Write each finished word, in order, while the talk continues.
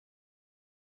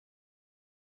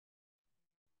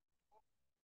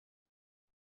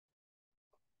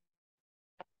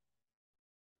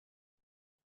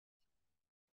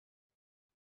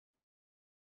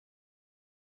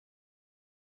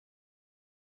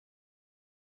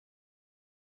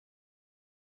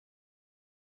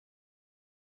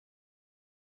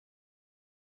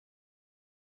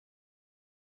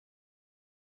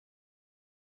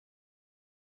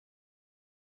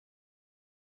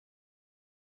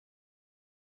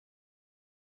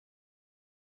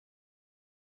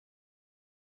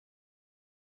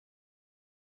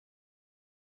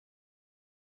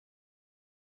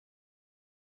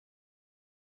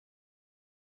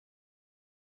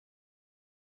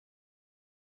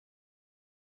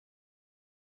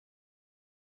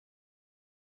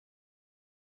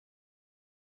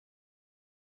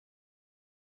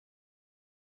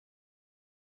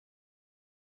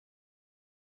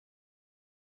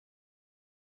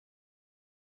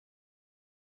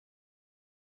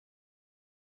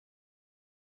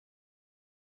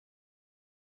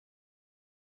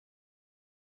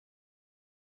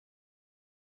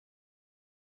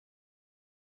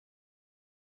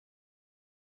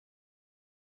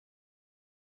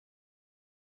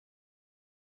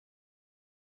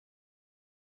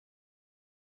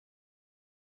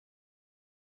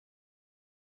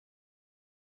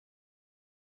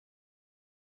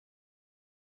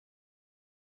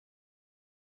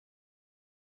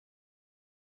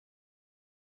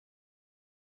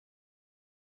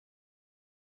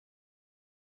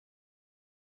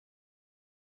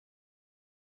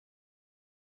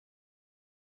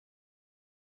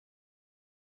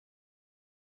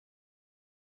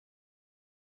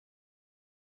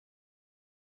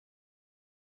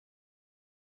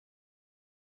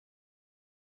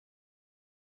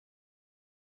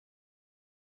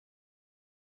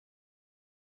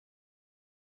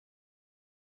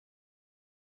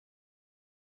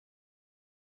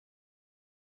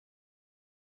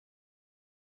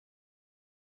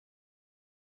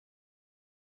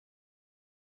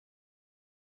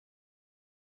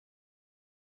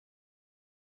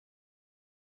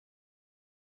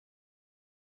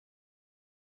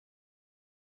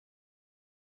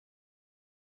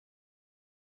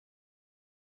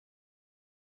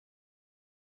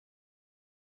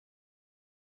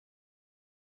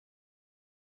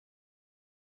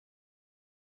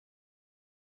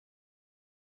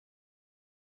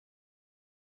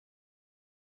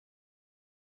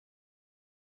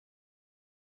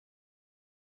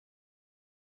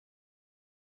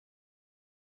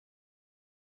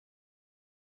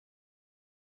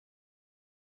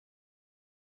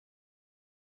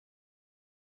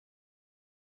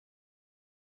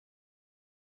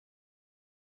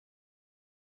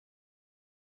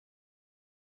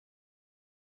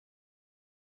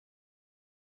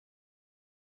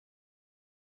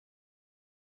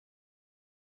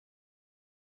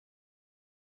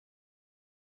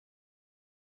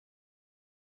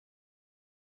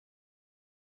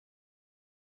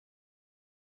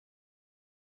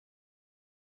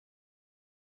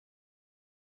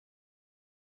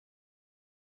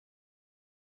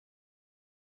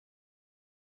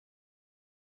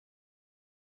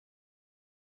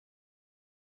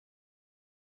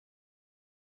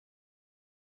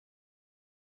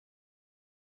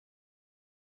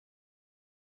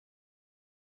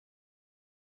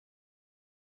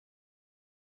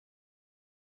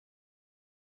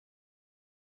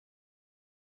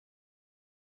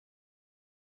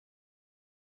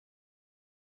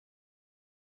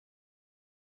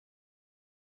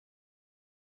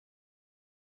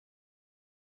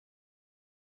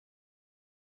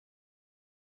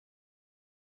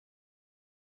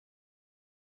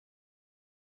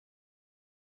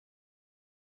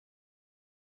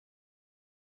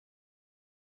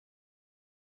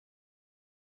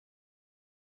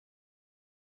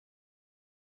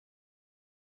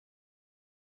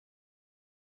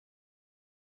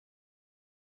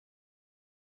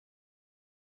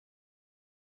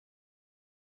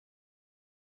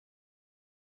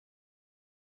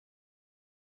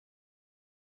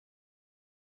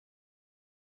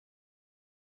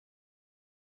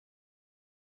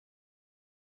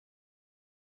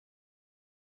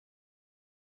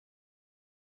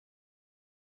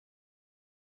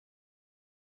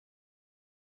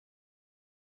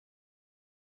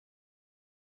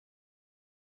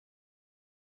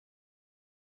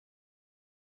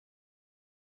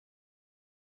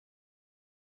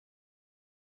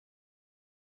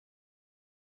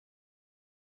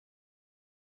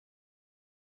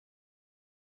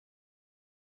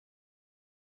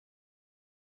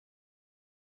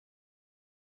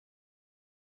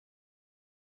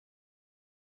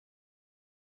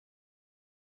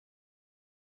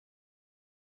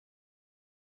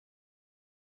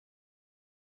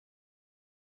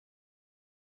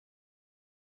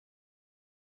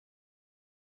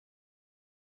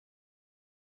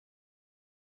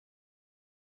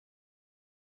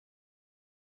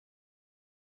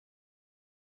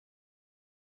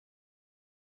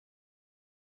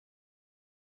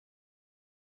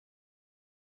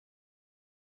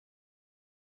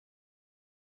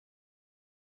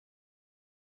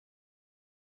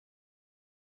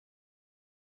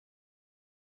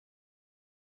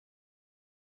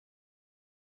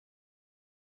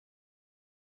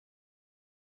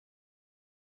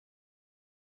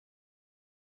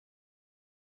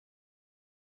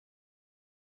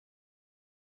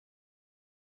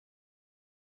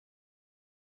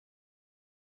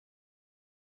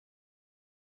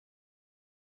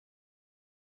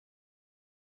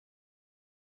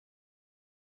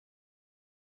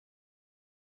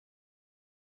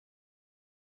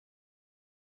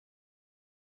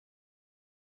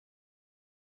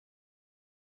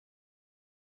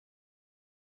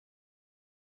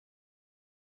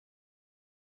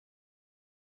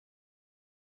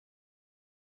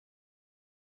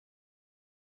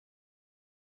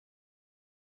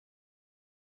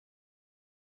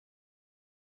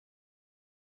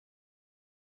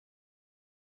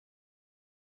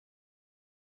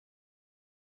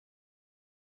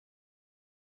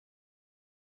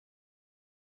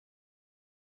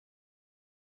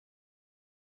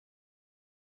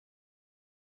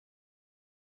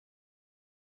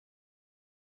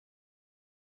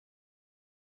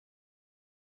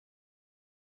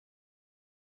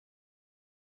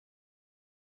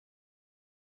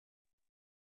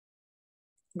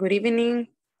Good evening.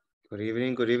 Good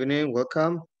evening, good evening.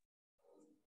 Welcome.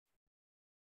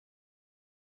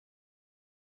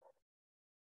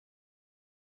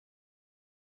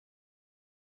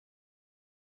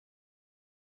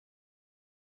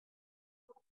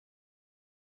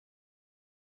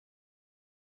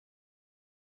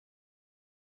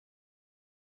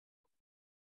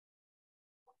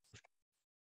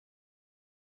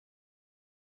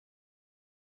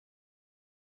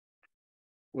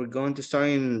 We're going to start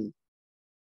in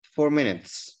 4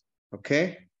 minutes.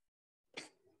 Okay?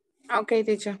 Okay,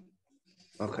 teacher.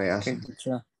 Okay, awesome. Okay,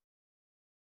 teacher.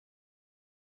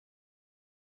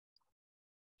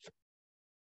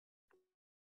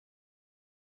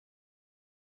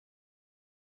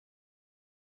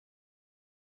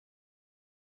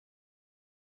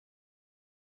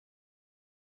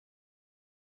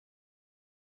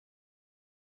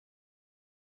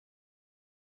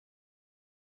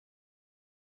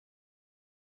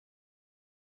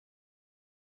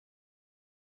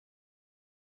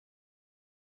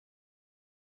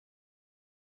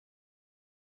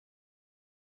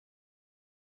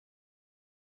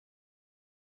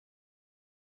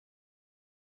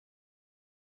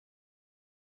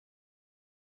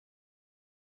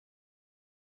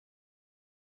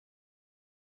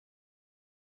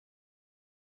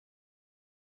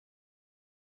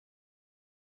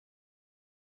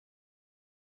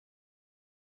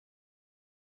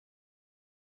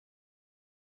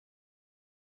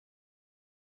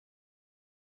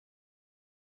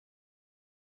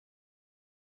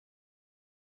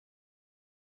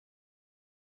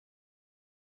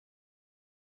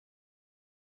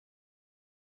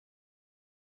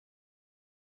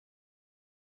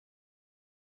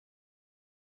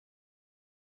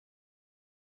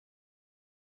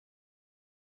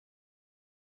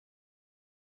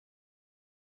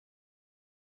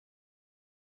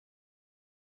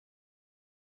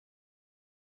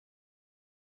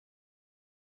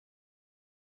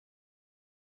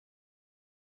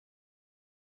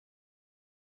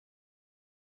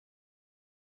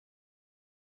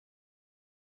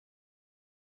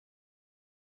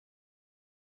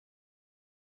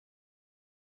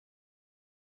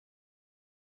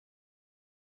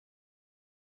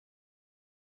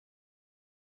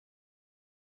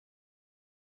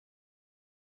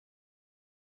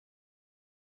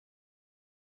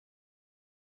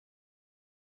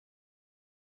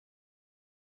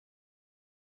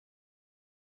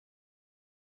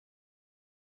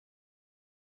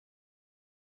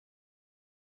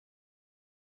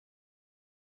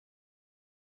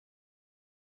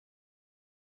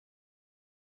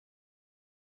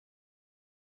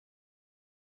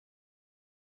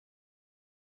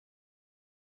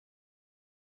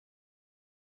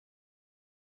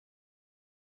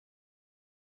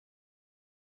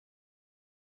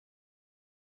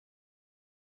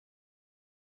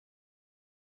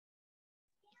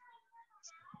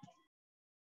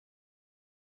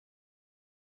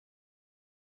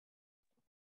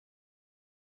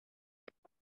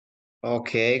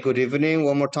 Okay, good evening.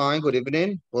 One more time. Good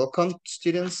evening. Welcome,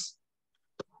 students.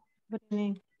 Good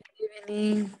evening. Good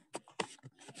evening.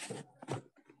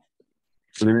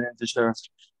 Good evening, teacher.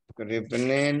 Good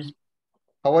evening.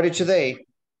 How are you today?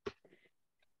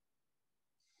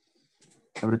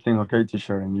 Everything okay,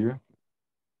 teacher, and you?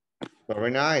 Very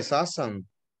nice. Awesome.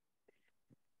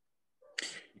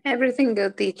 Everything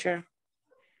good, teacher.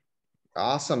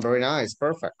 Awesome. Very nice.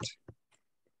 Perfect.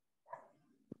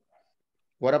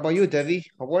 What about you, Debbie?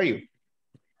 How are you?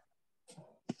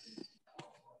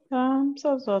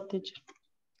 So teacher.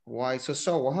 Why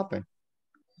so? What happened?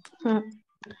 Ah,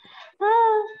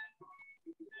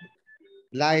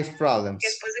 Life problems.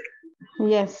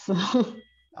 yes.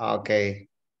 Okay.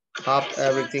 Hope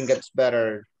everything gets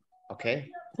better. Okay.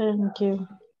 Thank you.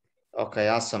 Okay,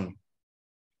 awesome.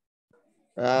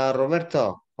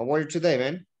 Roberto, how are you today,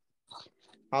 man?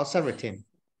 How's everything?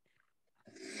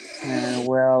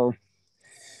 Well,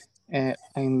 in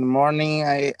the morning,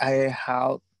 I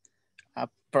had a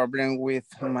problem with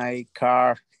my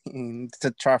car in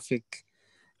the traffic.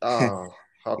 Oh,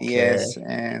 okay. Yes,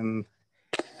 and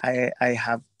I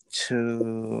have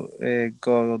to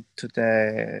go to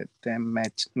the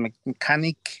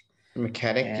mechanic,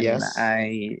 Mechanic, and yes.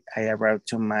 I arrived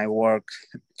to my work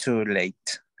too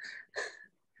late.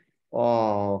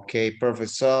 Oh, okay,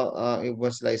 perfect. So it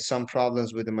was like some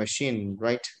problems with the machine,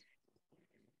 right?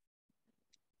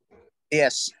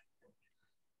 Yes.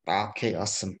 Okay,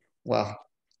 awesome. Well,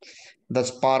 that's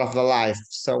part of the life.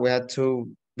 So we had to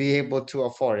be able to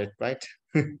afford it, right?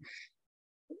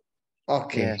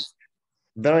 Okay, Yes.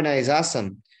 very nice,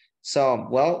 awesome. So,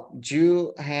 well,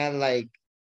 you had like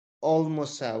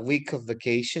almost a week of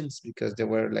vacations because there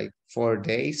were like 4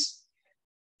 days,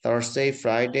 Thursday,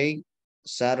 Friday,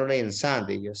 Saturday, and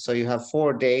Sunday. So you have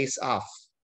 4 days off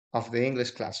of the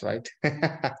English class, right?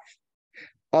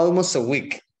 Almost a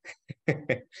week.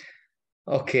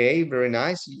 Okay, very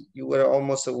nice. You were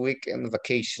almost a week in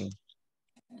vacation.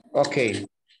 Okay.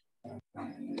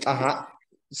 Uh-huh.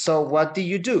 So what do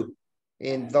you do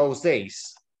in those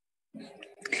days?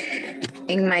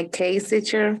 In my case,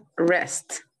 teacher,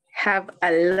 rest. Have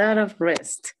a lot of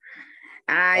rest.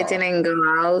 I Oh. didn't go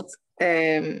out.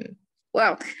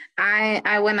 Well,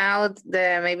 I went out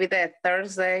maybe the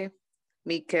Thursday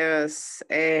because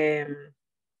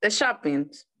the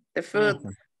shopping, the food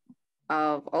Mhm.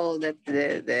 of all the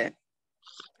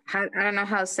I don't know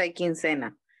how to say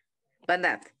quincena, but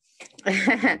that.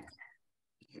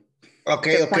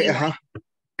 Okay, The okay, point- uh-huh.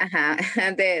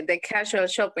 the casual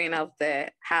shopping of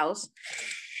the house,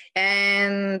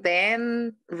 and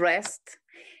then rest.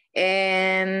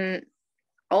 And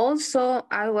also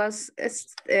I was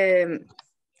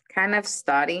kind of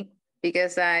study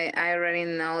because I already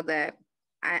know that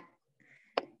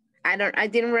I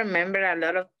didn't remember a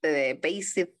lot of the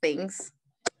basic things.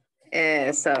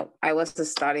 So I was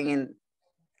studying in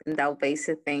that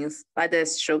basic things, like the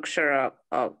structure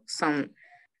of some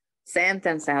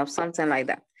sentence or something like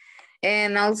that.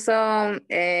 And also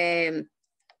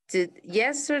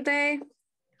yesterday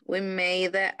we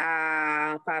made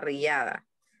a parrillada.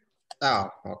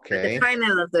 Oh, The okay.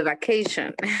 final of the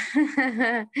vacation.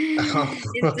 And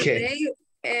Okay.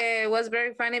 today was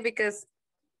very funny because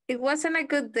it wasn't a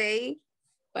good day,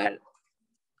 but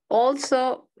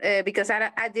also because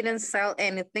I didn't sell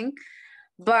anything,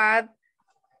 but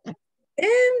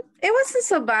it wasn't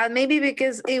so bad. Maybe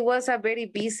because it was a very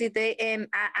busy day and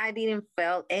I didn't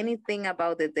feel anything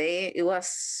about the day. It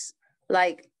was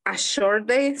like a short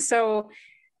day. So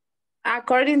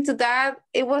according to that,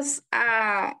 it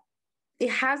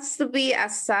has to be a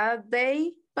sad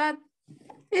day, but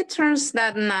it turns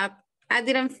that not. I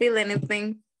didn't feel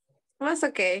anything. It was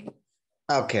okay.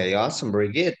 Okay, awesome,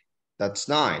 very good. That's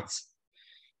nice.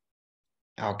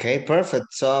 Okay,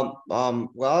 perfect. So,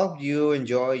 well, you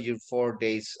enjoy your 4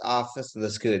 days off, so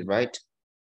that's good, right?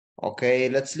 Okay,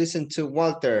 let's listen to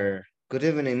Walter. Good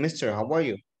evening, mister. How are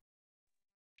you?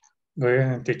 Good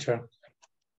evening, teacher.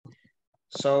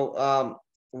 So,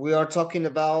 we are talking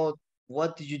about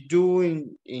what did you do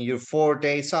in your 4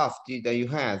 days off that you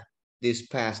had these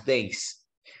past days?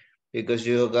 Because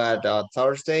you got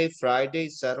Thursday, Friday,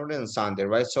 Saturday, and Sunday,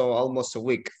 right? So almost a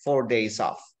week, 4 days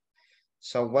off.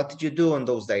 So what did you do on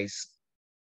those days?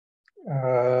 3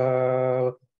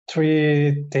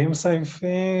 themes, I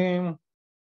think.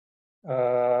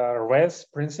 Rest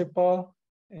principle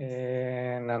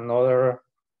and another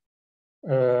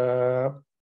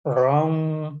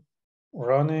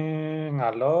running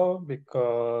a lot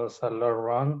because a lot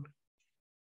run.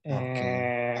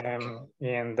 Okay. And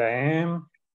in the end,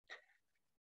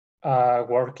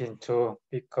 working too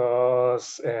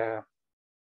because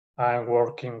I'm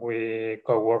working with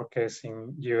coworkers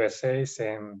in USAs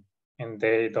and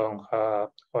they don't have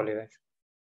holidays.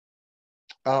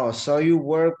 Oh, so you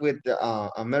work with the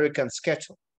American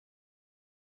schedule.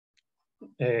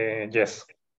 Yes.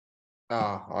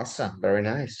 Oh, awesome. Very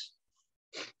nice.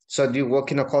 So do you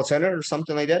work in a call center or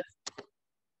something like that?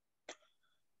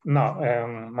 No,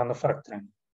 manufacturing.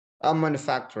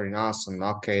 Manufacturing. Awesome.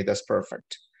 Okay, that's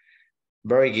perfect.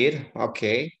 Very good.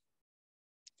 Okay.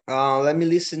 Let me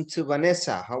listen to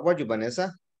Vanessa. How are you,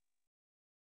 Vanessa?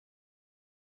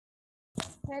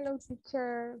 Hello,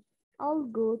 teacher. All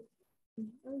good.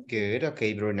 Good.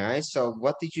 Okay, very nice. So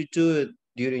what did you do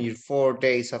during your 4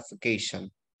 days of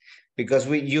vacation? Because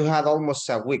you had almost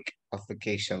a week of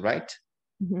vacation, right?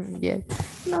 Yes.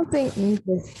 Nothing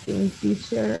interesting,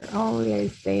 teacher. Only I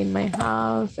stay in my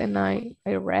house and I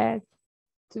read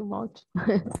too much.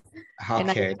 And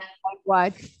Okay. I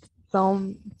watched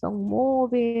some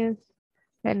movies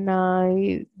and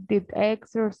I did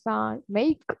exercise,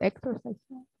 make exercise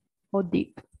or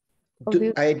did. Or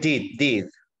did I did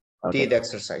okay.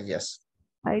 exercise, yes.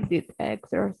 I did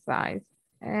exercise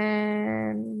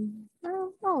and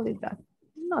only that.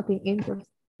 Nothing interesting.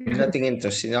 Nothing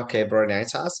interesting. Okay, very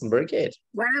nice. Awesome. Very good.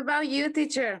 What about you,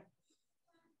 teacher?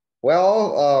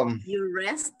 Well, You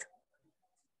rest?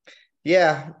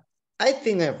 yeah, I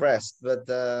think I rest, but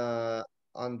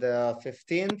on the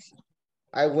 15th,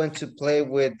 I went to play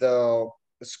with the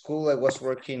school I was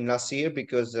working last year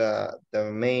because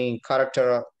the main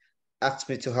character asked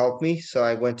me to help me. So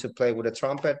I went to play with a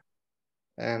trumpet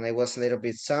and it was a little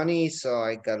bit sunny. So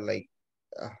I got like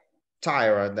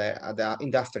tired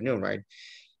in the afternoon, right?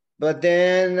 But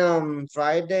then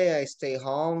Friday, I stay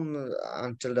home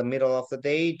until the middle of the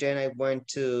day. Then I went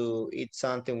to eat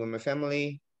something with my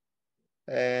family.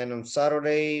 And on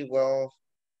Saturday, well,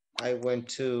 I went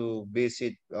to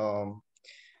visit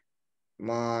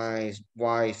my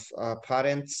wife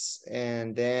parents,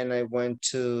 and then I went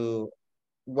to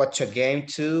watch a game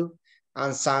too.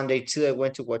 On Sunday too, I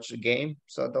went to watch a game.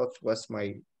 So that was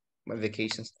my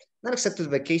vacations. Not except the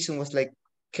vacation was like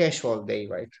casual day,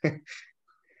 right?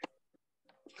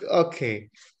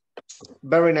 Okay,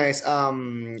 very nice.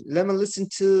 Let me listen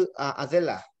to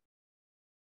Adela.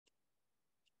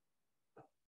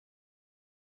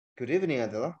 Good evening,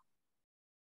 Adela.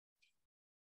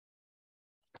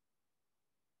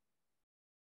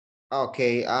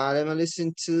 Okay, let me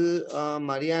listen to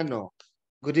Mariano.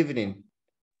 Good evening.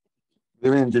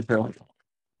 Good evening, teacher.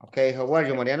 Okay, how are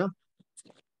you, Mariano?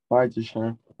 Hi,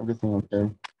 teacher. Everything okay?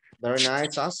 Very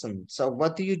nice, awesome. So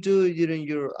what do you do during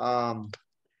your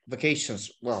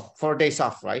vacations? Well, 4 days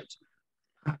off, right?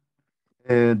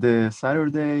 The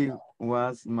Saturday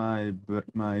was my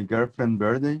girlfriend's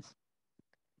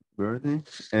birthday,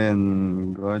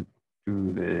 and got to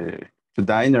the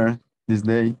diner this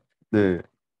day, the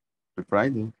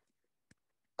Friday.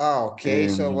 Oh, okay,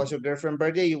 so And was your girlfriend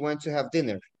birthday? You went to have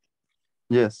dinner.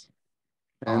 yes,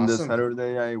 and the Awesome.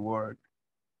 Saturday I work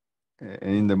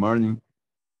in the morning.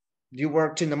 You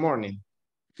worked in the morning.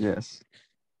 Yes,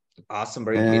 Awesome,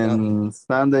 very good. and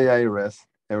Sunday I rest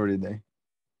every day.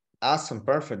 Awesome,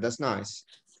 perfect, that's nice.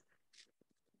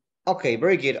 Okay,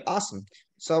 very good, awesome.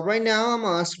 So right now I'm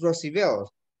gonna ask Rosibel.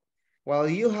 Well,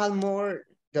 you had more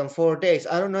than 4 days.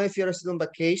 I don't know if you're still on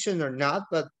vacation or not,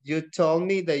 but you told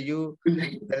me that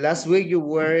the last week you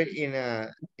were in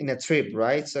a trip,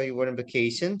 right? So you were on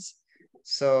vacations.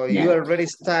 So you Yeah. already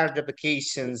started the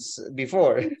vacations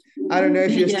before. I don't know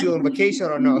if you're still on vacation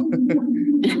or no.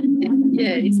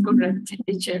 Yeah, it's correct,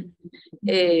 teacher.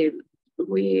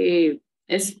 We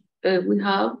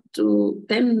have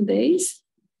 10 days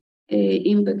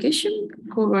in vacation,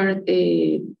 covered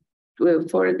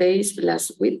 4 days last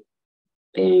week,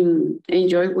 and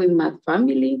enjoy with my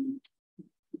family.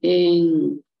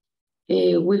 And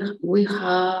we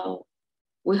have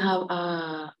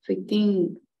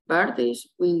 15 birthdays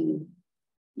with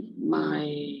my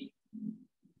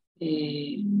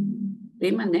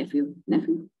my nephew,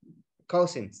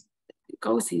 Cousins.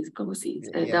 cousins,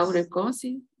 Yes. daughter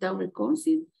cousin,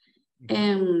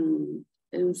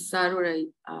 and Saturday,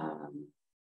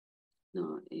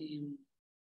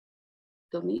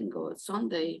 Domingo,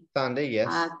 Sunday. Sunday,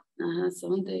 yes.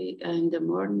 Sunday in the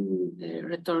morning,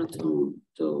 return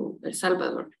to El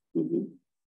Salvador.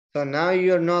 So now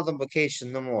you're not on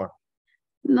vacation no more.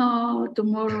 No,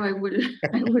 tomorrow I will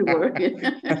work.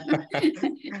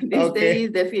 This day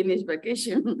is the finished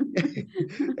vacation.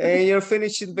 And you're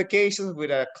finishing vacations with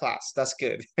a class. That's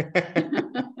good.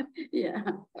 Yeah.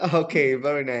 Okay,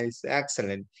 very nice.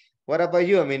 Excellent. What about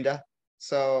you, Aminda?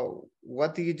 So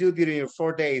what do you do during your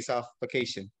 4 days of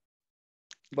vacation?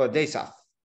 Well, days off.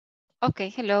 Okay,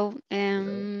 hello.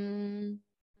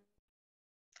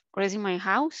 Closing my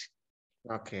house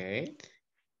Okay.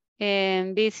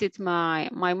 and visit my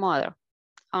mother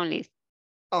only.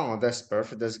 Oh, that's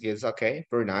perfect. That's good. Okay,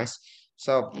 very nice.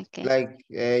 So, Okay. like,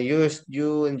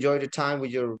 you enjoy the time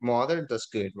with your mother. That's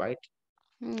good, right?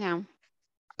 Yeah.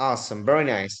 Awesome. Very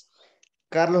nice.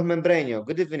 Carlos Membreño.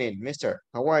 Good evening, mister.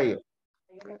 How are you?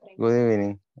 Good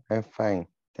evening. I'm fine.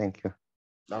 Thank you.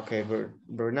 Okay,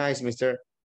 very nice, mister.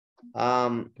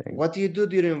 Thank What do you do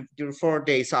during your 4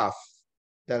 days off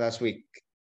the last week?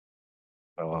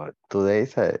 2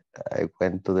 days I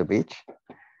went to the beach,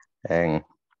 and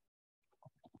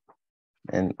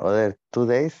other 2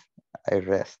 days I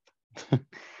rest.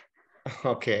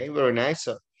 Okay, very nice.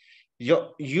 So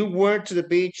you went to the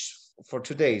beach for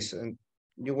 2 days and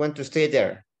you went to stay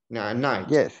there at night.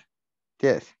 Yes.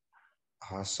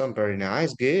 Awesome, very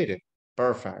nice, good,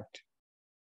 perfect.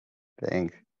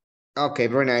 Thanks. Okay,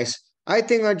 very nice. I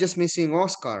think I'm just missing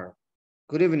Oscar.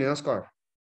 Good evening, Oscar.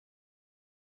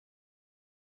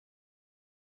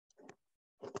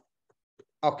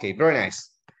 Okay, very nice.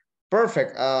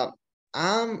 Perfect.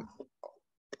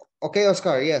 Okay,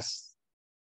 Oscar, yes.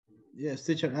 Yes,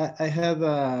 teacher, I have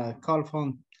a call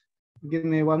phone. Give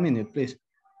me 1 minute, please.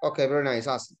 Okay, very nice,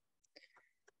 awesome.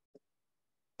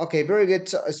 Okay, very good.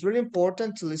 So it's really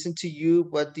important to listen to you.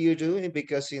 What do you do?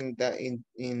 Because in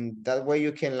that way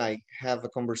you can like have a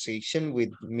conversation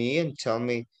with me and tell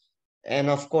me, and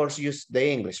of course use the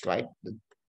English, right?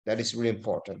 That is really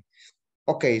important.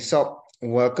 Okay, so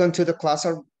welcome to the class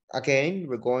again.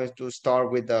 We're going to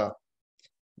start with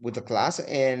the class,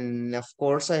 and of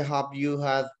course I hope you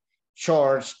have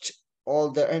charged all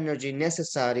the energy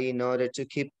necessary in order to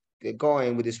keep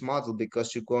going with this model,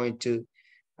 because you're going to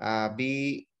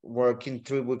be working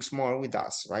 3 weeks more with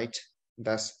us, right?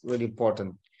 That's really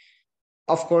important.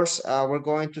 Of course, we're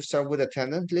going to start with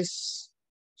attendance list.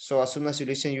 So as soon as you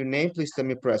listen your name, please tell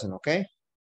me present, okay?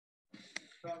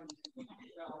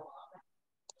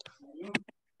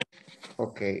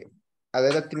 Okay.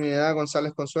 Adela Trinidad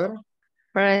González Consuelo.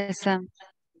 Present.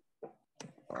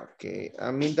 Okay.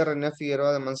 Amilda René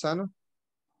Figueroa de Manzano.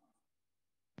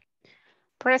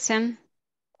 Present.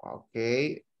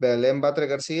 Okay. Belén Batre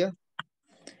García.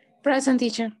 Present,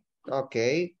 teacher.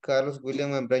 Okay. Carlos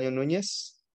William Membreño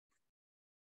Núñez.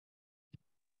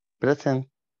 Present.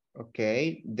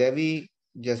 Okay. Debbie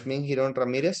Yasmín Girón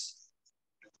Ramírez.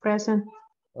 Present.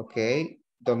 Okay.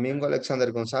 Domingo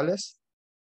Alexander González.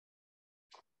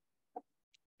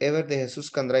 Ever de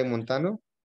Jesús Candray Montano.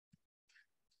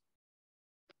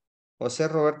 José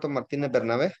Roberto Martínez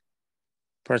Bernabé.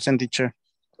 Present, teacher.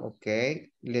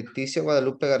 Okay. Leticia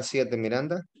Guadalupe García de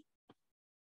Miranda.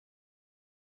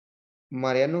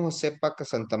 Mariano José Paca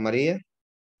Santa María.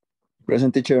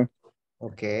 Present, teacher.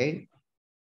 Okay.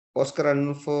 Oscar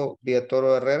Arnulfo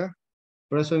Villatoro Herrera.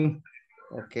 Present.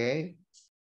 Okay.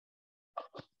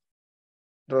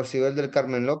 Rocibel del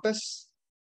Carmen López.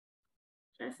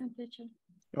 Present, teacher.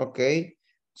 Okay.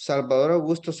 Salvador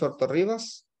Augusto Sorto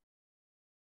Rivas.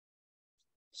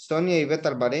 Sonia Iveta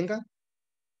Alvarenga.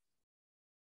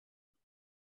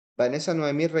 Vanessa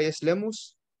Noemí Reyes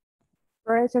Lemus.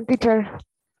 Present, teacher.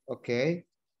 Okay.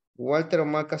 Walter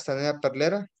Omar Castaneda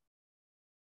Perlera.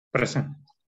 Present.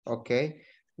 Okay.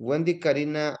 Wendy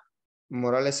Karina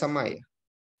Morales Amaya.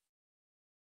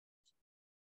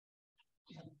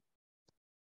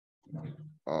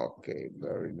 Okay,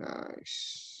 very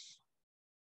nice.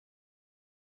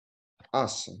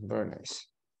 Awesome, very nice.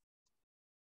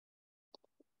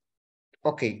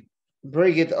 Okay,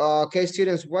 very good. Okay,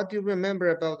 students, what do you remember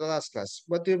about the last class?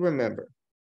 What do you remember?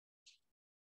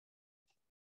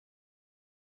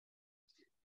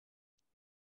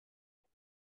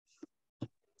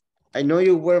 I know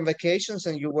you were on vacations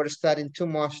and you were studying too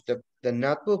much the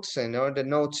notebooks and all the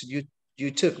notes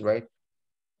you took, right?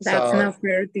 That's So, not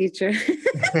fair, teacher.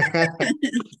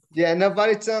 yeah,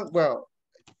 nobody told, well,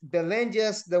 Belen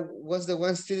was the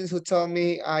one student who told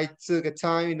me I took a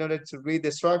time in order to read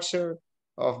the structure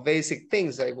of basic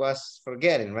things I was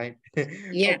forgetting, right?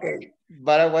 Yeah. Okay,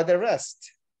 but what the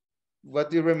rest? What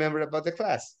do you remember about the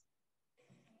class?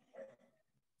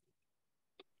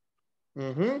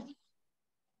 Mm-hmm.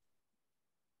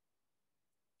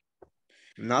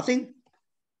 Nothing?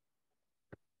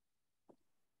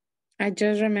 I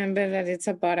just remember that it's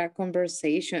about a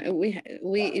conversation.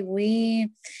 We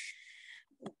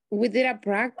did a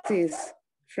practice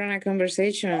from a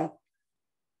conversation,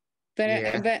 but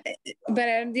Yeah. but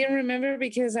I didn't remember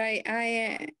because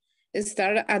I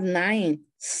started at 9.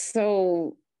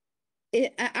 So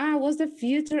it was the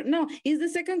future. No, it's the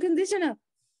second conditional.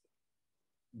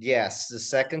 Yes, the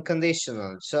second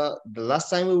conditional. So the last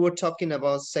time we were talking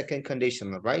about second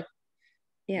conditional, right?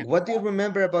 Yeah. What do you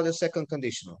remember about the second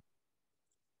conditional?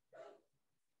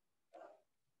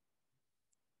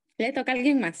 Le toca a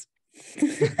alguien más.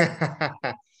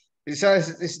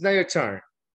 It's not your turn.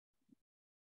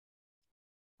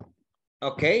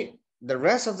 Okay, the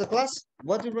rest of the class,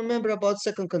 what do you remember about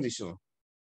second conditional?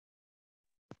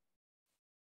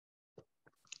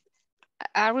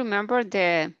 I remember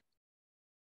they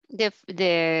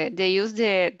use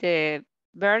the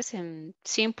verbs in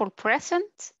simple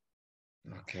present.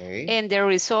 Okay. And the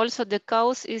results of the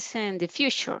cause is in the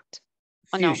future.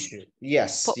 Or no? Future.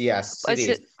 Yes, yes, it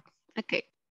is. Okay.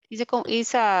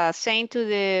 Is a saying to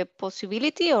the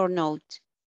possibility or not?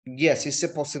 Yes, it's a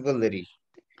possibility.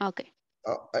 Okay.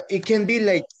 It can be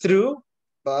like true,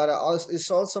 but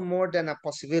it's also more than a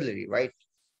possibility, right?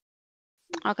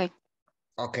 Okay.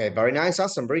 Okay, very nice,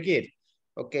 awesome, very good.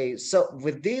 Okay, so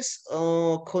with this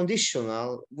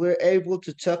conditional, we're able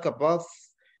to talk about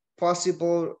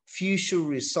possible future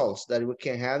results that we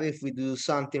can have if we do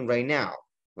something right now,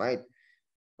 right?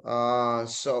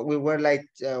 So we were like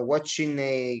watching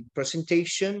a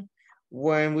presentation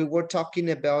when we were talking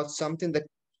about something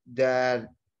that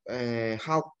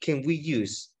how can we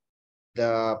use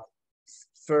the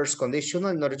first conditional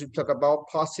in order to talk about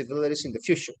possibilities in the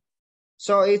future.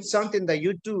 So it's something that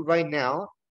you do right now,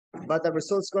 but the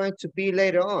result's going to be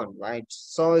later on, right?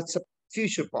 So it's a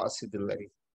future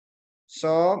possibility.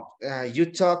 So you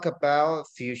talk about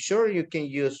future, you can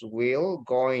use will,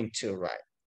 going to, right?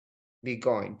 Be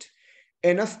going to.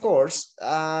 And of course,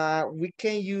 we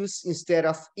can use, instead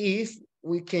of if,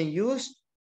 we can use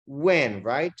when,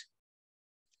 right?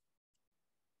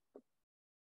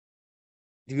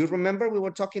 Do you remember we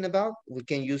were talking about? We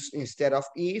can use, instead of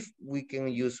if, we can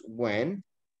use when,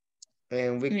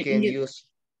 and we can use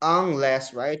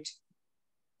unless, right?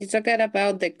 You talking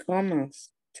about the commas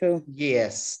too.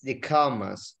 Yes, the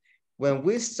commas. When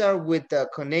we start with the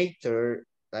connector,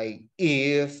 like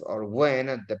if or when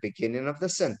at the beginning of the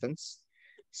sentence,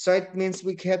 so it means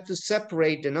we have to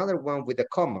separate another one with a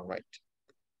comma, right?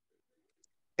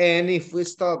 And if we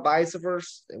start vice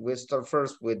versa, we start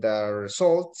first with the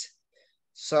result.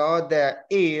 So the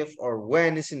if or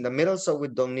when is in the middle, so we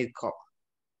don't need comma.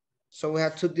 So we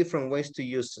have two different ways to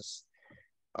use this.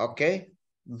 Okay,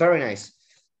 very nice.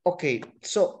 Okay,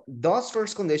 so those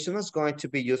first conditions is going to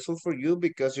be useful for you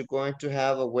because you're going to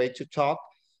have a way to talk.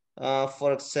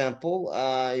 For example,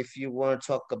 if you want to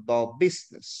talk about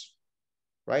business,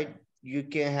 right? You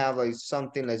can have like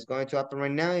something that's going to happen right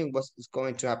now and what's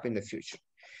going to happen in the future.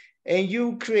 And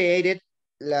you created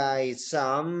like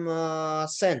some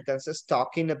sentences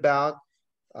talking about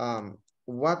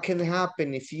what can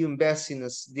happen if you invest in a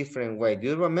different way. Do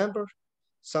you remember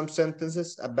some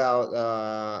sentences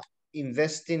about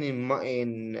investing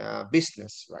in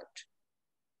business, right?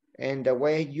 And the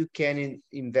way you can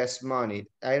invest money.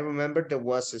 I remember there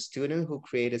was a student who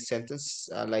created a sentence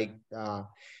like,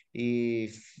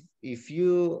 if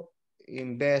you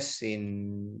invest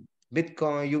in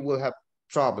Bitcoin, you will have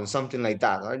trouble, something like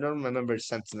that. I don't remember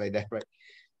something like that, right?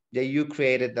 That you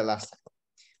created the last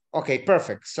time. Okay,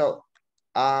 perfect. So,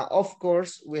 of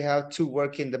course, we have to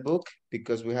work in the book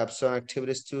because we have some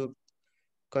activities to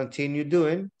continue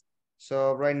doing.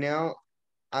 So right now,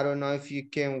 I don't know if you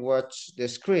can watch the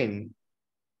screen.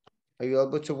 Are you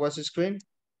able to watch the screen?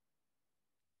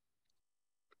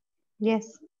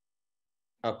 Yes.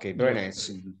 Okay, very nice.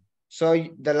 So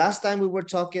the last time we were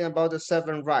talking about the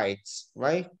 7 rights,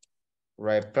 right?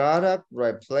 Right product,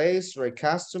 right place, right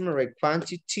customer, right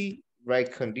quantity,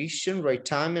 right condition, right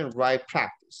time, and right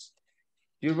practice.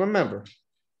 You remember?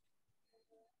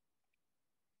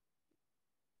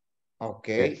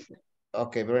 Okay. Yes.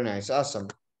 Okay, very nice. Awesome.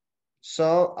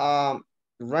 So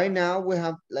right now we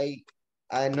have like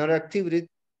another activity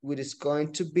which is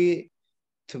going to be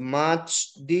to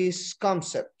match these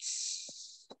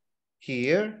concepts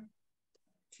here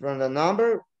from the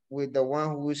number with the one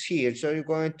who is here. So you're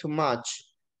going to match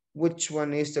which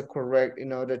one is the correct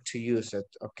in order to use it,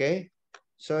 okay?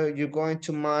 So you're going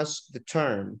to match the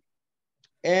term.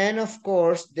 And of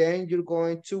course, then you're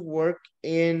going to work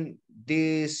in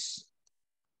these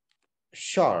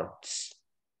charts.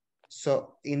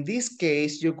 So in this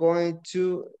case, you're going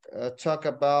to talk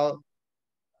about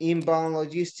inbound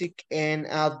logistic and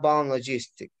outbound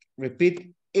logistic.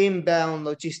 Repeat, inbound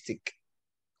logistic.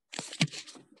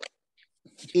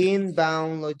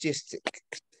 Inbound logistic.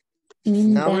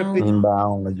 Now repeat.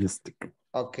 Inbound logistic.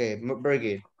 Okay, very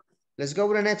good. Let's go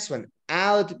with the next one.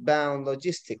 Outbound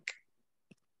logistic.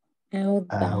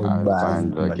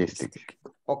 Outbound logistic.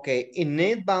 Okay, in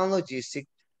inbound logistic,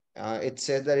 it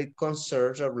says that it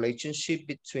concerns a relationship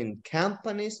between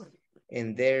companies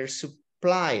and their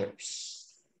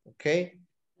suppliers. Okay,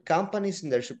 companies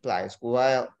and their suppliers.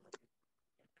 While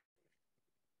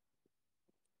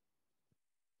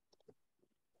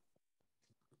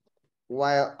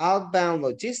outbound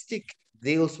logistic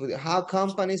deals with how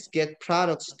companies get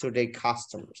products to their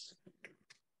customers.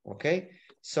 Okay,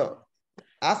 so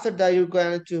after that, you're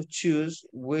going to choose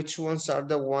which ones are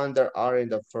the ones that are in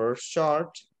the first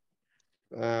chart,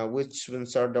 which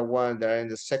ones are the ones that are in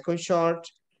the second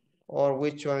chart, or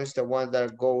which one is the one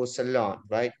that goes along,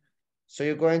 right? So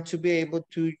you're going to be able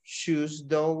to choose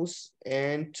those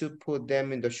and to put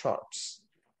them in the charts.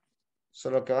 So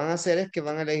lo que van a hacer es que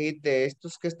van a elegir de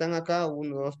estos que están acá,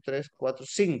 1, 2, 3, 4,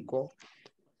 5,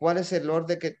 cuál es el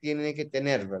orden que tienen que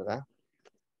tener, ¿verdad?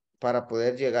 Para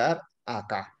poder llegar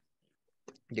acá,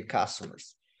 the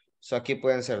customers. So aquí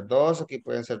pueden ser 2, aquí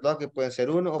pueden ser 2, aquí pueden ser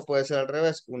 1, o puede ser al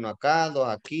revés, 1 acá, 2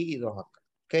 aquí y 2 acá,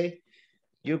 okay?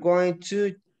 You're going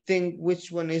to think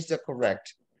which one is the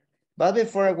correct. But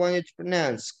before I want you to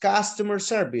pronounce customer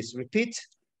service, repeat.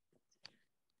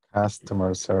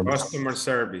 Customer service. Customer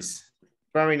service.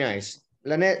 Very nice.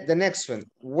 The next one,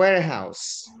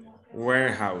 warehouse.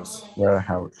 Warehouse.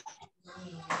 Warehouse.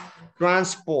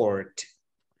 Transport.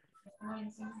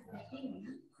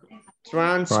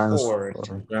 Transport.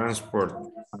 Transport.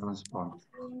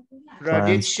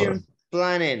 Production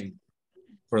planning.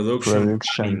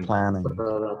 Production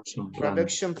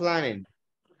planning.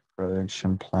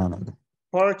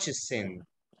 Purchasing.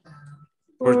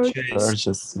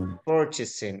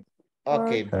 Purchasing.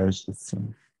 Okay.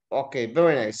 Purchasing. Okay,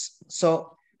 very nice.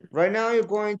 So right now you're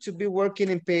going to be working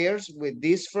in pairs with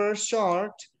this first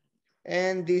chart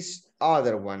and this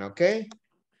other one, okay?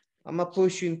 I'm gonna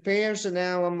push you in pairs, and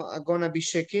now I'm gonna be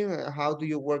checking how do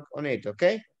you work on it,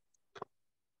 okay?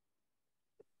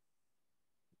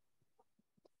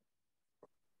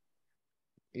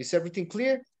 Is everything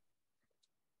clear?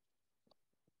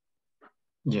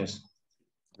 Yes.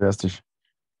 Yes, teacher.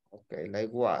 Okay,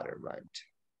 like water, right?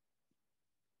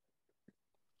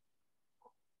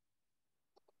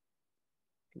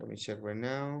 Let me check right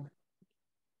now.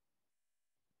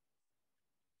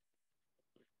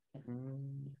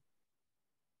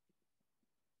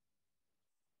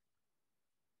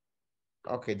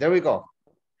 Okay, there we go.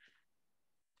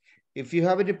 If you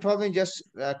have any problem, just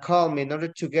call me in order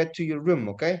to get to your room,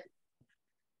 okay?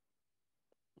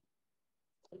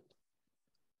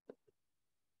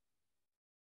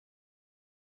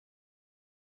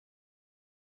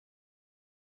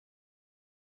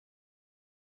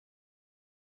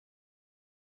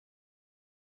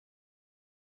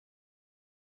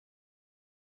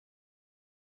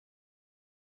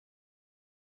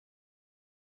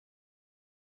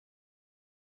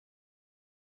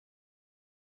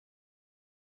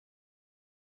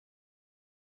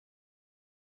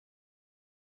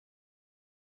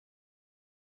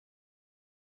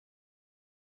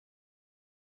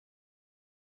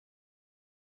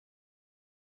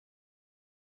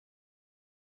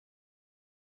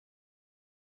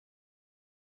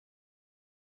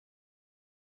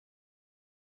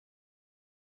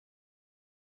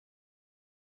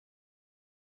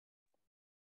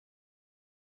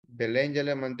 Belén ya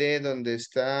le mandé donde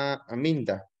está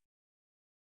Aminda.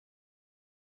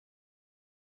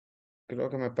 Creo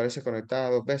que me parece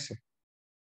conectada 2 veces.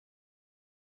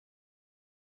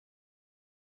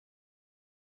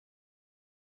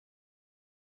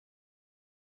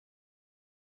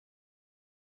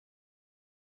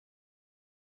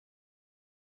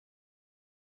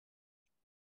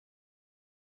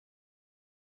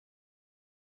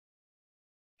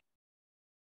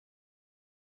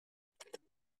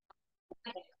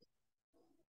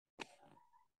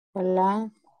 Hola.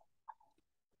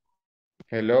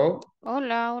 Hello.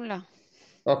 Hola, hola.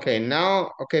 Okay,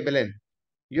 now, okay, Belén.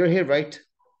 You're here, right?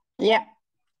 Yeah.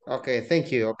 Okay,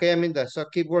 thank you. Okay, Aminda, so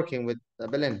keep working with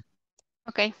Belén.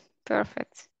 Okay,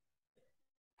 perfect.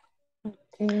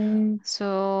 Okay.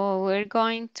 So we're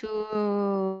going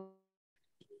to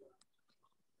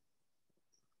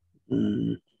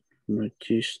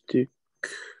Logistic.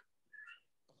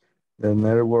 The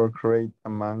network rate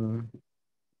amongst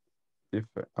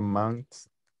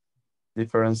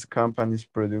different companies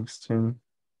producing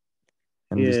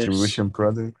and Yes. distribution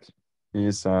products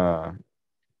is a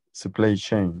supply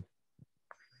chain.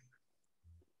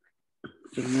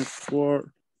 The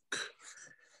network.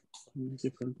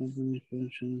 Different companies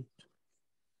producing.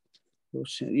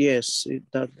 Yes,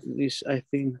 that is, I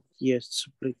think, yes,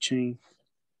 supply chain.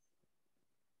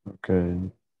 Okay.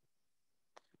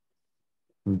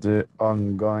 The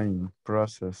ongoing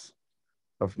process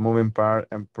of moving part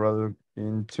and product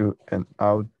into and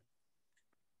out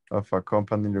of a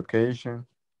company location.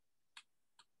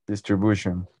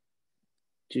 Distribution.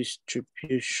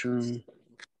 Distribution.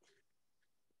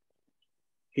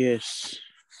 Yes.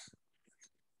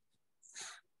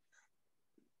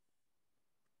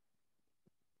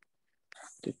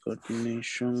 The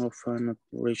coordination of an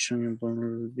operation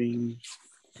involving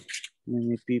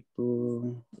many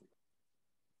people,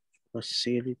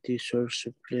 facilities or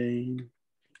supply.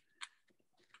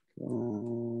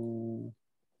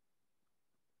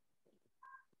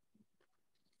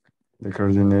 The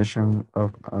coordination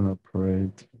of an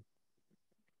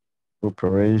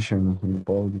operation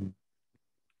involving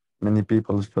many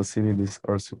people, facilities,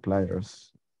 or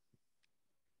suppliers.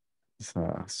 It's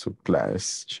a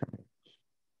supplies chain.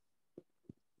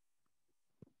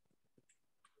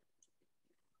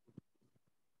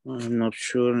 I'm not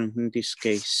sure in this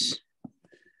case.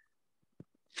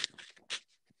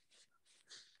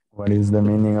 What is the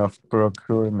meaning of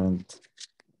procurement?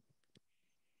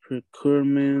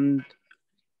 Procurement,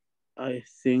 I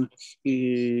think,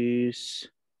 is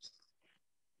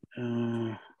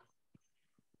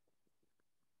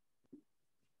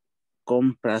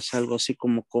compras, algo así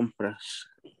como compras,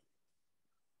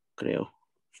 creo.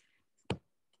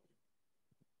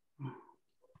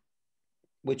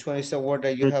 Which one is the word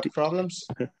that you have problems?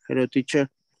 Hello, teacher.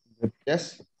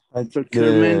 Yes.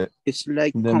 Procurement is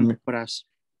like compras.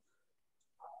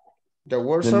 The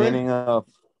word, the sorry? meaning of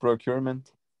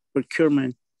procurement?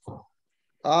 Procurement.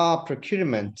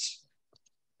 Procurement.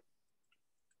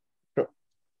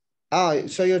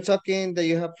 So you're talking that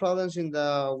you have problems in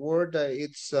the word that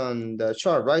it's on the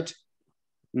chart, right?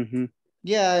 Mm-hmm.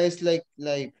 Yeah, it's like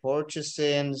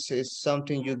purchasing is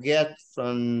something you get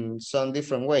from some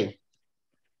different way.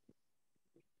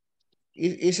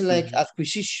 It's like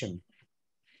acquisition.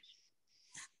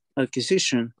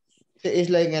 Acquisition. It's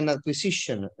like an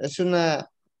acquisition. Es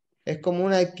como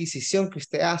una adquisición que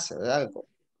usted hace de algo.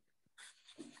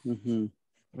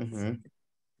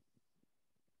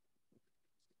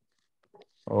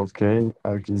 Okay,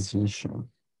 acquisition.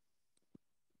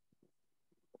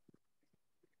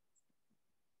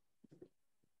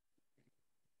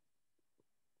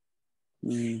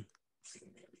 The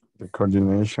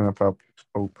coordination of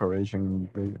operation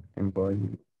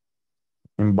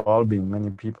involving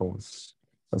many people's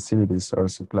facilities or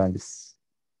supplies.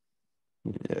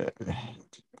 Yeah.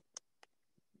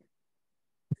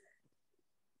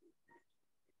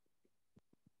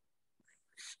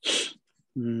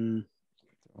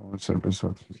 Service.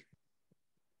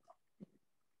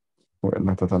 Bueno,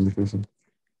 no está tan difícil.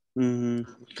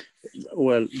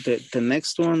 Well, the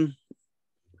next one,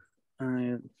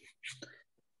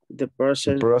 the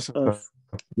process of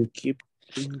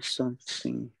keeping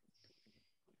something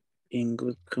in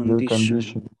good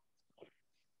condition.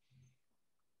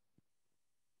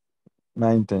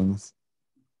 Maintenance.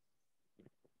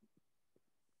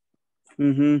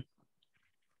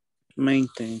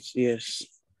 Maintenance, yes.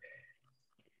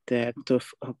 The act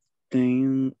of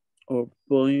obtaining or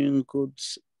buying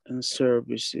goods and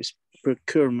services.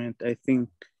 Procurement, I think.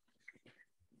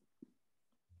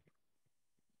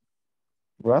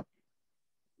 What?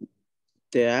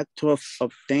 The act of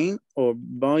obtaining or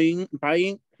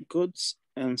buying goods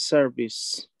and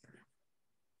service.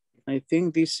 I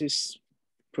think this is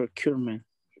procurement.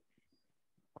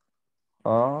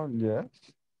 Oh, yes.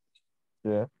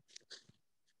 Yeah.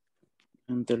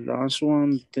 And the last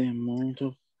one, the amount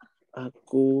of a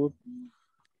good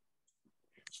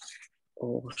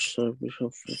or service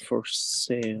offered for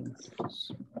sale.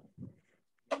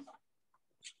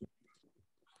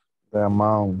 The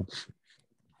amount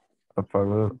of a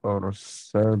good or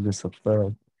service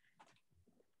offered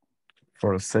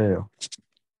for sale.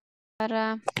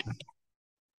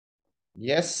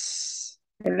 Yes.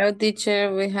 Hello,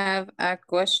 teacher. We have a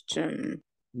question.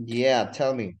 Yeah,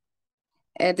 tell me.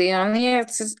 The only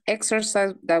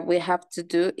exercise that we have to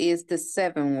do is the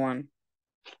 7th one.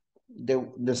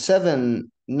 The 7,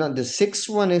 no, the 6th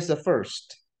one is the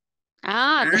first.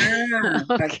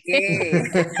 Okay.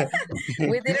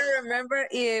 We didn't remember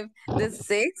if the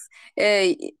 6th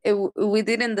we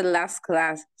did in the last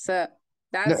class. So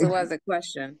that was the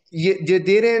question. You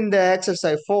did in the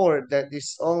exercise 4 that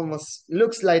is almost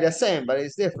looks like the same, but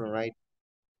it's different, right?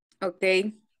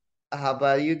 Okay.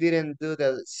 But you didn't do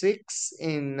the 6,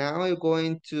 and now you're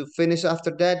going to finish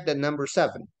after that the number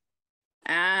 7.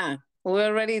 We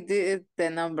already did the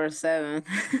number 7.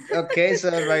 Okay, so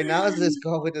right now let's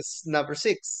go with the number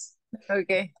 6.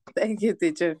 Okay, thank you,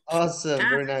 teacher. Awesome,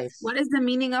 very nice. What is the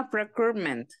meaning of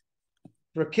procurement?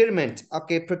 Procurement.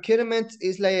 Okay, procurement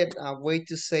is like a way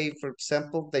to say, for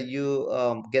example, that you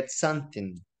get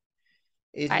something.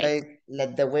 It's like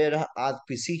the way of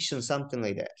acquisition, something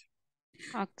like that.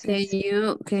 Okay.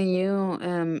 Can you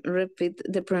repeat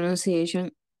the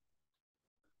pronunciation?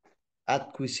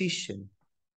 Acquisition.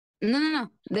 No.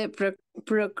 The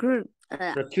procurement.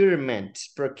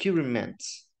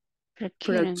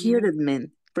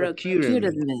 Procurement.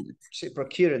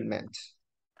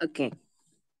 Okay.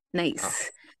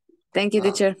 Nice. Thank you,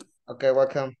 teacher. Okay,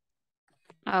 welcome.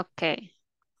 Okay.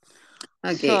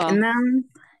 Okay, and now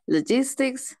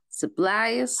logistics,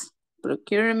 supplies,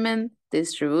 procurement,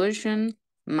 distribution,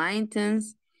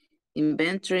 maintenance,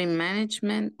 inventory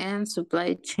management, and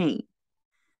supply chain.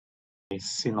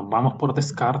 Si nos vamos por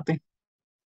descarte.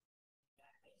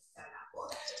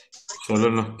 Solo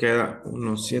nos queda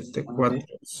 1, 7, 4,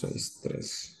 6,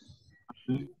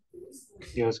 3.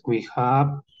 Yes, we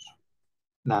have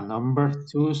the number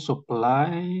 2,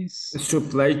 supplies.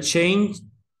 Supply chain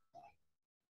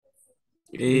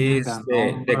is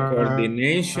the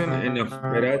coordination and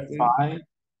operating.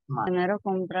 Primero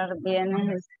comprar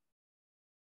bienes.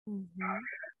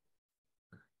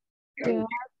 The act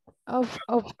of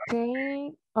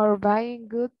obtaining or buying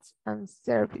goods and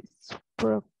service.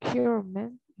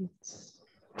 Procurement. It's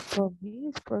for me,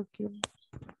 it's procurement.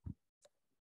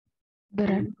 But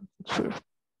I'm not sure.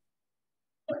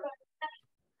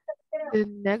 The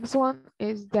next one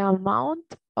is the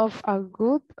amount of a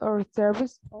good or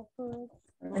service offered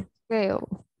for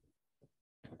sale.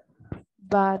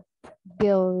 But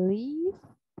believe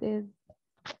that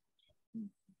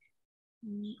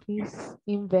is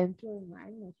inventory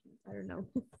management. I don't know.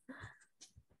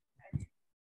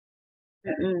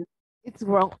 It's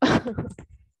wrong.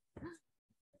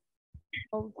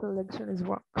 All selection is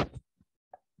wrong.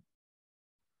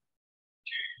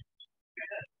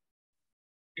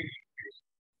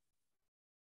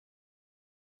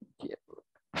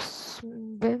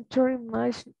 Inventory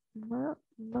management.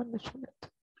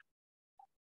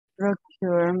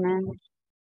 Procurement.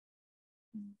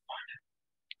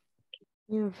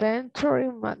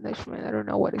 Inventory management. I don't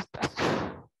know what is that.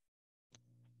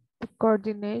 The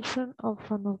coordination of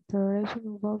an operation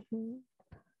involving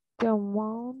the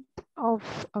amount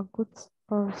of a goods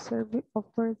or service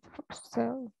offered for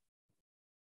sale.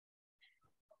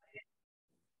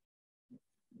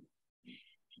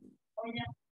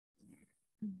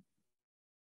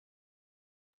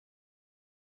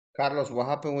 Carlos, what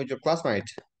happened with your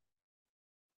classmate?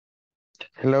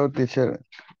 Hello, teacher.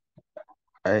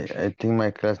 I think my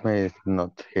classmate is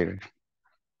not here.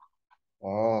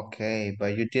 Okay,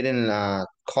 but you didn't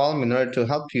call me in order to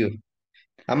help you.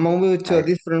 I'm gonna move to a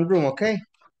different room, okay?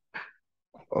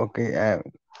 Okay,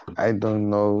 I don't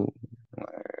know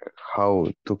how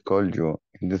to call you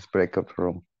in this breakout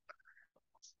room.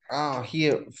 Oh,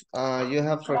 here, you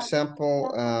have, for example,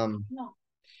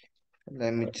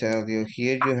 let me tell you,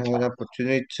 here you have an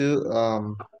opportunity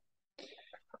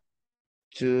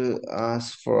to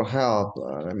ask for help.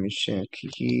 Let me check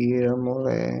here,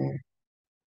 mole.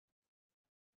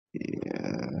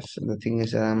 Yeah, so the thing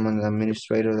is that I'm an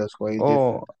administrator, that's why it's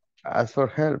different. Ask for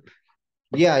help.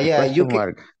 Yeah, you Question can.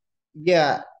 mark.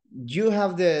 Yeah, you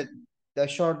have the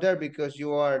short there because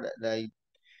you are like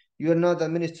you're not the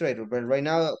administrator, but right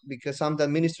now because I'm the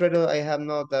administrator, I have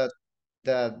not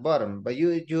that bottom. But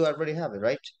you already have it,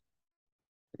 right?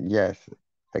 Yes,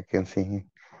 I can see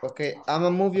him. Okay, I'm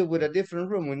gonna move you with a different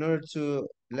room in order to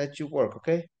let you work.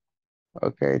 Okay.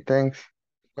 Okay, thanks.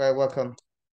 Okay, welcome.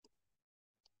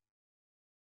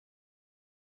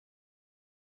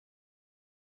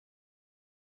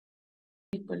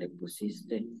 Le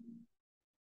pusiste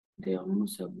de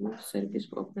almost a good service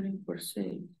offering for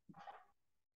sale.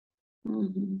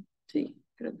 Sí,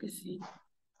 creo que sí.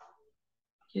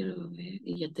 Quiero ver,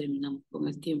 y ya terminamos con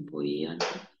el tiempo y algo.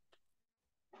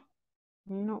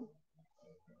 No.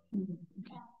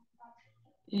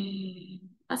 Okay.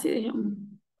 Así dejamos.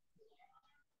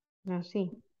 Así.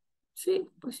 Sí,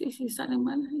 pues sí, salen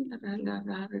malas y las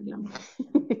arreglamos.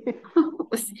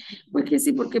 Pues que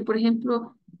sí, porque por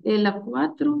ejemplo, la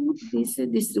 4 dice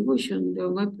distribution, the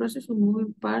ongoing process of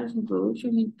moving parts and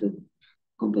production into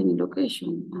company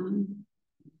location.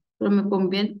 Pero me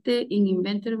convierte en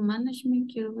inventory management,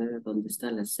 quiero ver dónde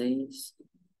está la 6.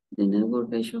 The network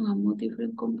version among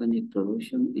different company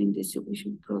production and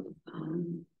distribution product.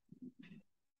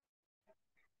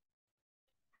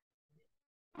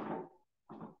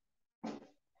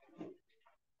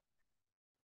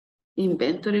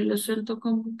 Inventory lo siento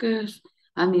como que es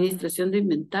administración de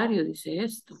inventario, dice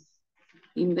esto.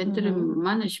 Inventory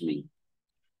management.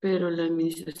 Pero la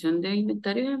administración de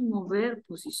inventario es mover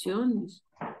posiciones.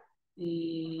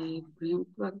 Por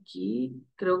ejemplo, aquí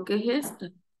creo que es esta.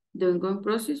 The ongoing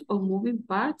process of moving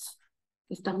parts.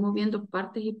 Están moviendo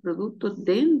partes y productos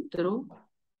dentro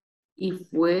y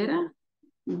fuera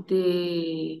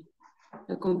de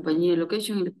la compañía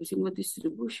location y le pusimos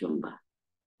distribution, va.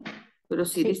 Pero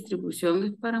si distribución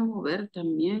es para mover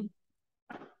también.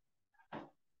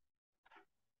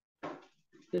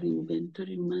 Pero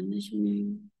inventory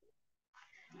management.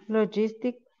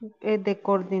 Logistic the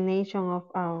coordination of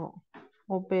our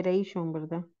operation,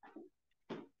 ¿verdad?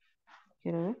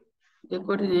 Quiero ver. The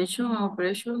coordination of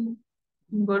operation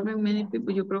involving many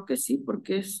people. Yo creo que sí,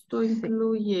 porque esto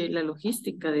incluye la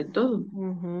logística de todo.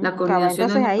 La coordinación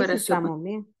de Entonces una ahí sí operación. estamos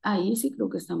bien. Ahí sí creo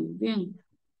que estamos bien.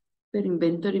 Pero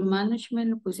inventory management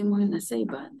lo pusimos en la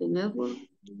ceiba. The network.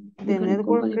 The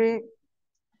network.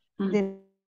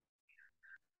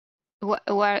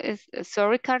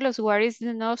 Sorry, Carlos, what is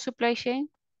the no supply chain?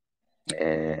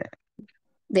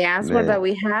 The answer that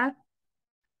we have,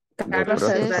 Carlos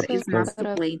says that it's not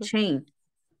supply chain.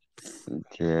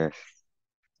 Yes.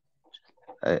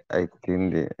 I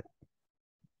think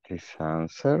this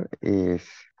answer is...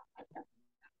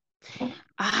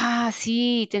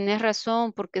 Sí, tenés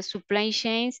razón, porque supply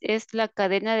chains es la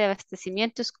cadena de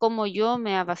abastecimiento, es como yo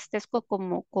me abastezco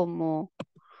como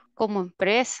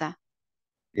empresa.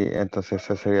 Y entonces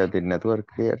eso sería the network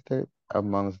created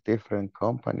amongst different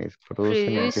companies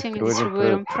producing and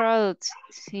distributing products.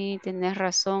 Sí, tenés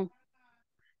razón.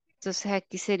 Entonces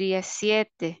aquí sería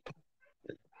 7.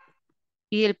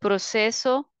 Y el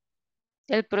proceso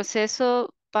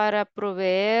para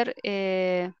proveer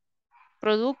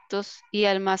productos y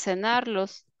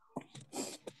almacenarlos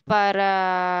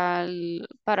para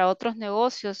otros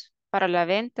negocios, para la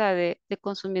venta de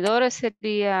consumidores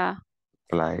sería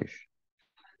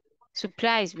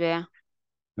supplies, vea.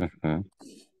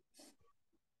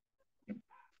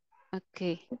 Ok.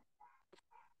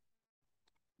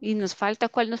 ¿Y nos falta?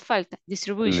 ¿Cuál nos falta?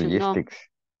 Distribution, Logistics.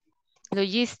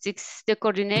 Logistics, the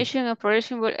coordination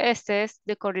operation, este es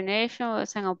the coordination,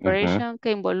 es an operation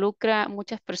que involucra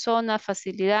muchas personas,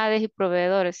 facilidades y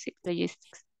proveedores, sí,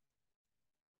 logistics.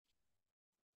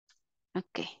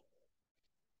 Ok.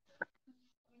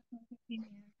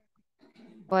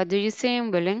 What do you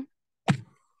think, Belén?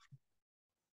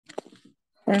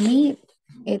 For me,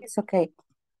 it's okay.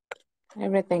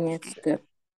 Everything is good.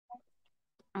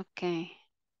 Okay.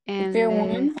 If And you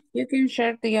want, you can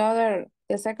share the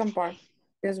second part,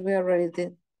 because we already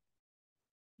did.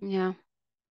 yeah.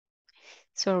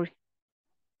 Sorry.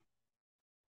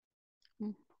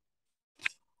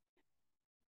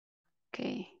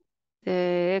 Okay.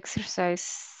 The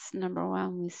exercise number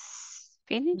 1 is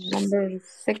finished. Number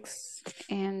 6.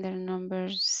 And the number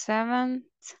 7.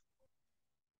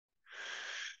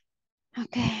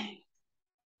 Okay.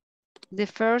 The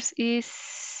first is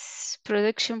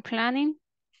production planning.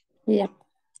 Yeah.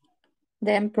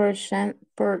 Then purchasing.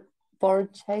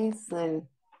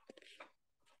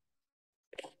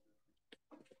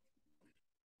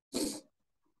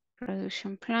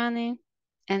 Production planning.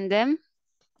 And then?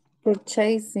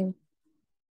 Purchasing.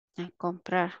 A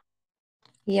comprar.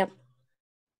 Yep.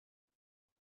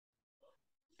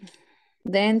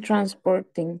 Then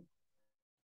transporting.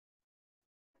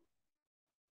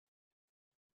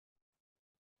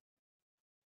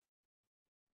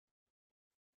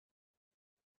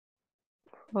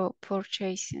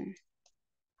 Purchasing.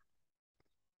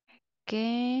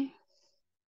 Okay.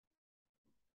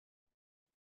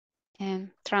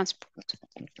 And transport.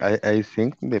 I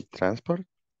think the transport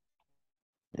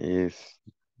is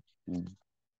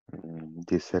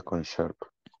the second sharp.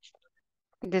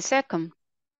 The second.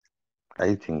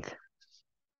 I think.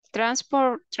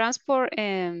 Transport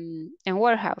and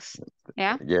warehouse.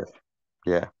 Yeah? Yes.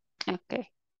 Yeah. Okay.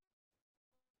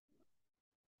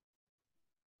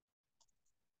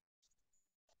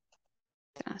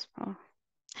 Transport.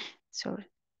 Sorry.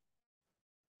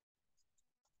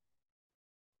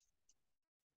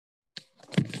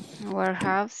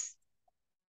 Warehouse.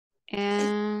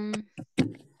 And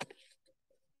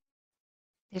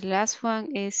the last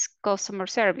one is customer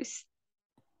service.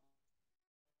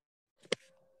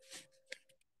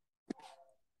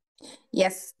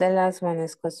 Yes, the last one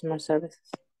is customer services.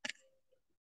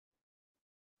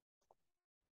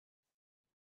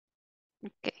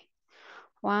 Okay.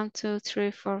 1, 2,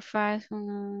 3, 4, 5,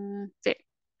 6.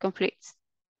 Complete.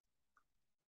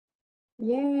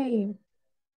 Yay.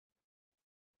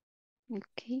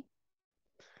 Okay.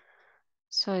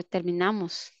 So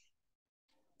terminamos.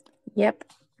 Yep.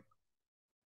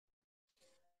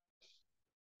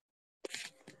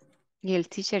 Y el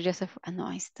teacher ya se fue. Ah, no,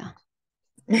 ahí está.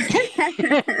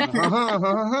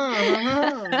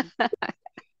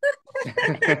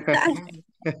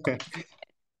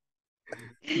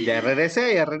 Ya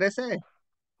regresé.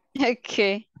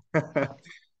 Okay.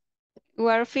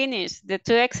 We are finished. The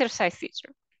 2 exercise, teacher.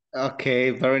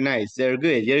 Okay, very nice. You're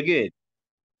good.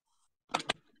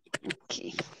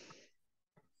 Okay.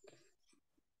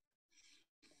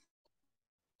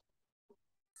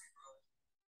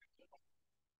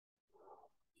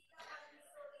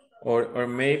 Or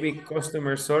maybe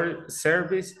customer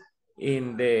service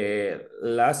in the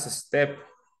last step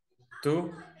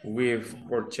too with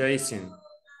purchasing.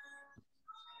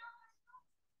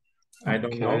 I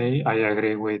don't know. Okay, I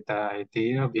agree with the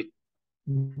idea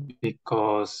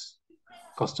because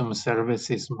customer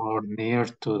service is more near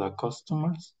to the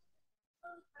customers.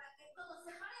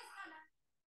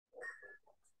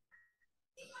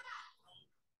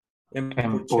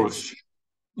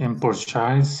 And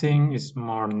purchasing is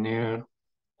more near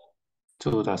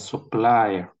to the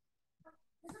supplier.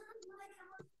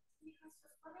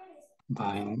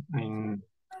 But I'm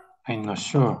not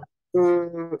sure.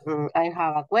 I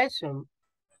have a question.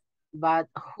 But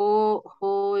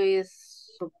who is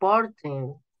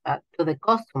supporting to the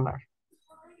customer?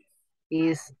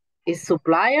 Is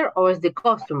supplier or is the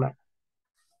customer?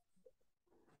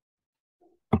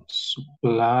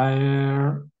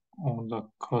 Supplier or the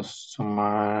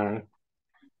customer.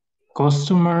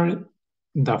 Customer,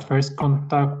 the first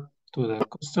contact to the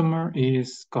customer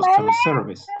is customer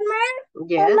service.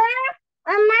 Yes.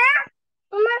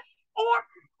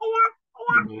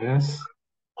 Yes.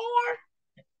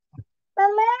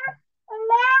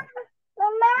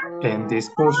 And this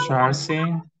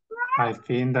purchasing, I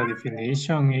think the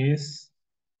definition is,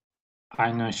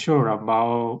 I'm not sure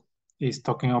about, is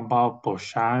talking about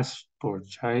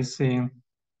purchasing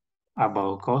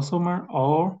about customer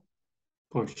or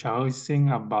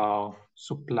purchasing about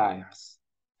suppliers.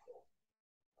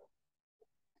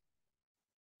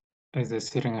 Es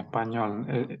decir, en español,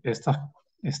 estas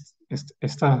Este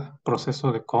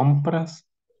proceso de compras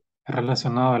es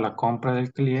relacionado a la compra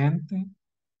del cliente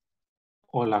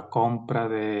o la compra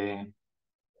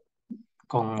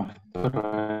con los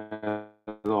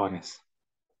proveedores.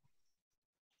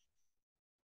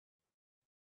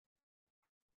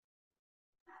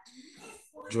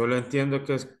 Yo lo entiendo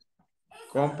que es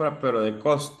compra, pero de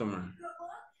customer.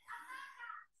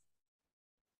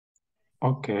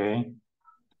 Okay.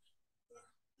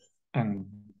 And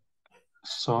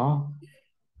so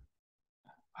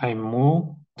I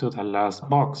move to the last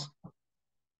box.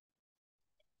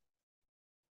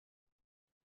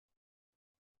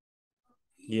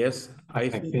 Yes, I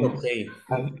think okay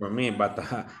for me, but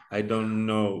I don't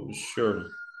know sure.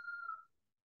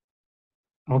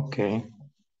 Okay.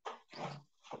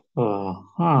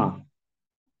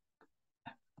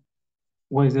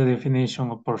 What is the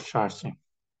definition of purchasing?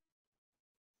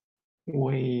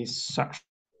 We search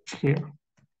here.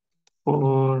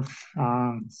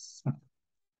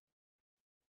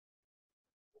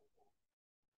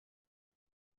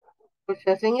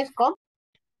 Purchasing is compra.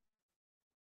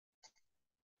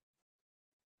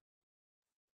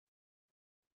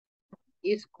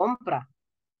 Is compra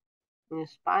in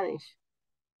Spanish.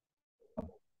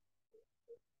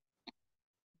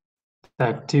 The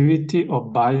activity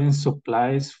of buying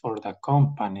supplies for the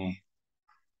company.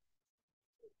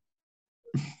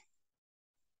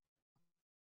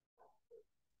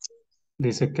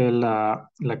 Dice que la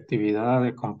actividad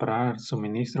de comprar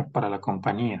suministros para la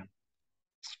compañía.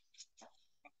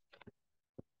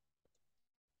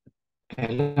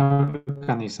 Es la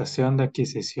organización de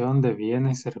adquisición de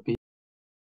bienes y servicios.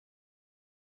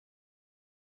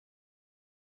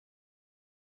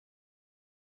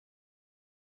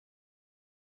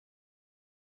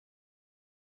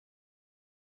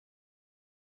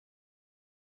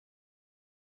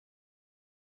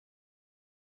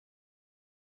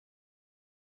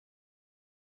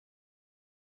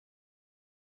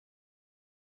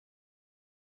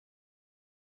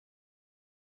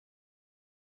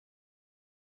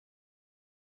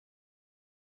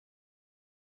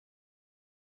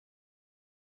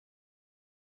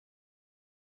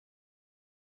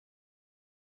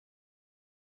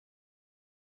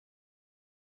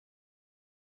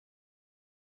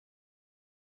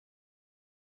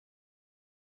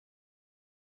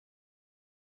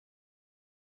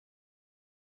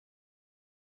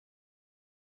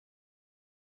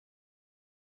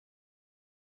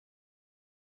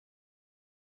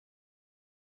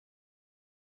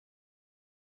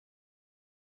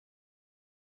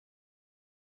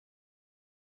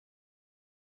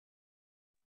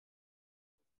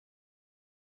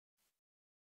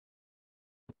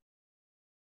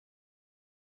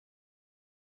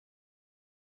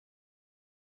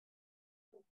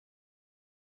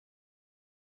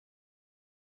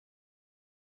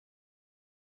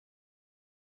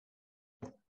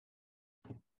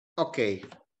 Okay,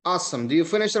 awesome. Do you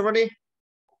finish already?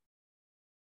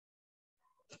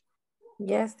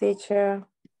 Yes, teacher.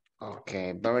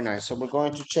 Okay, very nice. So we're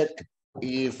going to check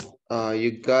if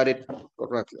you got it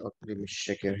correctly. Okay, let me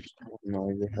check here. No,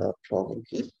 you have a problem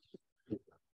here.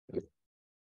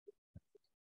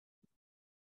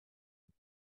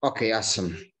 Okay,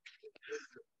 awesome.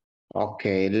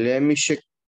 Okay, let me check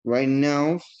right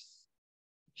now.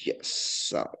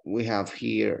 Yes, we have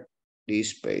here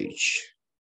this page.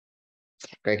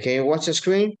 Okay, can you watch the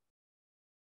screen?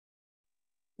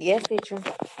 Yes, teacher.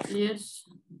 Yes.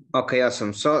 Okay,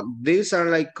 awesome. So these are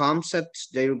like concepts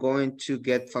that you're going to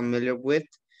get familiar with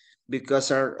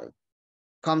because are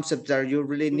concepts that you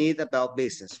really need about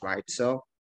business, right? So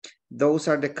those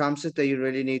are the concepts that you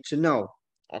really need to know.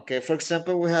 Okay, for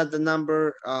example, we have the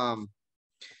number,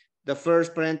 the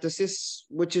first parenthesis,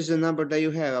 which is the number that you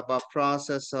have about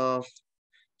process of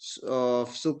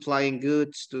supplying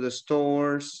goods to the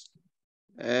stores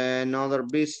and other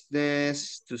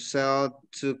business to sell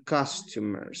to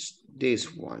customers.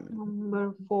 This one.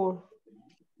 Number 4.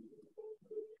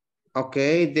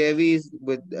 Okay, Debbie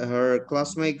with her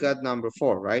classmate got number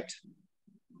 4, right?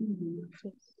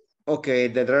 Okay,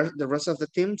 the rest of the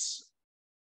teams.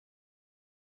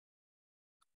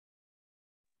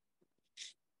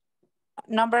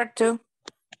 Number 2.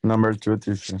 Number 2,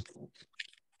 teacher.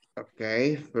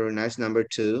 Okay, very nice. Number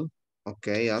 2.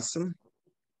 Okay, awesome.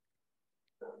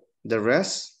 The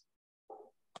rest?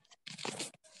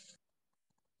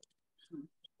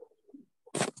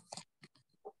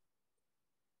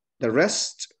 The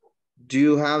rest? Do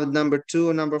you have number 2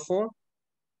 or number 4?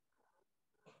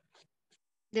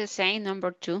 The same,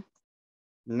 number 2.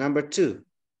 Number 2.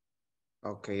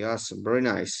 Okay, awesome. Very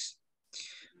nice.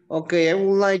 Okay, I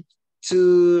would like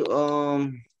to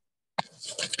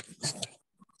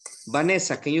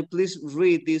Vanessa, can you please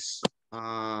read this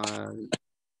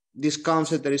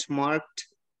concept that is marked?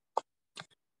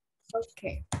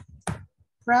 Okay.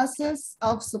 Process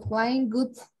of supplying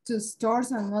goods to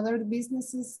stores and other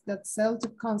businesses that sell to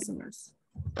consumers.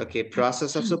 Okay,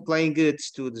 process of supplying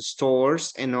goods to the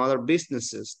stores and other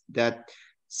businesses that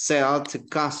sell to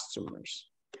customers.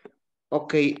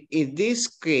 Okay, in this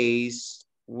case,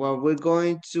 what we're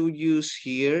going to use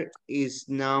here is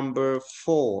number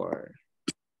 4.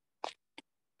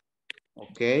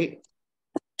 Okay,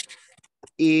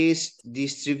 is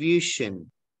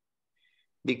distribution,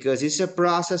 because it's a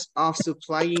process of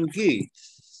supplying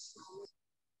goods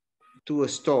to a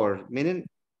store, meaning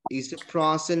it's a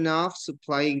process of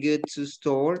supplying goods to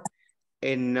store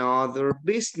and other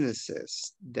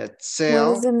businesses that sell.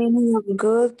 What is the meaning of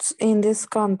goods in this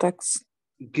context?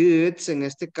 Goods, en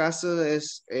este caso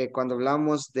es cuando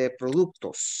hablamos de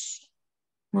productos.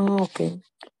 Oh, okay.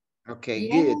 Okay,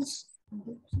 Yes. goods.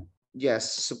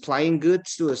 Yes, supplying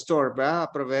goods to a store,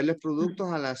 ¿verdad? Proveerle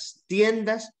productos a las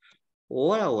tiendas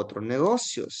o a otros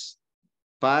negocios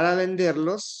para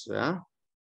venderlos, ¿verdad?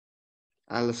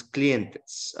 A los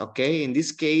clientes. Okay, in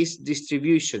this case,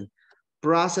 distribution.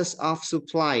 Process of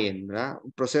supplying, ¿verdad?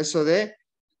 Un proceso de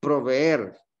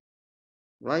proveer,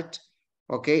 right?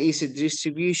 Okay, it's a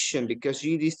distribution because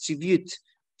you distribute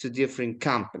to different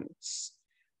companies.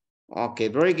 Okay,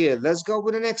 very good. Let's go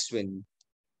with the next one.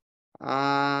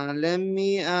 Let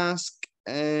me ask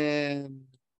Adela,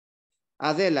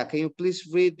 can you please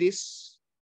read this?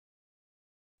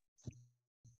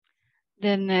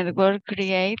 The network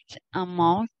creates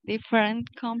among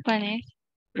different companies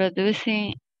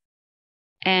producing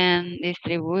and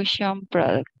distribution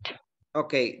product.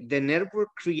 Okay, the network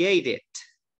created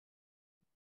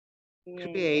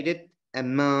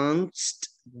amongst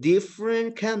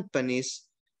different companies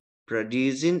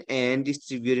producing and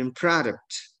distributing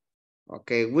product.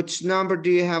 Okay, which number do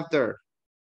you have there?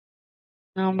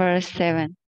 Number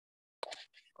 7.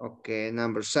 Okay,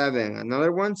 number 7.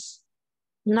 Another ones?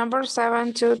 Number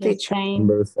 7 too, teacher.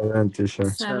 Number 7, teacher.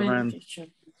 7.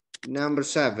 Number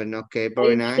 7. Okay,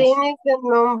 very nice. I think it's the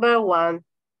number 1.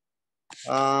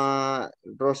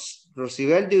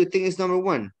 Rosibel, do you think it's number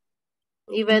 1?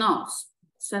 Even no,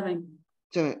 7.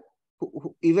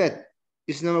 Yvette,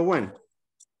 it's number 1.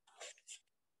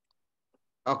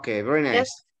 Okay, very nice.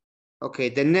 Yes. Okay,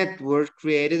 the network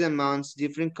created amongst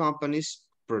different companies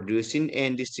producing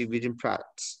and distributing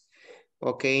products.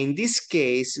 Okay, in this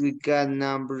case, we got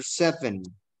number 7.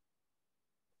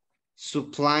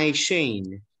 Supply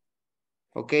chain.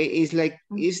 Okay, it's like,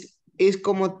 es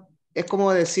como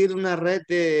decir una red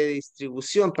de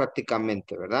distribución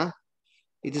prácticamente, ¿verdad?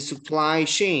 It's a supply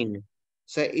chain.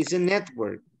 So it's a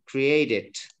network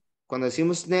created. Cuando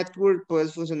decimos network, puede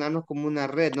funcionarnos como una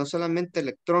red, no solamente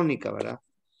electrónica, ¿verdad?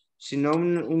 Sino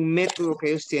un método que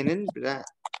ellos tienen, ¿verdad?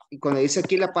 Y cuando dice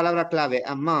aquí la palabra clave,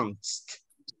 amongst,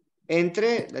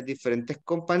 entre las diferentes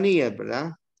compañías,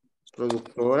 ¿verdad?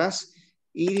 Productoras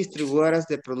y distribuidoras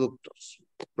de productos,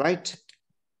 right?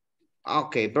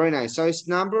 Okay, very nice. So it's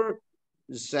number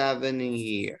 7 in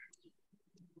here.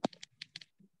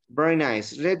 Very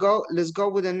nice. Let's go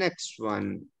with the next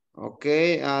one.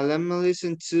 Okay, let me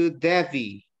listen to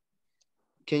Debbie.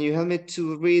 Can you help me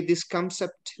to read this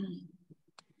concept?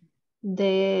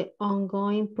 The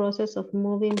ongoing process of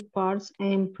moving parts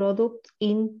and products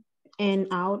in and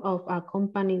out of a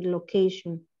company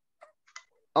location.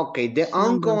 Okay, the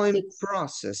ongoing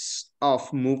process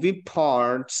of moving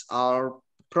parts or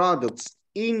products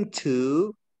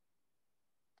into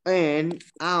and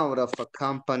out of a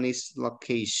company's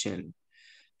location.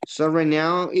 So right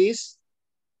now is?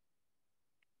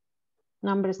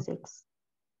 Number 6.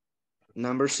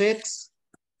 Number 6.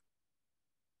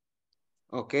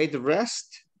 Okay, the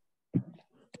rest?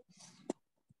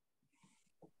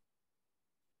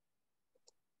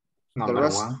 Number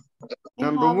 1.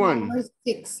 Number 1. Number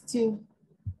 6 too.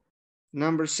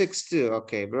 Number 6 too.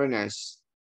 Okay, very nice.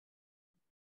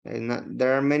 And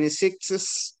there are many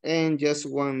 6s and just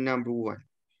one number 1.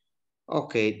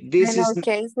 Okay, this in is... our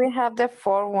case, we have the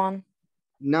 4 one.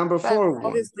 Number 4 one.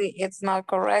 Obviously, it's not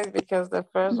correct because the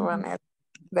first one is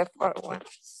the 4 one.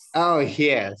 Oh,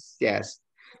 yes, yes.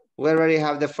 We already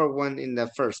have the 4 one in the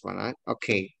first one, right?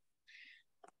 Okay.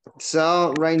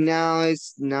 So right now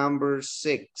it's number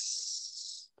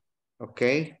 6.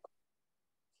 Okay.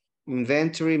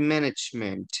 Inventory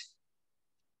management.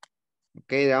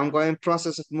 Okay, the ongoing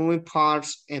process of moving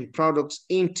parts and products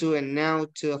into and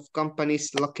out of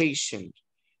company's location.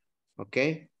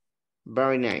 Okay,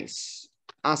 very nice.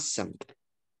 Awesome.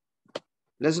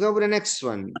 Let's go with the next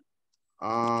one.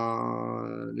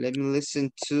 Let me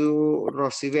listen to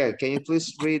Rosibel. Can you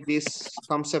please read this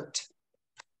concept?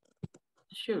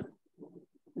 Sure.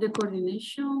 The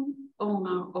coordination on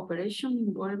an operation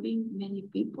involving many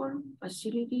people,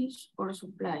 facilities, or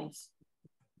supplies.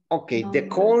 Okay, the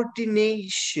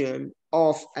coordination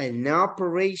of an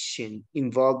operation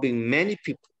involving many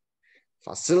people,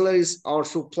 facilities, or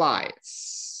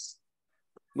supplies.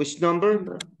 Which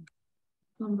number?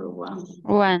 Number 1.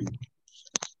 1.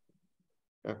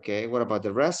 Okay, what about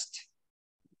the rest?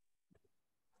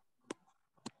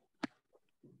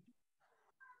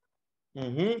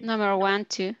 Number 1,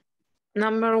 2.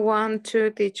 Number 1, 2,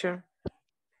 teacher.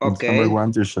 Okay. It's number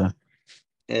 1, teacher.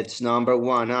 It's number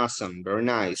 1. Awesome. Very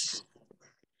nice.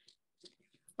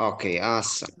 Okay,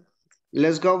 awesome.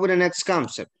 Let's go with the next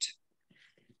concept.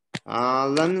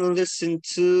 Let me listen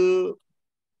to,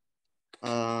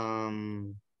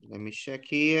 let me check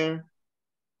here.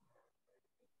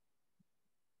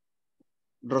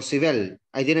 Rosibel,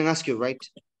 I didn't ask you, right?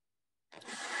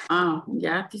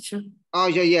 Yeah, teacher. Oh,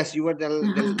 yeah, yes, you were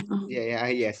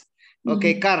yes.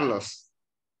 Okay, Carlos.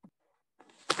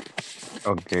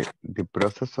 Okay, the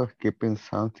process of keeping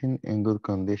something in good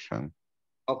condition.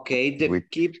 Okay,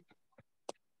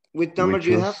 which number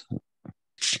do you have?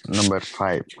 Number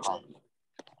 5.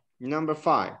 Number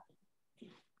 5.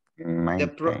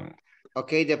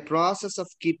 Okay, the process of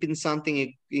keeping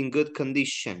something in good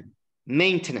condition.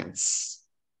 Maintenance.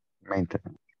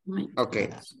 Okay.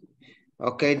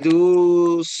 Okay,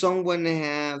 do someone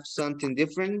have something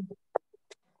different?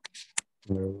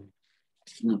 No.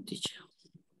 No, teacher.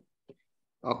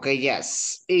 Okay,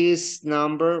 yes, is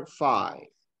number 5.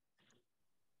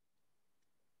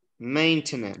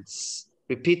 Maintenance.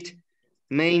 Repeat,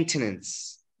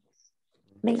 maintenance.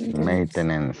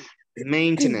 Maintenance.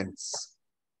 Maintenance.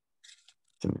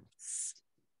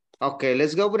 Okay,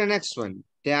 let's go with the next one.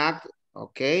 The act,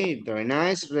 okay, very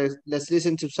nice. Let's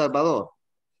listen to Salvador.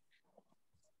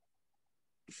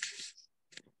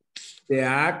 The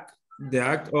act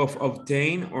of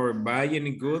obtain or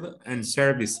buying goods and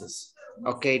services.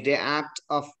 Okay, the act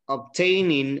of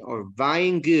obtaining or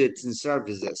buying goods and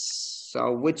services.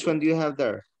 So which one do you have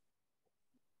there?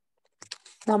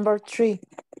 Number 3.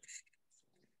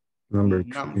 Number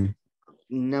 3.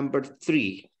 Number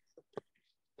 3.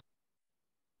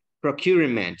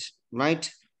 Procurement,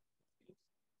 right?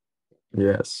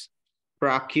 Yes.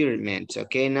 Procurement.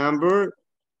 Okay, number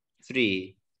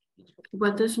 3.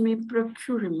 What does mean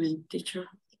procurement, teacher?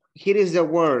 Here is the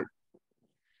word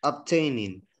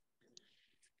obtaining.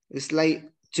 It's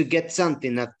like to get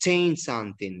something, obtain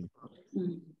something.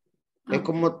 Es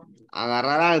como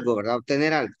agarrar algo, ¿verdad?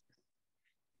 Obtener algo.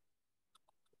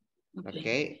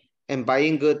 Okay. And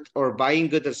buying good or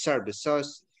service. So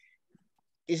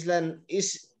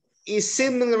it's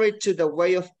similar to the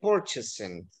way of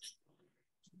purchasing.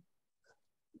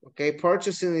 Okay,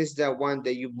 purchasing is the one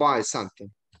that you buy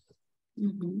something.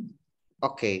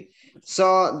 Okay,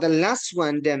 so the last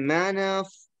one, the amount of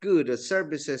goods or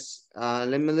services.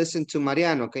 Let me listen to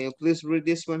Mariano. Can you please read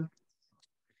this one?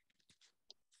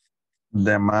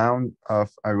 The amount of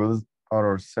a good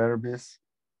or service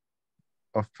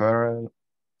offered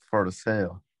for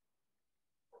sale.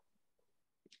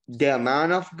 The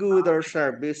amount of good or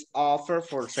service offered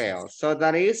for sale. So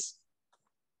that is?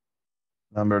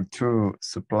 Number 2,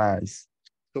 supplies.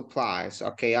 Supplies.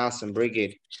 Okay, awesome. Very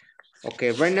good.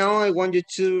 Okay, right now I want you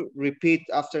to repeat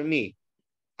after me.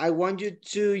 I want you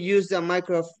to use the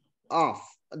microphone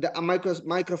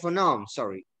on,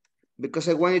 sorry, because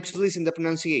I want you to listen to the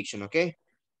pronunciation, okay?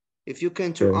 If you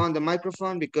can turn on the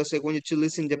microphone, because I want you to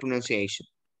listen to the pronunciation.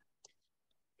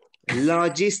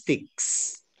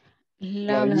 Logistics.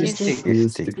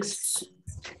 Logistics.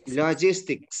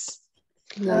 Logistics.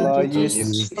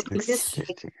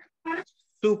 Logistics.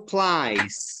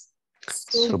 Supplies.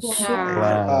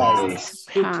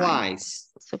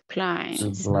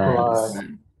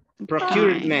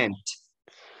 Procurement.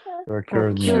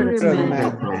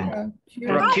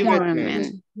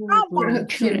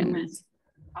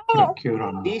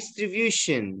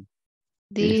 Distribution.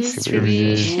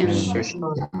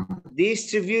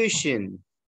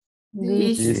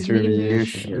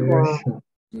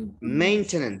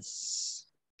 Maintenance.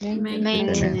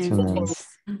 Inventory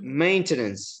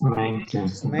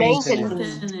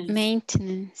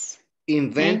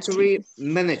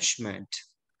management.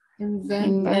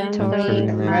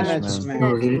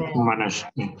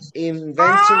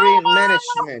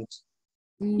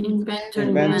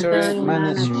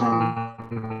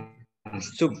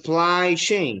 Supply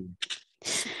chain.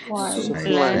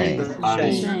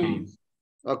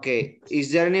 Okay,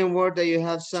 is there any word that you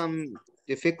have some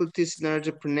difficulties in order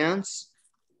to pronounce?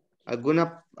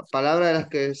 ¿Alguna palabra de las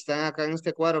que están acá en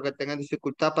este cuadro que tengan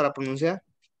dificultad para pronunciar?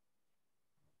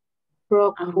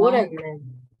 Procurement.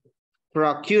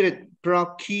 Procurement.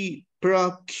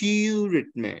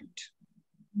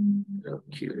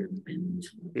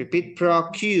 Repeat,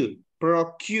 procurement.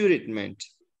 Procurement.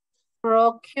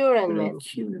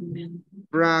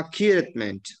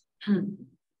 Procurement.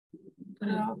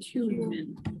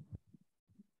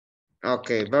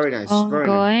 Okay, very nice. Very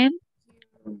nice.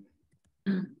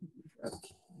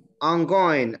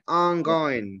 Ongoing.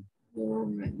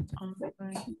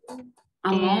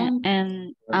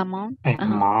 And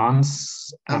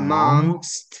Amongst.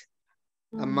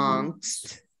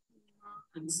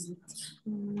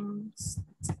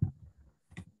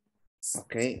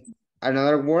 Okay.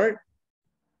 Another word?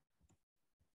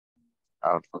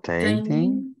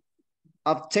 Obtaining.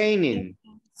 Obtaining.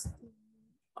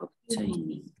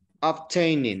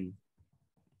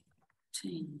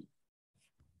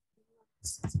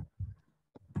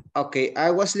 Okay,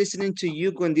 I was listening to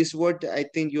you when this word, I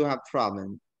think you have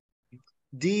problem.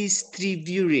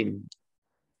 Distributing.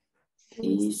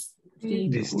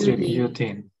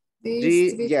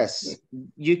 Yes,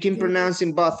 you can pronounce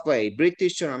in both ways,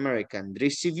 British or American.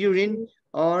 Distributing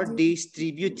or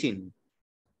distributing.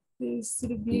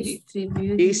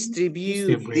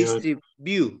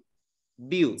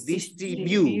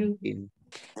 Distributing.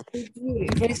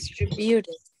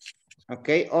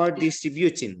 Okay, or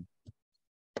distributing.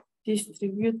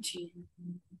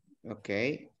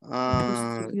 Okay.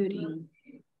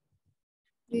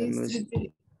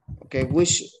 Okay,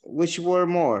 which word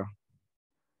more?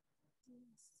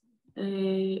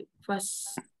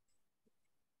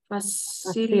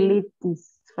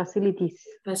 Facilities.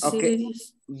 Okay,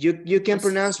 you can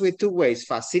pronounce with two ways,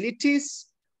 facilities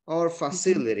or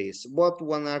facilities. Both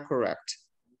one are correct.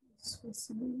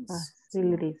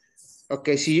 Facilities.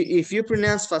 Okay, so if you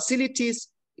pronounce facilities,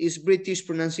 it's British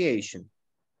pronunciation.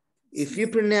 If you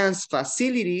pronounce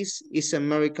facilities, it's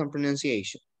American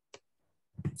pronunciation.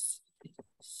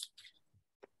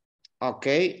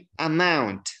 Okay,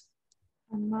 amount.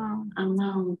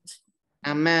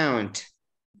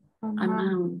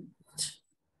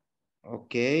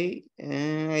 Okay,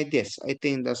 I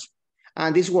think that's,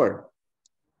 and this word,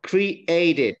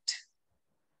 created.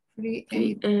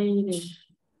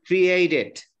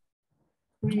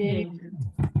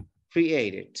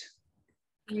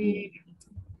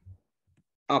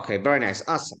 Okay, very nice,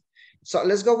 awesome. So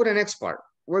let's go with the next part.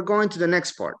 We're going to the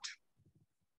next part.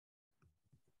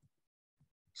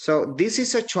 So this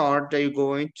is a chart that you're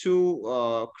going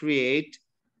to create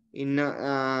in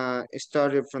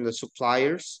started from the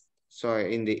suppliers. So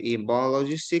in the inbound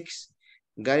logistics,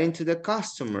 got into the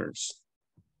customers,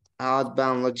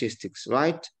 outbound logistics,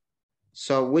 right?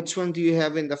 So which one do you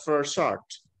have in the first chart?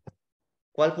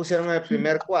 ¿Cuál pusieron en el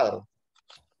primer cuadro?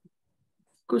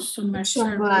 Customer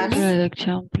service.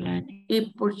 Production planning.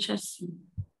 Y purchasing.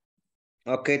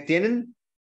 Okay, ¿tienen?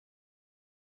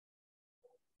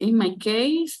 In my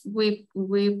case, we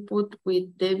put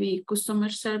with the customer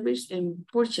service and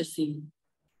purchasing.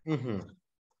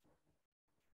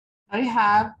 I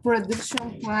have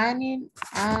production planning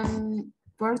and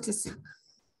purchasing.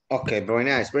 Okay, very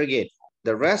nice, very good.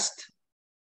 The rest?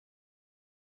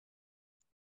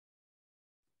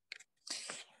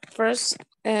 First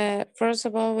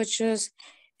of all, we choose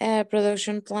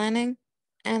production planning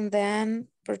and then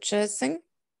purchasing.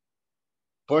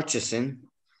 Purchasing,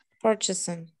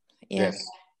 yeah. yes.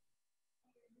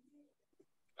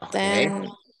 Okay. Then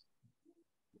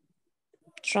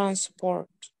transport.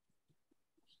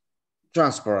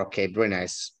 Okay, very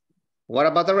nice. What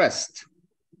about the rest?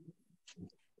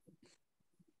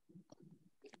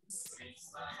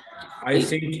 I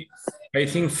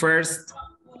think first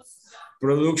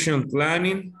production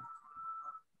planning,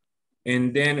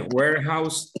 and then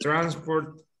warehouse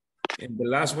transport, and the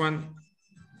last one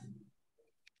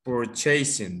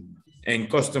purchasing and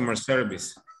customer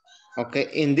service. Okay,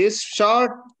 in this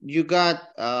chart you got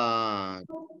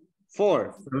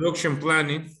 4. Production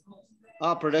planning.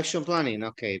 Oh, production planning.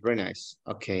 Okay, very nice.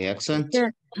 Okay, excellent.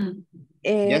 Sure.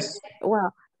 Yes.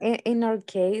 Well, in our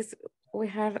case, we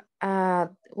had a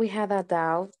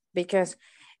doubt because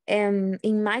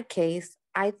in my case,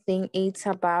 I think it's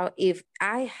about if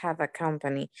I have a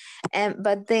company,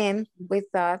 but then we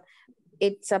thought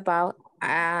it's about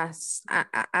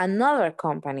another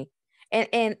company,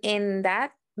 and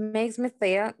that makes me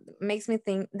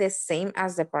think the same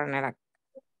as the partner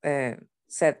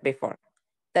said before,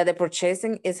 that the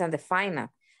purchasing is on the final,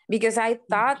 because I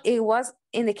thought it was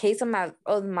in the case of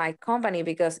my company,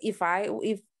 because if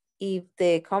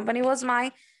the company was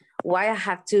mine, why I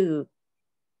have to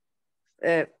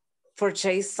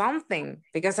purchase something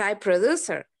because I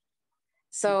producer.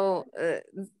 So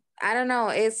I don't know,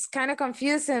 it's kind of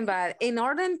confusing, but in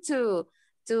order to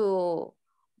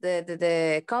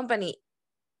the company,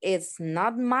 it's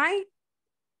not my,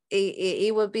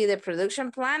 it will be the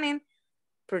production planning,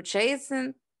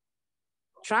 purchasing,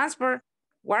 transport,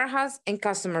 warehouse, and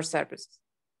customer service.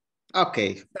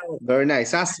 Okay, So, very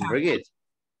nice, awesome, very good.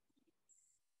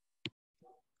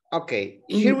 Okay,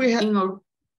 here we have,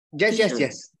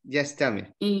 yes, tell me.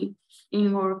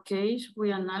 In our case,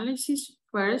 we analyze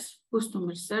first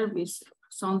customer service,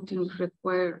 something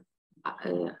require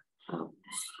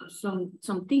some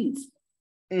things,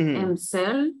 and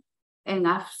sell, and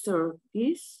after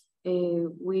this,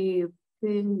 we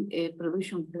put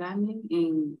production planning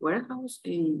in warehouse,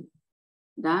 in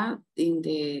that, in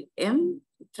the M,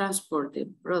 transport the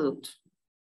product.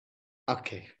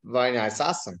 Okay, very nice,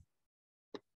 awesome.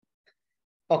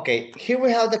 Okay, here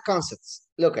we have the concepts.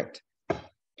 Look at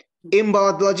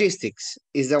inbound logistics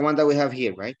is the one that we have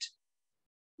here, right?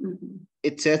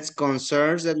 It says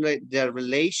concerns the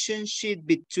relationship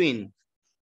between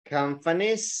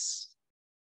companies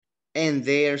and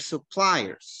their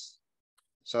suppliers.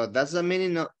 So that's the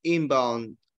meaning of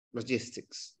inbound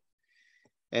logistics.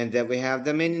 And then we have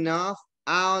the meaning of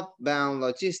outbound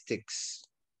logistics.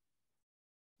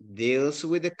 Deals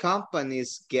with the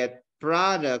companies get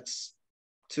products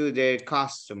to their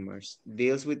customers.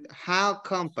 Deals with how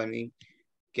company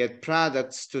get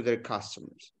products to their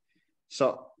customers.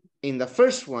 So in the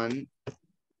first one,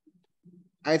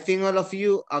 I think all of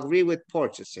you agree with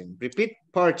purchasing. Repeat,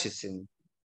 purchasing.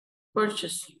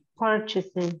 Purchasing.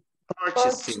 Purchasing.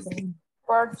 Purchasing.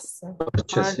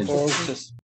 Purchasing.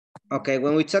 Purchasing. Okay,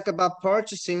 when we talk about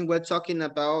purchasing, we're talking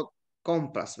about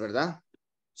compras, ¿verdad?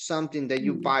 Something that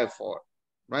you buy for,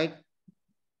 right?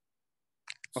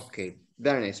 Okay,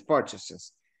 very nice,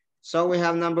 purchases. So we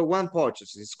have number one,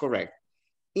 purchases, correct.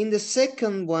 In the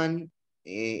second one,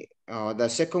 the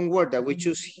second word that we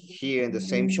choose here in the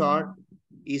same chart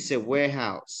is a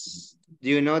warehouse. Do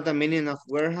you know the meaning of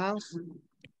warehouse?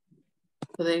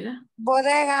 Bodega.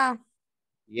 Bodega.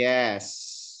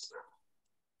 Yes.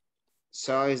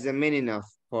 So it's the meaning of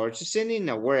purchasing in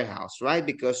a warehouse, right?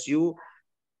 Because you,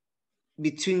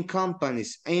 between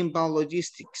companies, inbound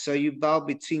logistics. So you buy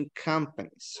between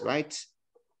companies, right?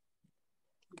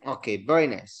 Okay, very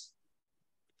nice.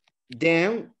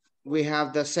 Then we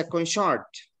have the second chart.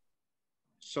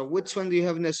 So which one do you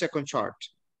have in the second chart?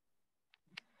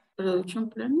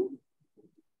 Production planning.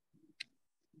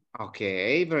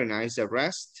 Okay, very nice. The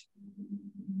rest?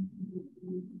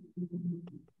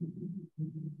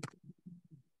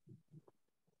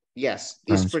 Yes,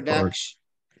 it's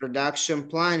production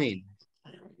planning.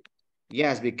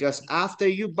 Yes, because after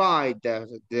you buy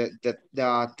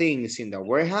the things in the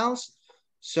warehouse,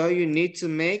 so you need to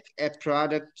make a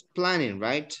product planning,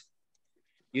 right?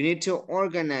 You need to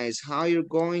organize how you're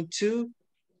going to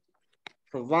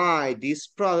provide these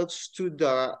products to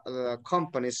the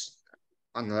companies,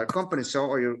 another company, so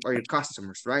or your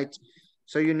customers, right?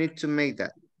 So you need to make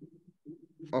that.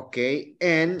 Okay,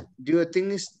 and do you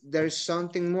think there's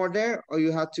something more there, or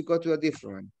you have to go to a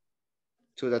different one?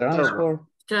 To the third one.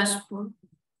 Transport.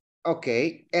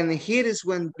 Okay, and here is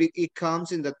when it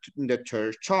comes in the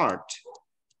third chart.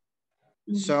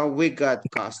 So we got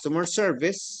customer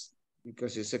service,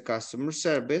 because it's a customer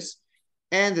service,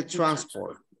 and the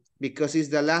transport, because it's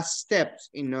the last step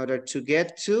in order to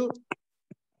get to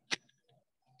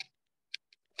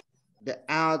the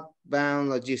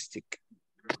outbound logistic.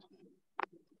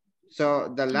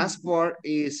 So the last part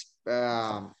is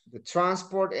the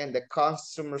transport and the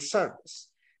customer service,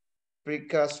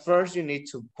 because first you need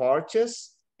to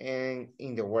purchase in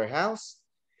the warehouse,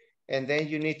 and then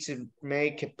you need to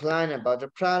make a plan about the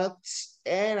products,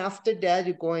 and after that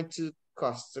you go into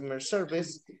customer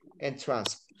service and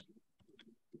transport.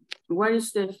 What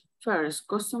is the first,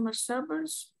 customer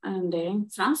service and then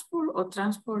transport, or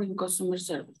transport and customer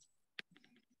service?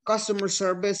 Customer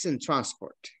service and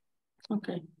transport.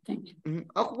 Okay, thank you.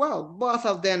 Oh, well, both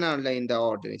of them are in the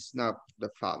order. It's not the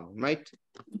problem, right?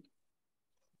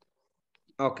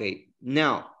 Okay,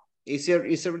 now, is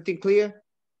everything clear?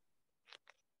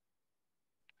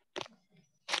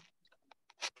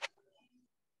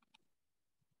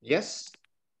 Yes?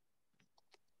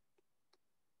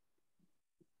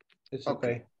 It's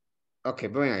okay. Okay,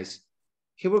 very nice.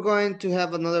 Here we're going to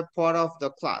have another part of the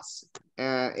class.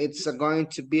 It's going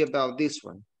to be about this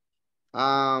one.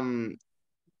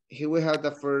 Here we have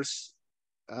the first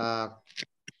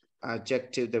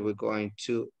adjective that we're going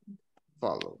to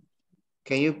follow.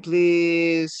 Can you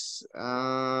please,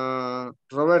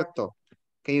 Roberto,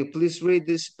 can you please read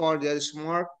this part that is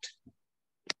marked?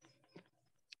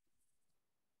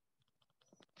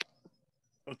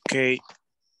 Okay,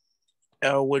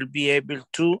 I will be able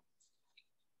to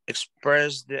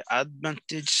express the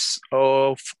advantages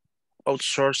of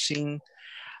outsourcing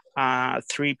a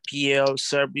 3PL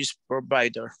service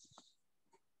provider.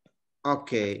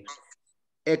 Okay.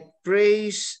 I'm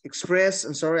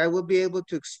sorry, I will be able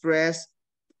to express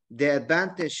the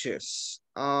advantages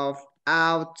of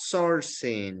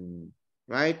outsourcing,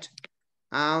 right?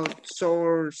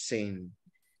 Outsourcing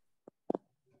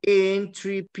in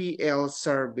 3PL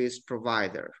service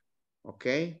provider,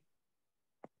 okay?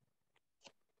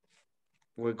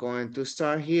 We're going to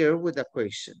start here with a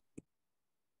question.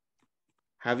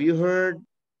 Have you heard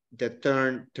the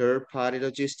term third-party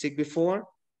logistic before?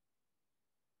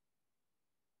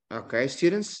 Okay,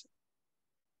 students,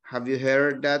 have you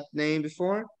heard that name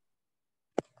before?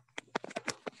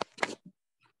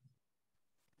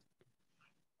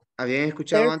 ¿Habían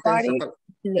escuchado antes esa palabra?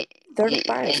 Third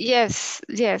party. Yes,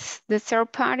 the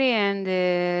third party and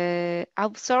the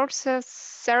outsources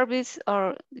service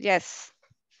or yes.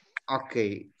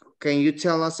 Okay, can you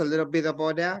tell us a little bit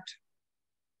about that?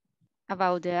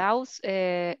 About the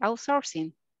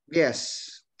outsourcing.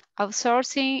 Yes.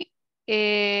 Outsourcing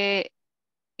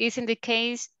is in the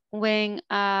case when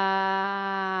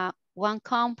one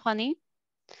company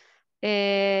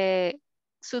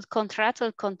subcontract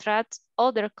or contract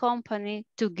other company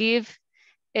to give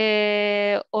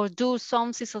or do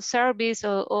some service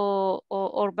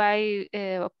or buy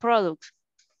a product.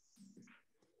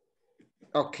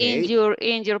 Okay. In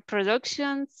your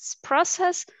production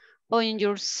process or in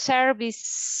your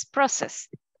service process,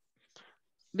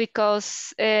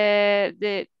 because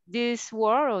this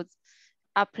word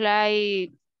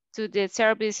apply to the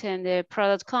service and the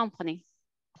product company.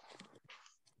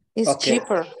 It's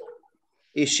cheaper.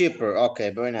 It's cheaper. Okay,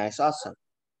 very nice. Awesome.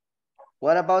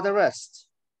 What about the rest?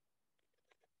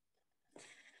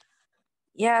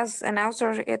 Yes, and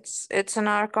also it's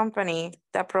another company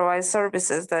that provides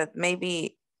services that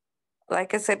maybe,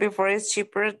 like I said before, is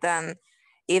cheaper than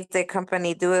if the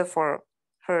company do it for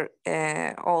her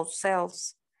all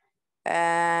sales.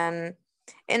 And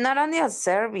not only a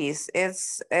service,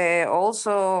 it's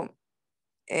also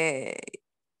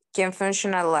can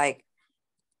function like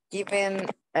giving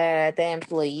the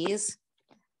employees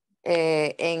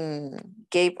and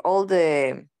gave all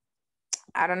the,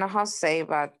 I don't know how to say,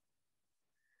 but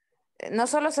no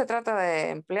solo se trata de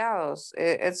empleados,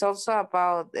 it's also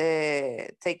about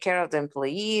take care of the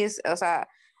employees. O sea,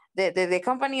 the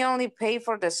company only pay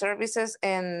for the services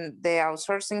and the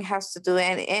outsourcing has to do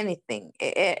anything,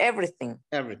 everything.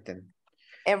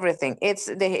 Everything. It's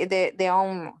the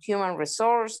own human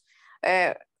resource.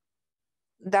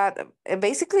 That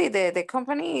basically the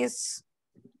company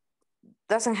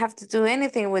doesn't have to do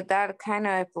anything with that kind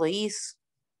of employees.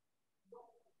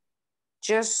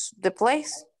 Just the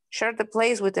place. Share the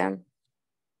place with them.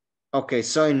 Okay,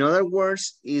 so in other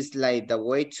words, it's like the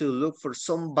way to look for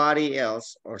somebody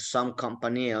else or some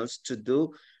company else to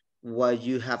do what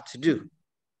you have to do.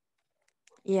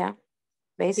 Yeah,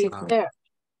 basically.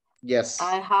 Yes.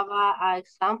 I have an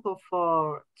example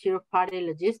for third-party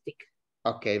logistics.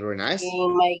 Okay, very nice.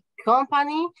 In my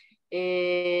company,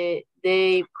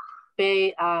 they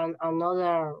pay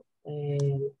another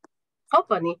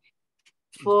company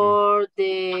for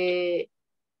the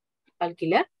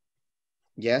alquiler.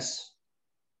 Yes.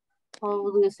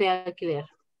 How do you say alquiler?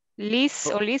 Lease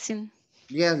or leasing.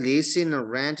 Yeah, leasing or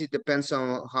rent. It depends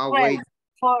on how Rent.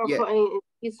 way.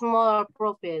 It's more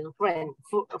appropriate rent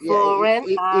for Yeah, rent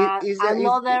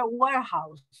another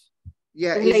warehouse.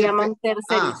 Yeah, Le llaman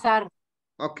tercerizar.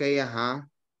 Okay,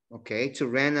 okay, to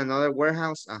rent another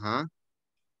warehouse,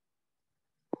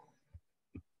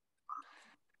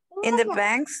 In the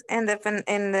banks, in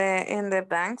the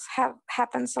banks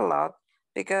happens a lot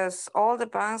because all the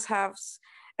banks have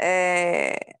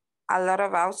a lot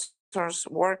of outsourcers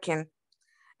working.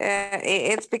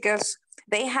 It's because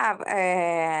they have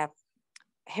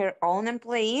her own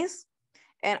employees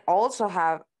and also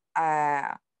have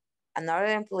another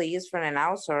employees from an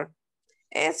outsourcer.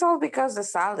 It's all because the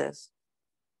sales.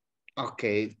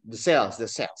 Okay, the sales.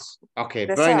 Okay,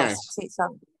 the very sales. nice.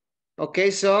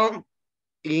 Okay, so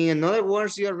in other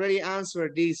words, you already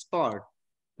answered this part.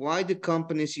 Why do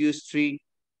companies use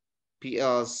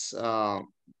 3PLs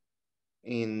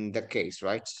in the case,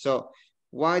 right? So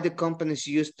why the companies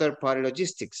use third-party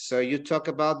logistics? So you talk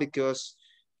about because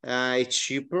it's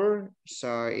cheaper,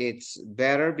 so it's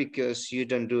better because you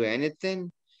don't do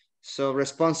anything. So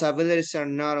responsibilities are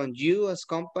not on you as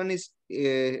companies,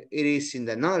 it is in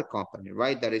another company,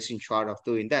 right? That is in charge of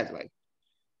doing that, right?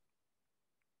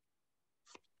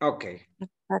 Okay.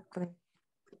 Exactly.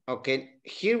 Okay,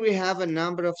 here we have a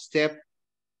number of steps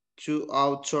to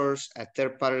outsource a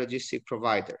third-party logistic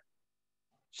provider.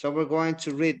 So we're going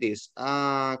to read this.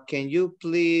 Can you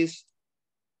please,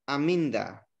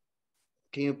 Aminda,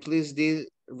 can you please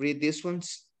read these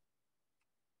ones?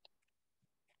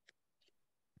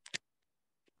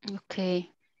 Okay.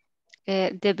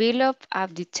 Develop a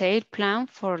detailed plan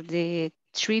for the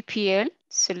 3PL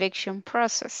selection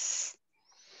process.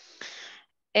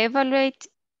 Evaluate,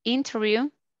 interview,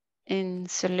 and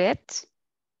select.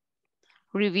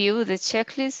 Review the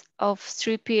checklist of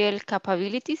 3PL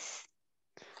capabilities.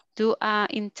 Do an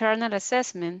internal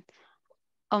assessment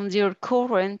on your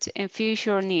current and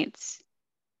future needs.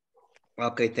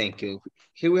 Okay, thank you.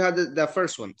 Here we have the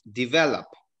first one, develop.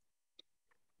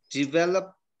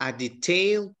 Develop a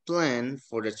detailed plan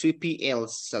for the 3PL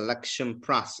selection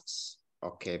process.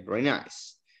 Okay, very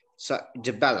nice. So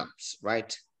develops,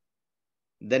 right?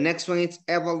 The next one is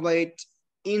evaluate,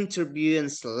 interview,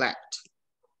 and select.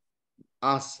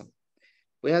 Awesome.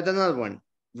 We have another one.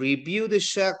 Review the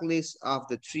checklist of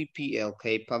the 3PL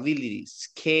capabilities.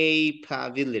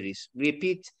 Capabilities.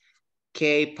 Repeat,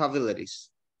 capabilities.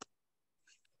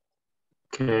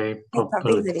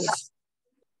 Capabilities.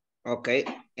 Okay,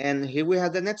 and here we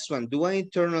have the next one. Do an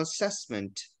internal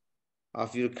assessment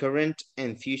of your current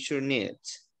and future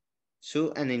needs.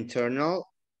 So an internal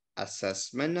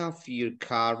assessment of your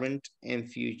current and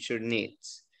future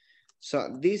needs.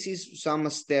 So this is some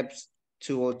steps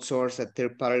to outsource a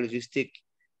third-party logistic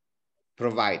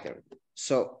provider.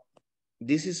 So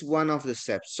this is one of the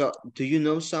steps. So do you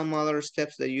know some other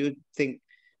steps that you think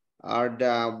are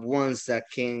the ones that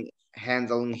can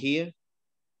handle in here?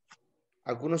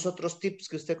 ¿Algunos otros tips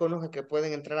que usted conoce que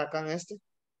pueden entrar acá en este?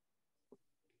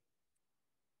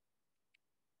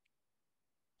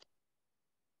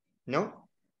 ¿No?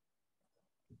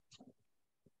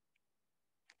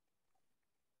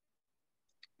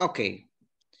 Okay.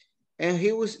 And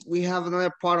here we have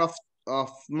another part of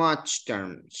match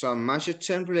term. So match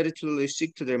term related to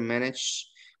logistic to the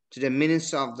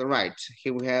meanings of the right.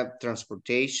 Here we have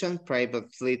transportation,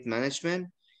 private fleet management,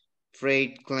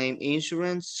 freight claim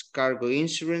insurance, cargo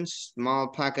insurance, small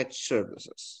package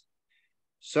services.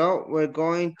 So we're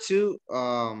going to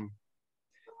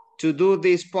do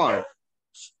this part.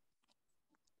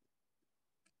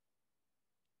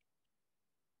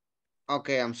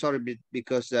 Okay, I'm sorry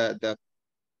because the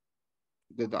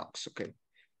docs. Okay,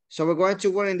 so we're going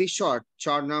to work in this chart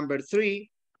number 3,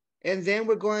 and then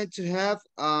we're going to have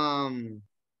a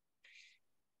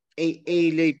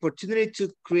opportunity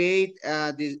to create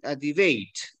a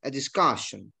debate, a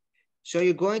discussion. So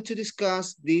you're going to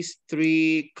discuss these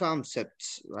 3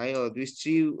 concepts, right, or these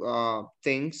 3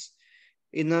 things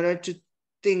in order to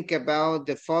think about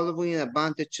the following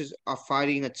advantages of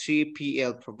finding a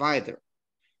 3PL provider.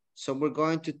 So we're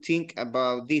going to think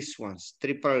about these ones.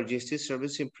 3PL logistics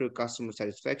service improve customer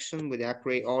satisfaction with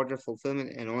accurate order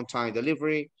fulfillment and on-time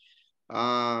delivery.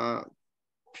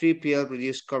 3PL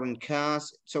reduce current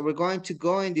costs. So we're going to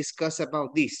go and discuss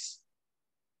about this.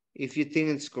 If you think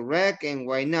it's correct and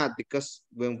why not, because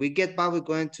when we get back, we're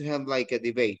going to have like a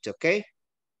debate, okay?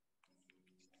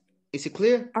 Is it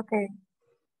clear? Okay.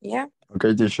 Yeah.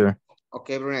 Okay, teacher.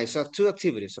 Okay, very nice. So 2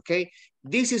 activities, okay?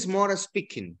 This is more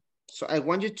speaking. So I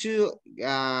want you to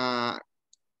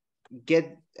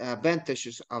get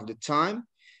advantages of the time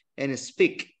and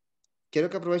speak. Quiero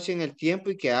que aprovechen el tiempo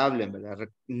y que hablen, ¿verdad?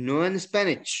 No en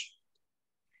Spanish,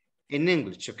 in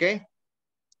English, okay?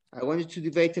 I want you to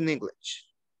debate in English.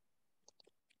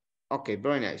 Okay,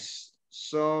 very nice.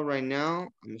 So right now,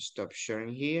 I'm gonna stop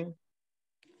sharing here.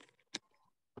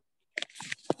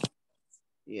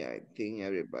 Yeah, I think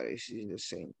everybody sees the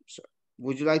same. So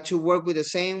would you like to work with the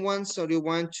same ones or do you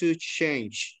want to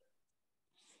change?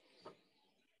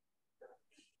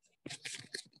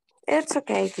 It's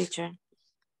okay, teacher.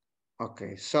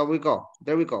 Okay, so we go.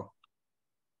 There we go.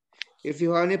 If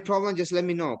you have any problem, just let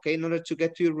me know, okay, in order to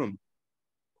get to your room.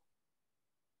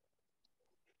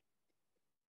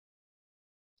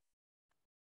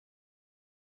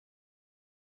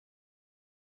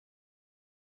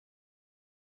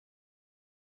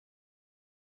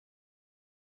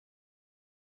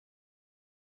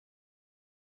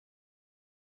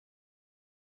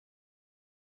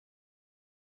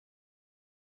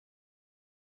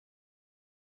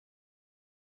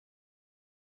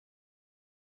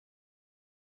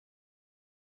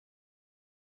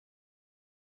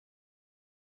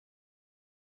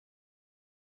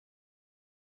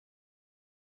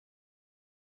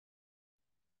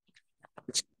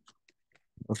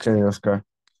 Okay, Oscar.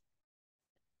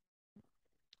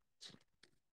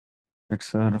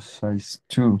 Exercise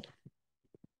 2.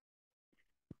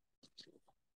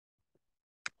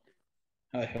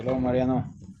 Hi, hello, Mariano.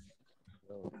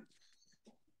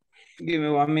 Give me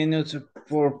 1 minute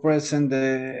for present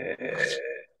the.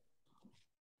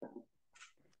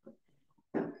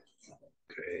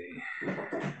 Okay.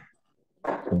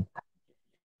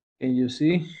 Can you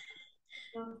see?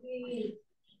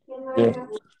 Yes.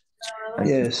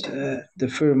 Yes, the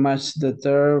first match the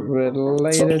third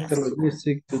related to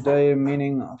logistic to the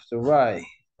meaning of the right.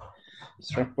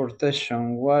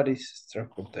 Transportation. What is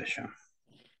transportation?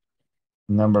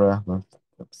 Number of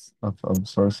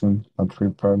outsourcing a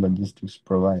third-party logistics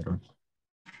provider.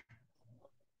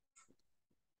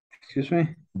 Excuse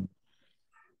me?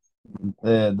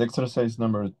 The exercise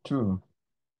number 2.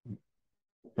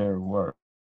 Pair word.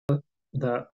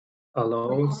 That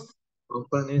allows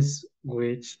companies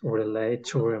which relate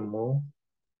to remove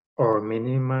or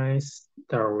minimize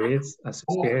the risks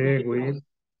associated with.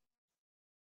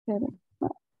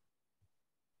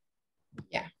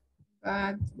 Yeah,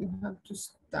 but we have to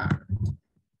start.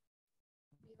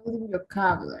 Building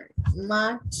vocabulary.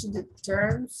 Match the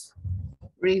terms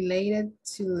related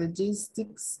to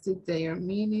logistics to their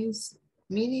meanings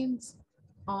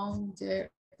on the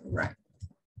right.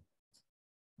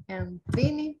 And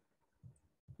finish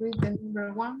with the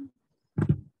number 1.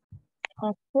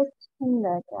 A function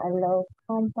that allows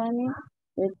companies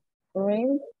with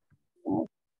risk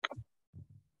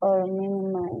or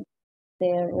minimize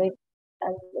their risk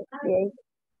associated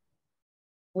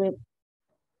with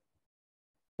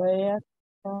various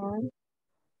funds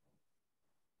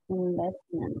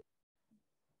investment.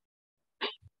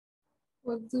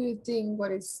 What do you think?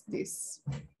 What is this?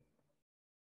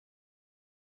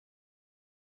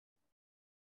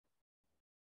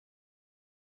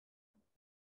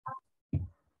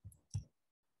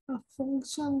 A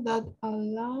function that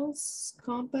allows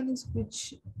companies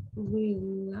which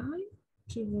rely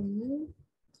to remove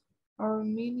or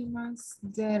minimize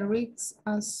the risks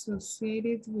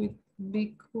associated with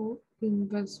vehicle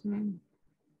investment.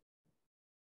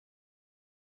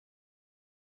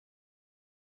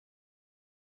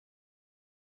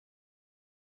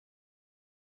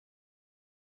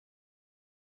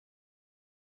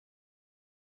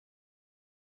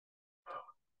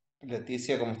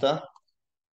 Leticia, ¿cómo está?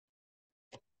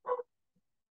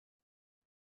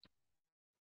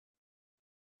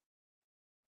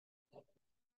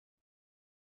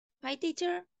 Hi,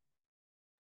 teacher.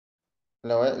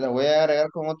 La voy a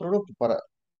agregar con otro grupo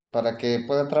para que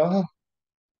puedan trabajar.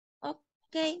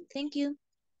 Okay, thank you.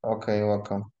 Okay,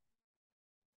 welcome.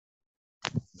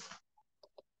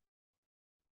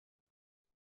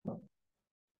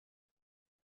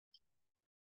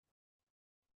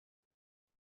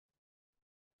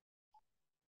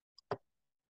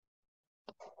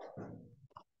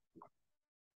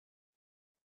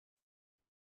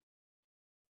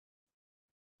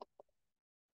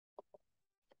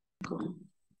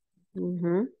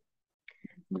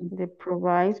 That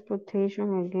provides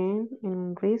protection against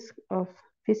and risk of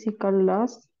physical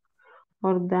loss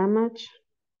or damage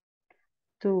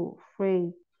to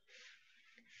freight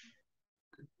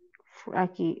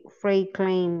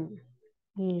claim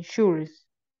insurance.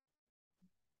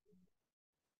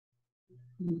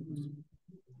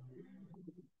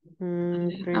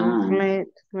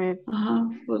 Ajá,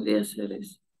 podría ser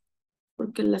eso.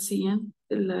 Porque la siguiente,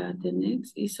 la de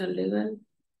next is a legal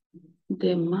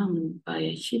demand by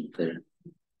a shipper.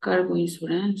 Cargo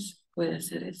insurance puede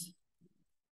ser eso.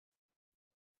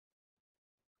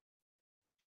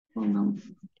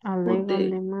 A legal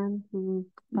demand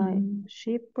by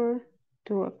shipper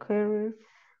to a carrier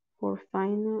for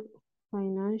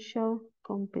financial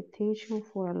compensation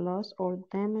for a loss or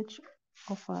damage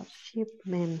of a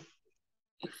shipment.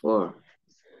 Before.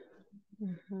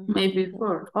 Maybe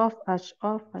before. Of a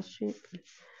shipment.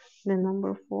 The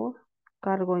number 4,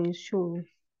 cargo insurance.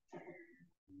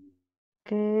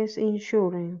 ¿Qué es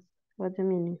insurance? What do you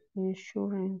mean?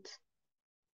 Insurance.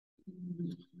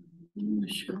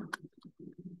 Sure.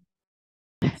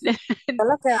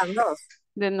 Solo quedan 2.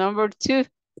 The number 2.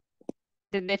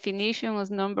 The definition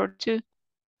was number 2.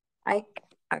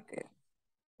 Okay.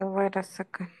 Wait a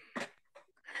second.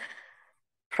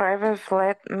 Private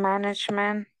fleet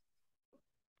management.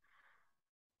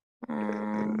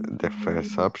 The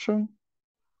first option.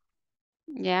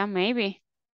 Yeah, maybe.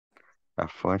 A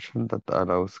function that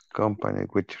allows company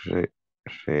which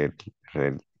ready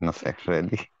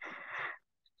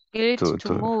to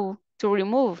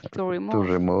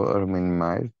remove or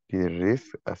minimize the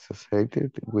risk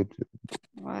associated with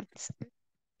what?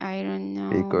 I don't know.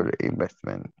 vehicle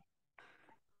investment.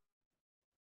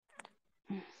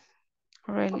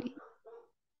 Really?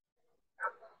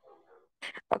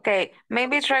 Okay,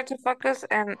 maybe try to focus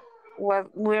on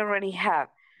what we already have.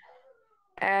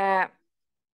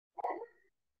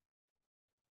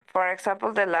 For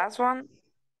example, the last one,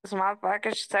 small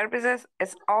package services,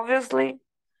 is obviously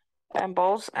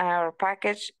involves our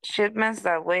package shipments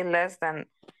that weigh less than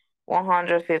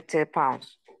 150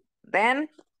 pounds. Then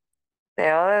the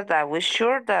other that we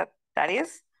sure that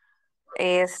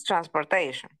is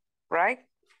transportation, right?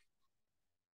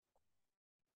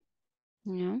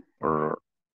 Yeah.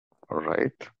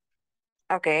 Right.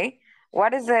 Okay.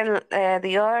 What is the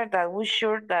other that we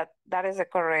sure that is the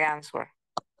correct answer?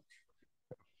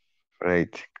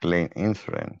 Right. Claim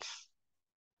insurance.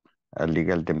 A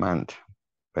legal demand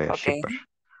by a Okay. shipper.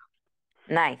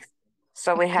 Nice.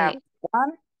 So we have Okay.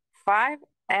 1, 5,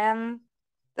 and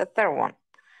the third one.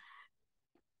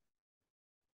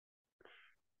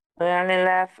 We only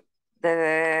left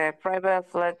the private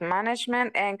fleet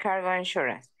management and cargo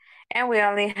insurance. And we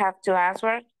only have to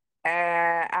answer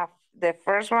the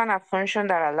first one, a function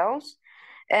that allows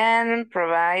and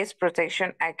provides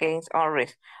protection against all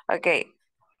risk. Okay,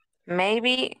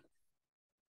 maybe.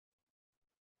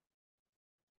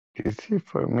 You see,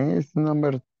 for me, it's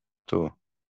number 2.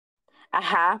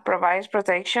 Provides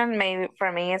protection. Maybe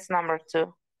for me, it's number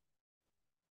 2.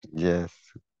 Yes,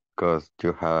 because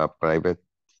you have a private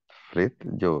fleet,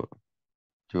 you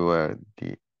are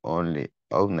the only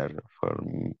owner for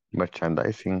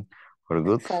merchandising for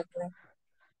goods, Exactly.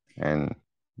 and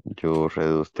you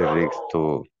reduce the risk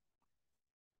to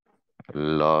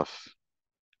loss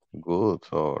goods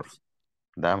or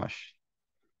damage.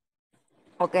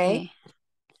 Okay.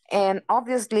 And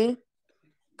obviously,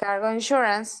 cargo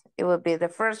insurance, it will be the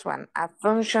first one, a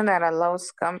function that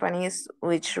allows companies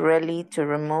which really to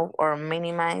remove or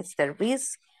minimize the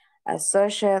risk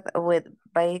associated with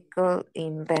vehicle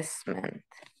investment.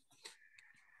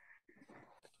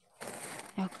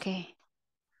 Okay.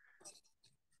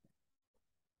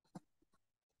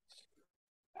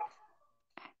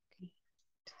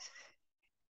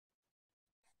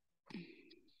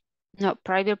 No,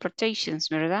 private protections,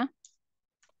 ¿verdad?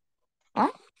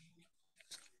 ¿Ah?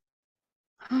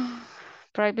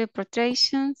 Private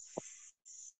protections,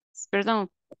 perdón,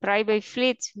 private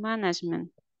fleet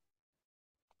management.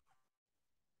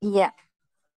 Yeah.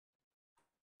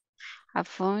 A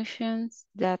functions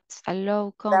that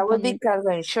allow That would be companies. cargo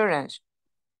insurance.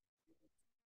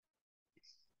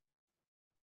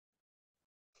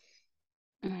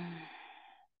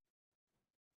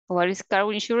 What is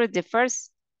cargo insurance? The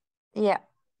first? Yeah.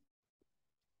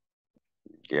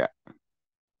 Yeah.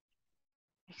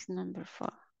 It's number 4.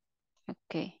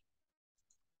 Okay.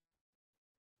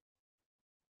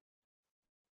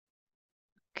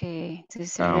 Okay,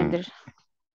 this is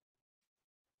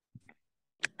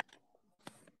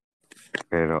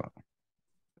Pero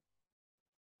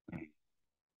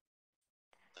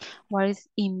what is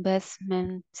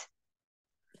investment?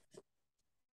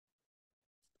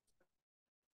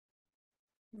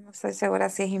 No estoy segura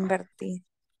si es invertir.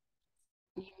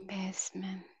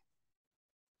 Investment.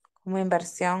 Como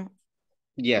inversión.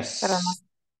 Yes. Pero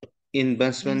no.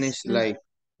 Investment is like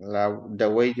the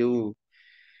way you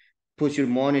put your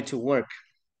money to work.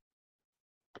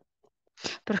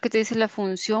 Pero es que te dice la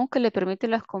función que le permite a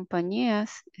las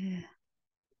compañías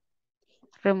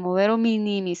remover o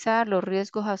minimizar los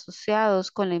riesgos asociados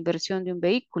con la inversión de un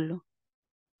vehículo.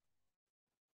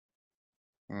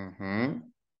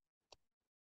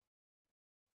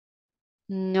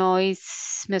 No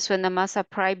me suena más a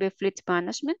private fleet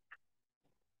management.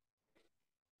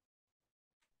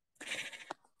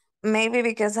 Maybe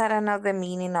because I don't know the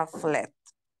meaning of fleet.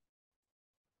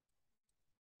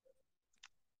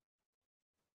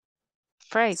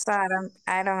 Right. So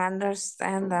I don't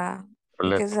understand that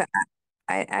because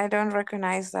I don't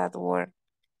recognize that word.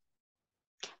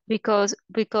 Because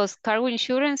cargo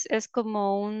insurance es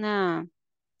como un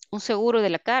seguro de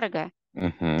la carga.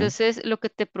 Entonces, lo que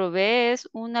te provee es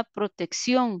una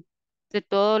protección de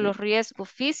todos los riesgos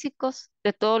físicos,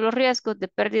 de todos los riesgos de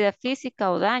pérdida física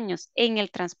o daños en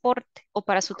el transporte o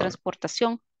para su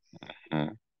transportación.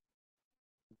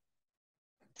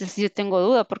 Entonces, yo tengo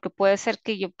duda porque puede ser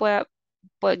que yo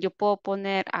puedo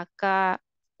poner acá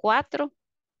 4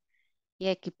 y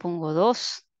aquí pongo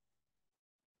 2.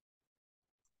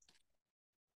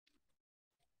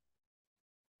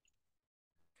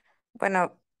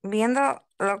 Bueno, viendo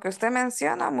lo que usted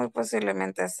menciona, muy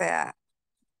posiblemente sea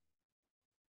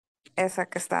esa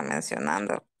que está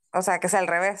mencionando. O sea, que es al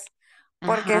revés.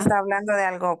 Porque está hablando de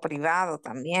algo privado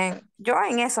también. Yo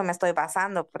en eso me estoy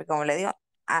basando, porque como le digo,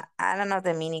 I don't know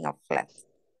the meaning of flat.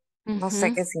 No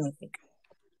sé qué significa.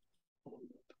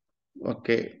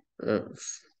 Okay.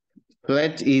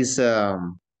 Fleet is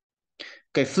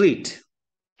okay, fleet.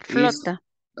 Flota.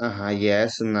 Ya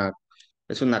es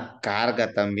una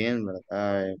carga también,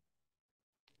 ¿verdad?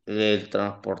 el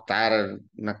transportar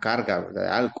una carga de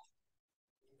algo,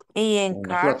 Y en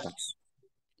una flota. cargos,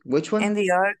 Which one? in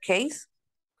the other case,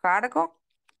 cargo,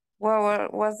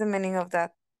 what's the meaning of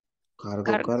that? Cargo,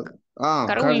 Car- cargo. Ah,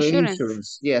 cargo cargo insurance.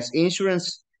 insurance. Yes,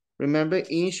 insurance. Remember,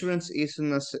 insurance is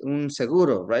un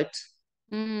seguro, right?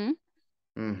 Ujú.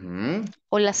 Mhm.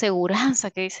 O la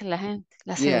aseguranza que dice la gente.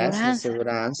 La Yes, la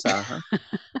aseguranza. aseguranza. Ajá.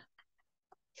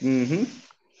 Mhm.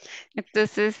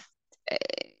 Entonces,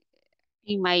 eh,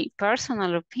 in my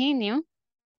personal opinion,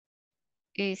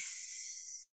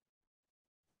 is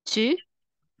two,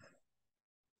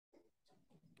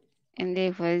 and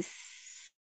it was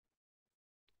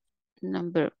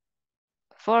number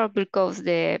 4 because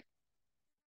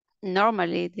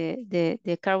normally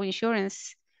the car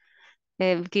insurance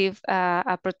give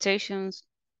a protections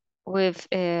with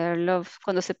love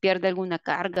cuando se pierde alguna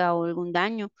carga o algún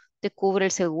daño, te cubre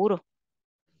el seguro.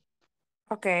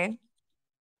 Okay.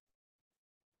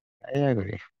 I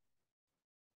agree.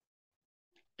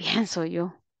 Pienso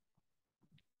yo.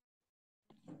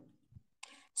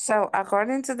 So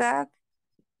according to that,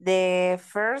 the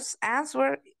first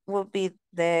answer will be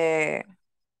the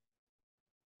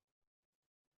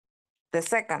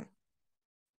second.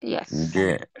 Yes.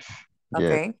 Yes. Yes.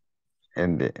 Okay.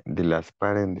 And the last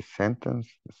part in the sentence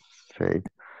say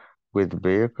with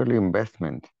vehicle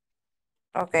investment.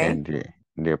 Okay. And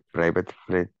the private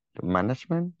fleet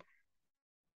management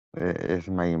is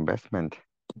my investment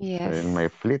Yes. in my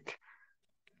fleet.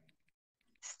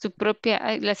 Es tu propia,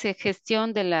 la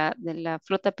gestión de la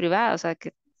flota privada, o sea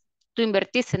que tú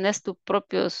invertiste en tus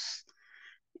propios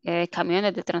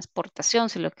camiones de transportación,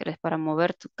 si lo quieres, para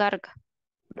mover tu carga.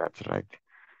 That's right.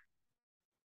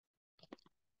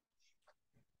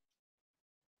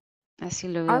 Así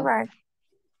lo All veo. right.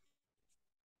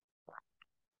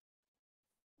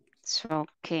 So,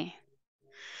 okay.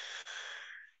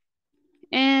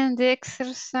 And the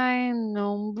exercise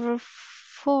number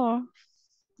 4,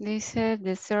 they said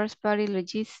the third-party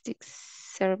logistics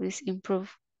service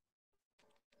improve.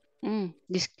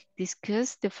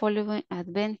 Discuss the following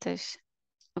advantage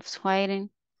of hiring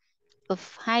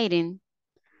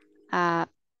a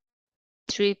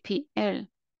 3PL.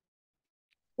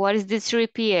 What is the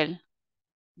 3PL?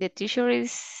 The teacher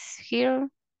is here.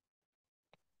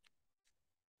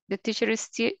 The teacher is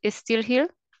still here.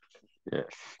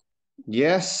 Yes.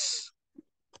 Yes.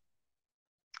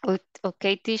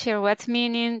 Okay, teacher, what's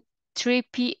meaning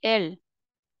 3PL?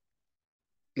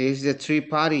 It's the three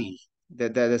party.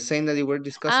 The same that you were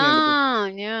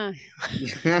discussing. Yeah.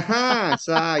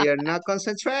 So you're not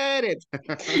concentrated.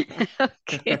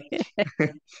 Okay.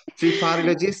 Three party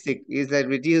logistic is that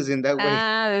reduced in that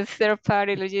way. The third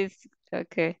party logistics.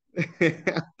 Okay.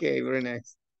 Okay, very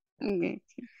nice. Okay,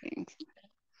 thanks.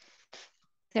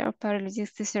 Third party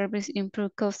logistics service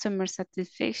improve customer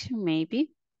satisfaction,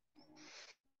 maybe.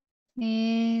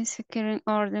 Securing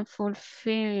order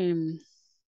fulfill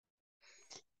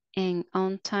and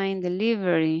on-time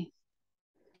delivery.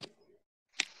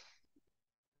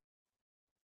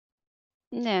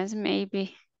 Yes,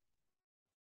 maybe.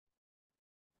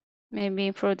 Maybe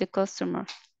improve the customer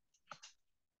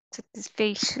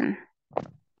satisfaction.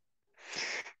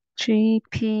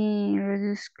 3P,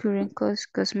 reduce current cost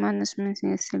because management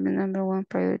is still the number one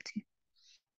priority.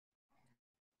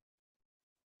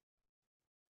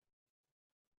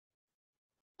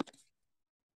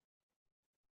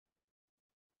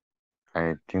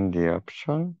 I think the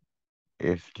option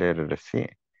is letter C.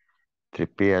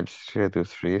 3PLs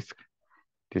reduce risk.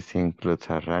 This includes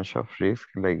a range of risks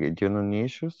like union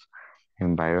issues,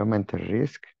 environmental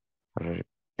risk,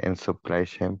 and supply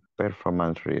chain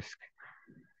performance risk.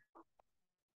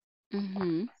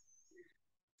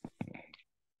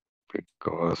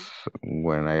 Because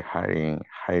when I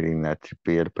hiring a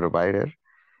 3PL provider,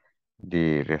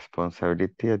 the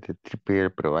responsibility of the 3PL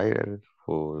provider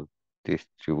for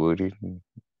distributing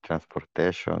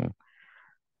transportation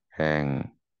and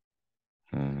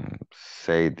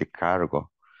say the cargo.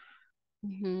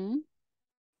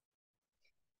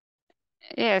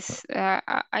 Yes,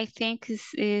 I think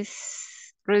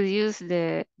is reduce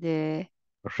the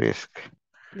risk.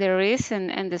 The risk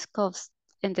and the cost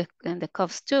and the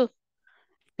cost too,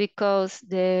 because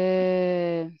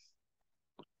the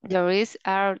risks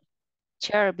are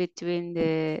shared between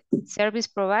the service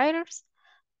providers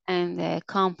and the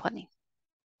company.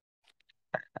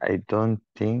 I don't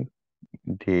think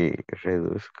the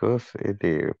reduce cost is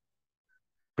the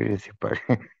principal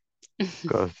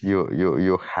because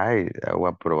you hire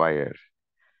one provider,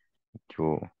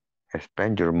 you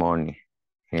spend your money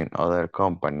in other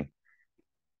company,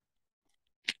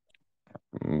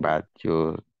 but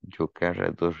you can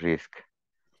reduce risk.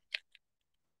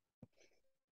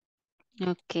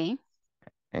 Okay.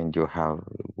 And you have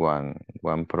one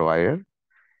provider,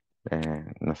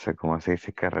 no sé cómo se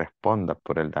dice, que responda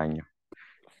por el daño.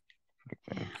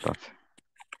 Entonces,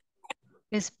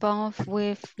 Respond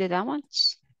with the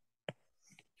damage.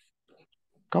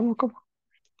 ¿cómo?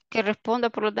 Que responda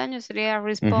por los daños sería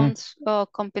response o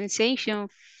compensation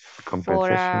for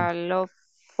Compensation a loss,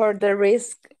 For the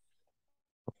risk.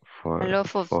 a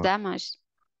loss of damage.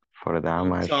 for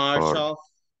damage, Charge for off.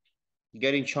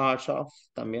 Getting charged off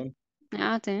también.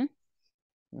 Ah, sí.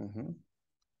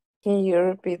 Can you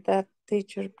repeat that,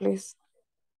 teacher, please?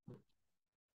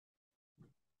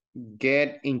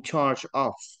 Get in charge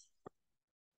of.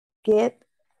 Get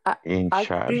in three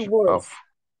charge words. of.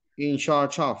 In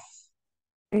charge of.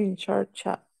 In charge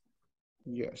of.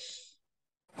 Yes.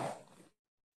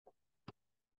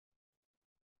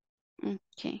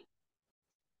 Okay.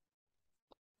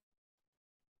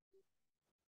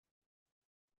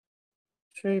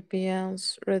 Three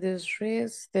PMs reduce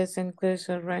risk. This includes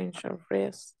a range of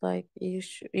risks like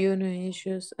union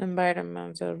issues,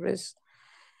 environmental risk,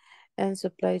 and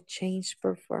supply chain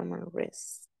performance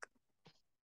risk.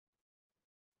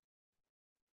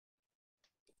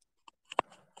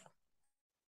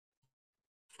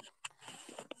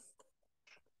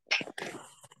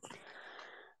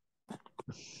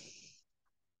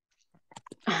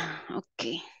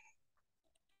 Okay.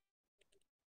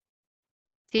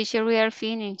 Teacher, we are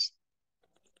finished.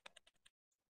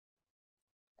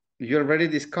 You already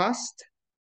discussed?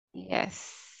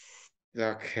 Yes.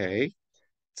 Okay.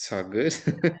 So good.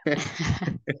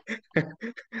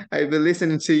 I've been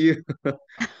listening to you.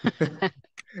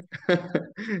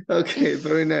 Okay,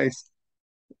 very nice.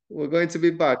 We're going to be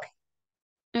back.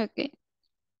 Okay.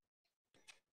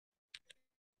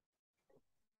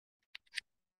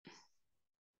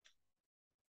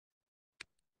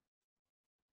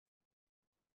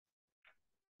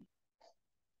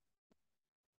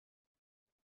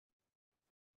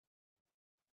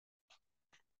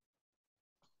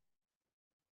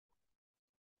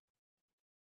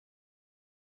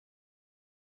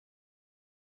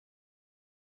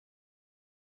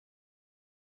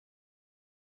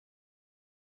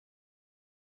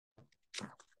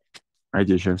 Hi,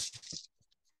 teacher.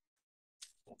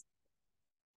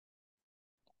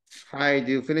 Hi,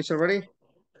 do you finish already?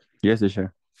 Yes,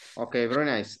 teacher. Okay, very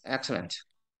nice. Excellent.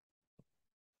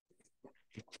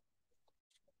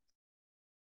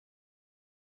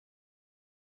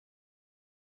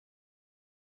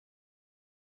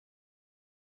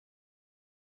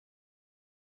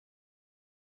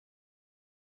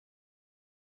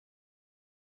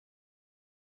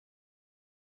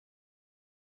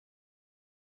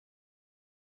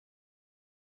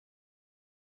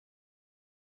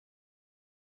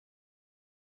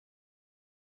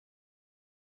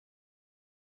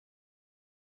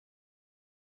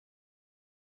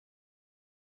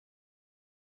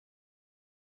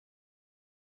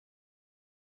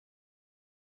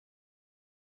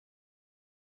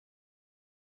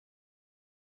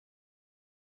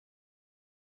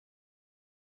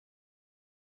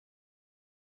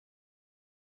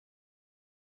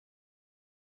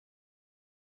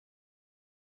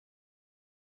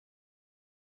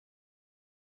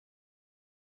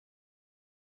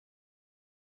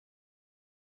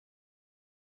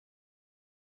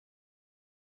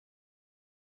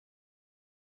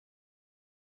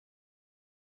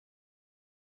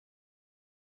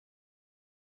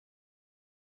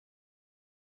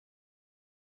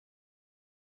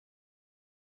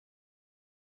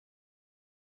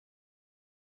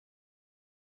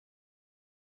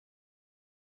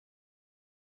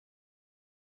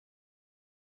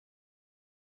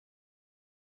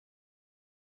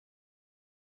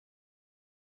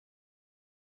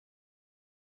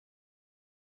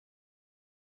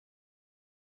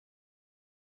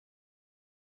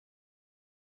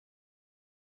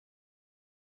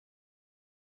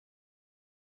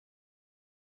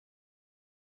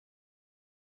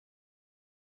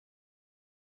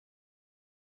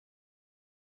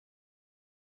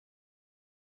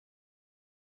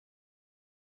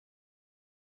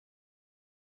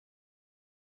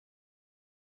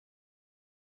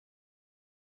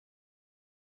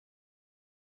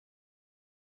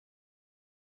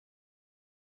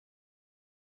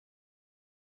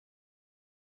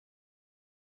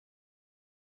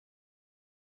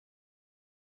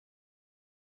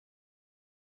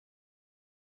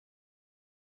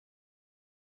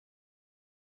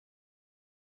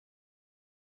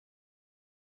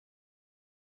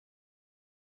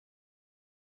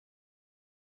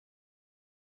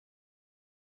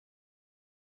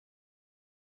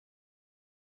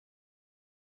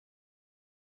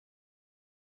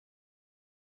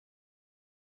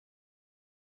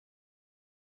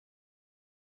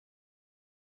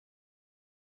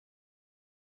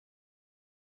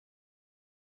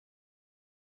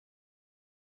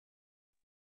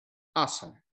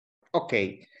 Awesome.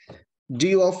 Okay. Do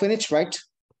you all finish, right?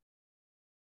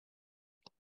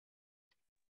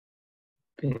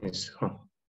 Finish.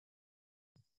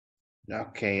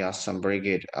 Okay, awesome. Very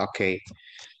good. Okay.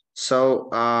 So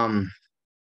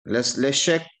let's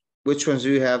check which ones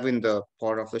do you have in the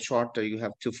part of the chart that you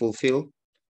have to fulfill.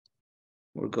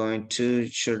 We're going to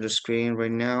share the screen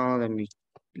right now. Let me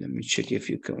check if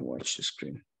you can watch the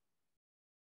screen.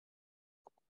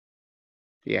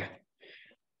 Yeah.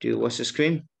 Do you watch the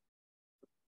screen?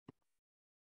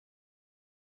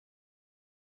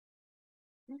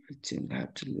 I think I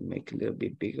have to make it a little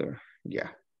bit bigger. Yeah.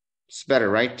 It's better,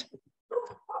 right?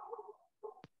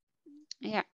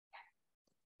 Yeah.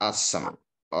 Awesome.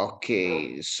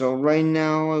 Okay. So right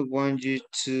now I want you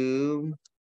to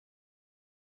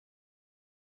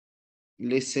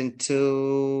listen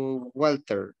to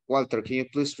Walter. Walter, can you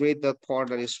please read that part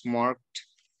that is marked?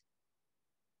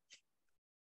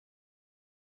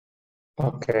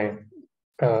 Okay.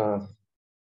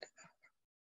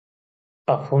 A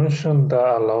function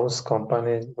that allows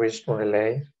companies which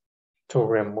relate to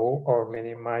remove or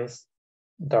minimize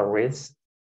the risk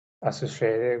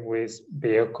associated with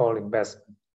vehicle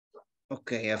investment.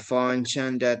 Okay, a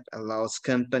function that allows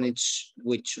companies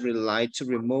which rely to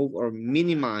remove or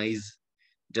minimize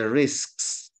the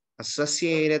risks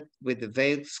associated with the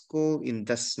vehicle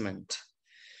investment.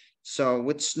 So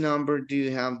which number do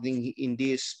you have in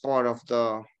this part of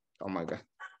the, oh my God,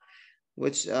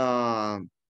 which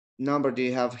number do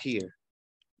you have here?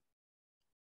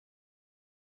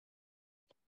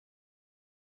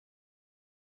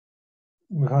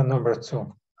 We have number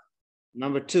 2.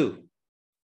 Number 2.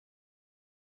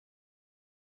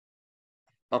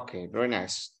 Okay, very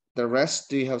nice. The rest,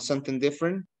 do you have something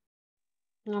different?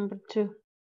 Number 2.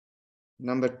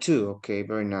 Number 2, okay,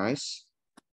 very nice.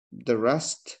 The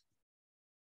rest?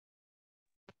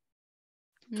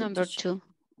 Number 2.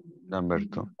 Number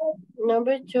 2.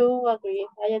 Number 2, agree.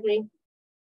 I agree.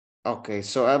 Okay,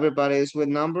 so everybody is with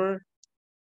number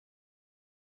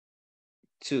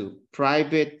 2,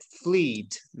 private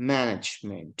fleet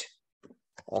management.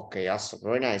 Okay, awesome,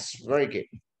 very nice, very good.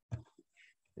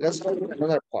 Let's go to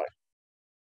another part.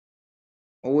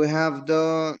 We have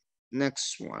the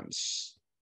next ones.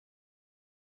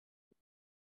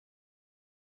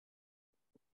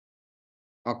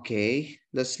 Okay,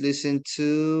 let's listen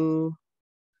to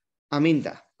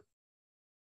Aminda.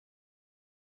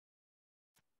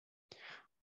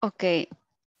 Okay.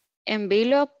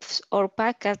 Envelopes or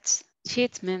packets,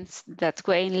 shipments that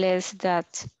weigh less than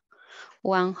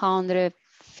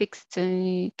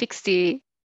 160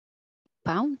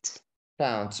 pounds.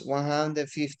 Pounds,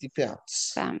 150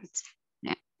 pounds. Pounds,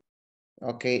 yeah.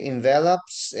 Okay,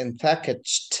 envelopes and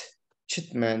packaged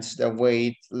shipments that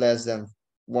weigh less than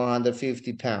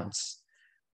 150 pounds.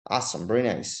 Awesome, very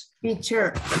nice.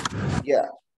 Teacher. Yeah.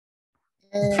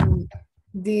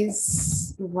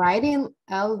 This writing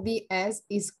LBS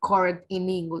is correct in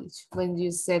English when you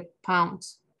said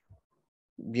pounds.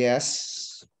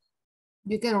 Yes.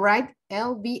 You can write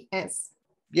LBS.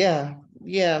 Yeah,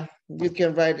 you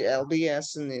can write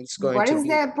LBS and it's going What to is be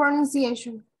the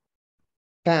pronunciation?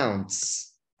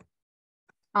 pounds.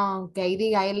 Okay,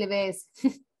 diga LBS.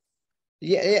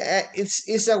 Yeah,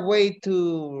 it's a way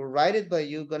to write it, but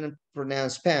you're gonna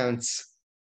pronounce pounds.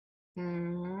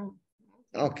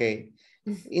 Okay.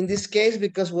 In this case,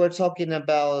 because we're talking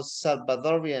about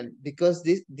Salvadorian, because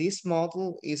this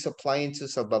model is applying to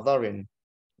Salvadorian.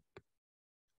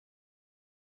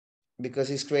 Because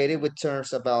it's created with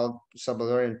terms about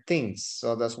Salvadorian things,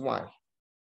 so that's why.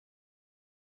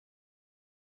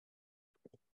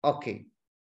 Okay,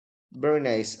 very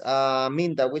nice.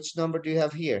 Minda, which number do you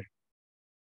have here?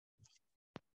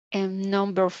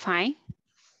 Number 5.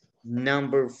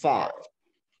 Number 5.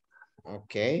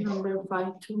 Okay. Number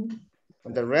 5 too.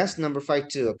 The rest, number 5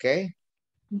 too, okay?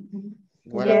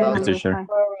 What Yes, about number teacher? 5.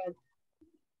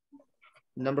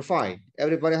 Number 5.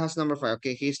 Everybody has number 5.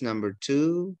 Okay, here's number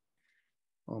 2.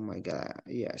 Oh my God.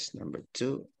 Yes, number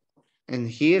 2. And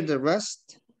here the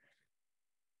rest?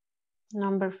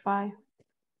 Number 5.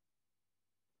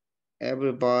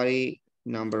 Everybody,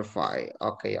 number 5.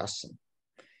 Okay, awesome.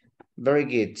 Very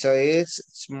good. So it's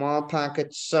small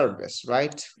package service,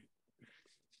 right?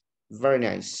 Very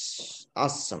nice.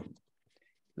 Awesome.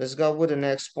 Let's go with the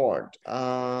next part.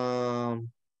 Can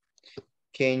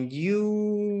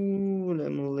you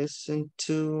let me listen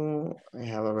to? I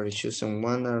have already chosen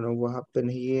one. I don't know what happened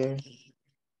here.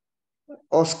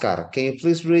 Oscar, can you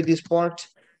please read this part?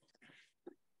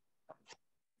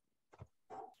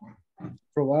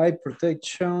 Provide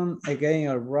protection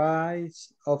against a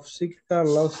rise of physical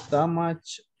loss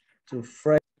damage to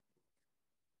freight.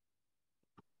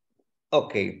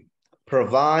 Okay.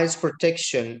 Provides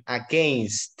protection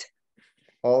against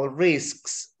all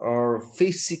risks or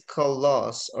physical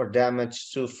loss or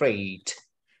damage to freight.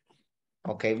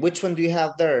 Okay, which one do you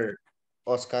have there,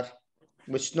 Oscar?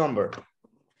 Which number?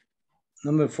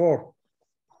 Number 4.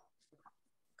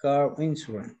 Car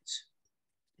insurance.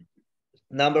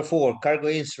 Number 4, cargo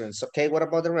insurance. Okay, what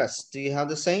about the rest? Do you have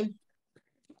the same?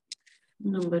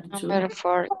 Number 2. Number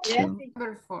 4, Yes, 2.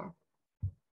 number 4.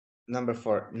 Number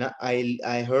 4. No,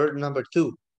 I heard number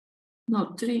 2.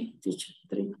 No, 3, teacher,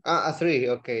 3. 3.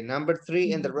 Okay, number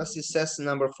 3 and the rest it says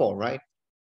number 4, right?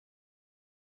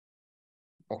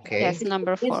 Okay. Yes,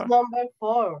 number 4. It's number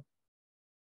 4.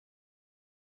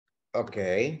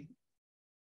 Okay.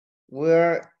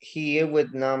 We're here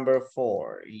with number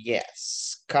 4.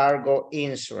 Yes, cargo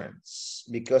insurance,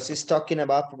 because it's talking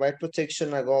about provide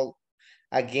protection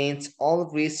against all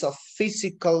risks of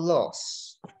physical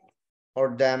loss or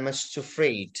damage to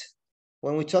freight.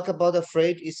 When we talk about the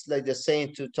freight, it's like the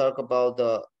same to talk about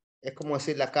es como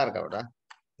decir la carga, ¿verdad?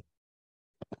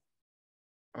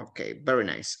 Okay, very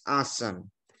nice. Awesome.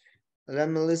 Let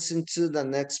me listen to the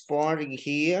next part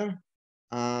here.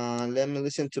 Let me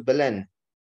listen to Belen.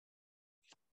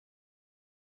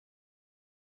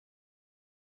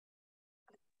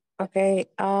 Okay.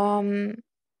 A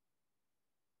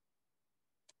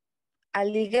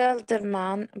legal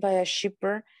demand by a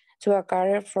shipper to a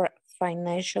carrier for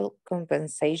financial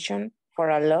compensation for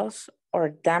a loss or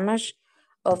damage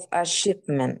of a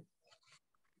shipment.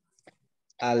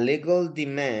 A legal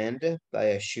demand by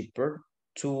a shipper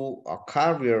to a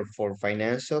carrier for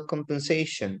financial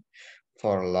compensation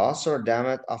for loss or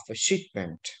damage of a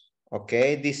shipment.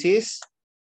 Okay, this is?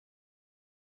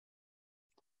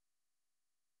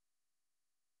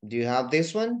 Do you have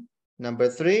this one? Number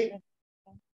 3?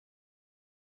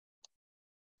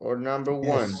 Or number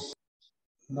 1?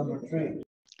 Number 3.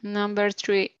 Number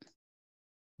 3.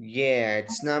 Yeah,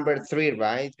 it's number 3,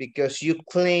 right? Because you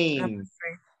claim.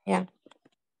 Yeah.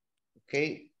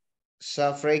 Okay.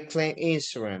 Self-rate claim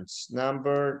insurance,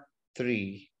 number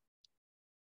 3.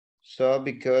 So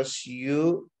because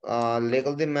you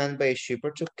legal demand by a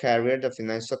shipper to carry the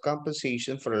financial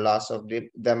compensation for the loss of the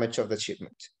damage of the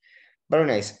shipment. Very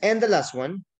nice. And the last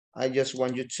one, I just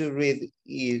want you to read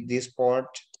this part.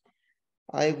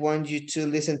 I want you to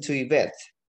listen to Yvette.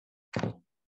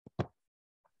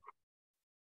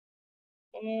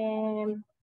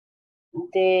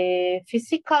 The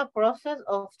physical process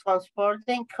of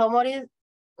transporting commodities,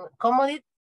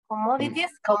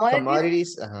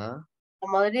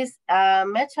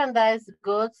 merchandise,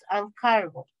 goods, and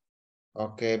cargo.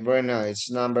 Okay, very nice.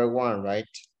 Number 1, right?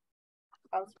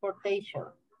 Transportation.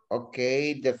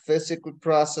 Okay, the physical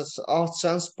process of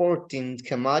transporting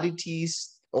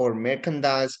commodities or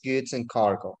merchandise, goods, and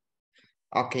cargo.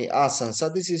 Okay, awesome. So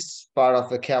this is part of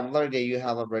the vocabulary that you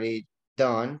have already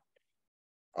done.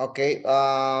 Okay,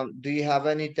 do you have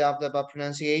any doubt about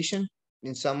pronunciation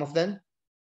in some of them?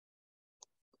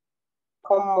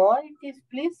 Commodities,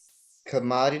 please.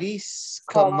 Commodities,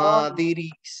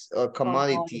 or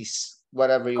commodities,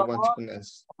 whatever you want to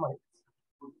pronounce.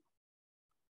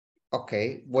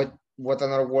 Okay, what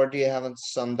another word do you have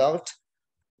some doubt?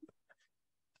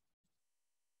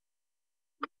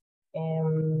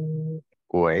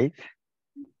 Wait.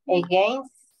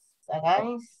 Against,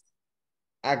 and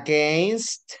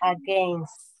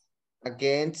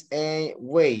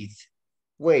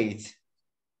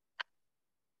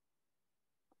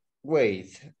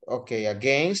wait. Okay,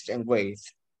 against and wait.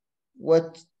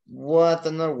 What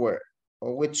another word,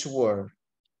 or which word?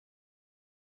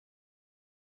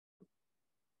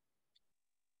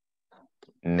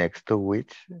 Next to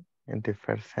which in the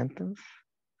first sentence?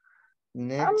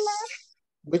 Next,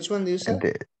 which one do you say?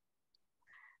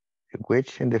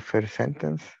 Which in the first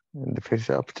sentence, in the first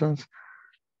options,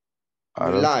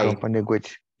 are those Rely. company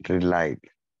which relied.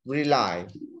 Rely.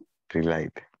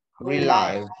 Relied.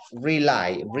 Rely.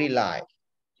 Rely. Rely.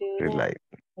 Relied.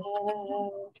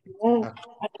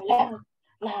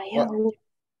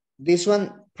 This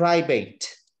one, private.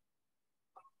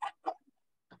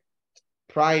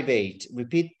 Private.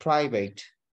 Repeat, private.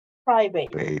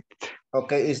 Private.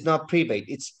 Okay, it's not private,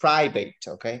 it's private,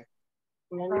 okay?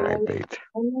 Private.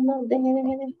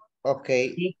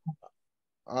 Okay.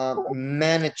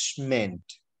 Management.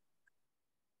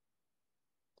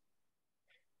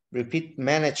 Repeat,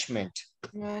 management.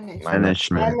 Management.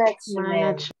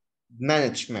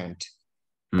 Management.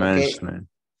 Management. Okay.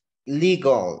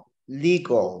 Legal.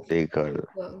 Legal.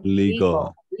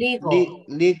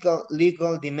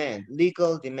 Legal demand.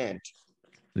 Legal demand.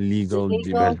 Legal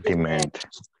demand.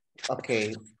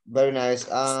 Okay, very nice.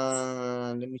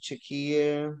 Let me check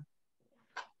here.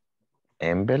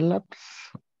 Envelopes.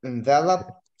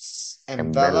 Envelopes.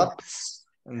 Envelopes.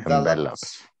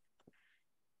 Envelopes.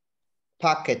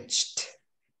 Packaged.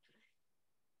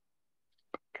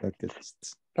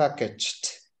 Packaged.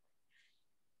 Packaged.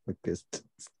 Packaged.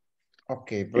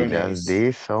 Okay, Y very las nice.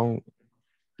 D son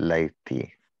like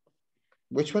T.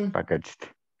 Which one? Packaged.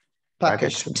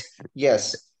 Packaged.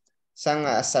 Yes. Sang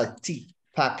as a T.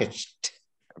 Packaged.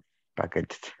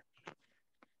 Packaged.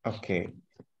 Okay.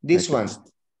 This one.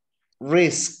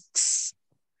 Risks.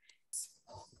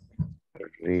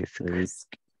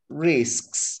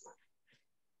 Risks.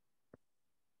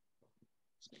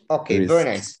 Okay, very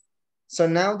nice. So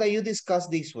now that you discuss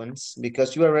these ones,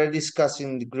 because you are already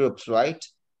discussing the groups, right?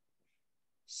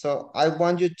 So I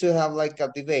want you to have like a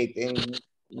debate. And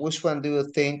which one do you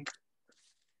think?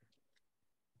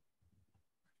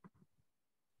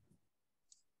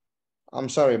 I'm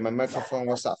sorry, my microphone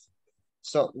was off.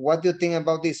 So what do you think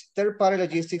about this? Third-party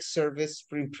logistics service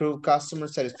to improve customer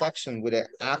satisfaction with an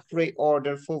accurate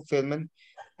order fulfillment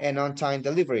and on-time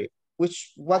delivery.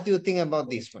 What do you think about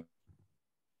this one?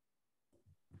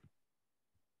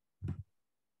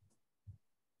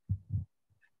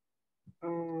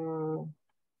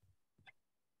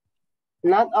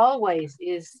 Not always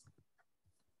is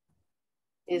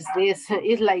this,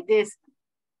 it's like this.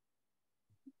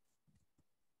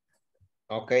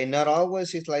 Okay, not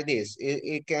always it's like this.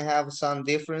 It can have some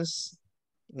difference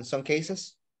in some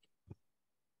cases.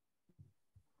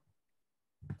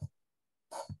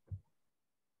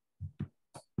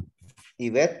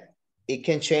 Yvette, it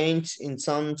can change in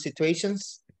some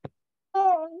situations.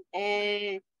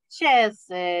 Yes,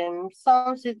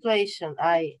 some situation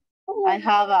I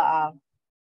have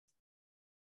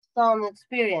some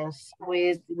experience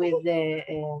with the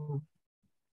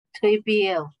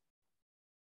 3PL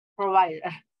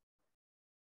provider.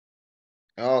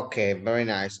 Okay, very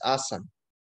nice, awesome.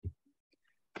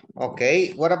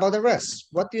 Okay, what about the rest?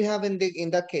 What do you have in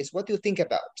that case? What do you think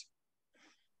about?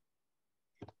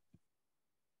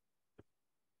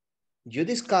 You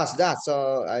discussed that,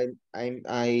 so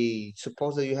I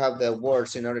suppose that you have the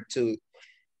words in order to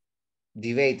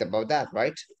debate about that,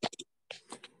 right?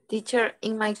 Teacher,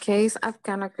 in my case, I'm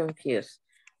kind of confused.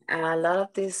 A lot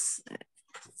of these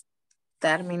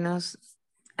terminus,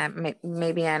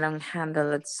 maybe I don't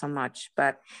handle it so much,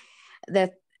 but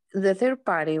the third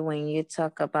party, when you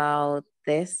talk about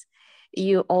this,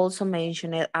 you also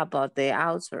mention it about the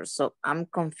outsource. So I'm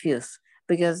confused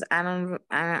because I don't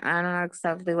know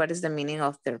exactly what is the meaning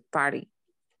of third party.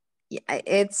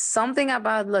 It's something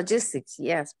about logistics,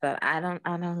 yes, but I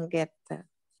don't get that.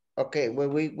 Okay,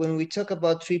 when we talk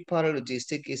about three-party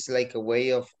logistic, it's like a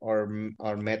way of our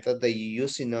method that you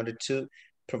use in order to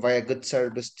provide a good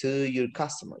service to your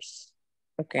customers.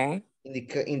 Okay.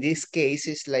 In this case,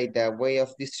 it's like the way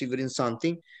of distributing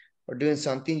something or doing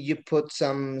something. You put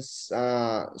some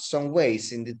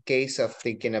ways in the case of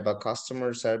thinking about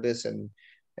customer service and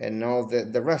all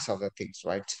the rest of the things,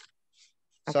 right?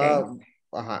 Okay. So,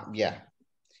 yeah.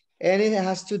 And it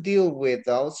has to deal with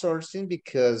outsourcing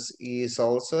because it's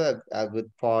also a good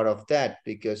part of that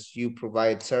because you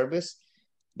provide service,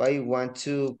 but you want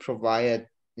to provide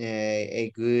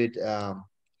a good,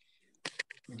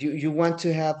 you want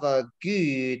to have a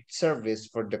good service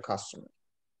for the customer.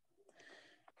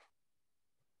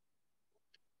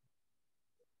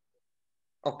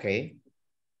 Okay.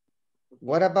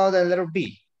 What about a letter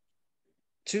B?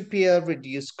 2PL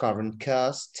reduce current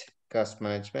cost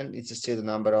management. It's still the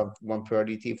number of one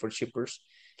priority for shippers.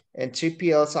 And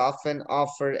 3PLs often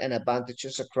offer an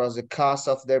advantages across the cost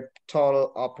of their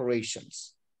total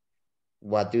operations.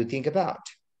 What do you think about?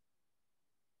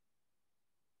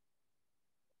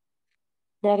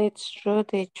 That is true,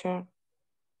 teacher.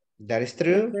 That is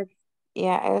true?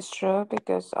 Yeah, it's true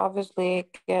because obviously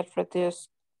it can reduce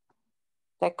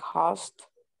the cost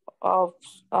of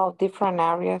different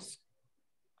areas.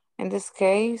 In this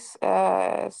case,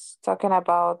 it's talking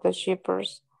about the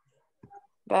shippers,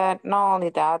 but not only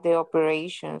that, the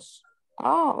operations.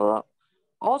 Oh, well,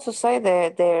 also say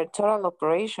their total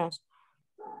operations.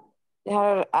 They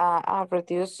have a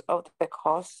reduce of the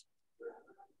cost.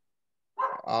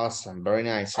 Awesome, very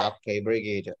nice. Okay, very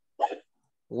good.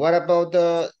 What about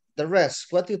the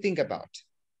rest? What do you think about?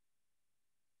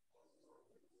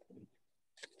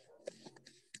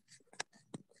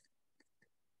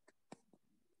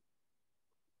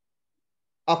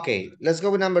 Okay, let's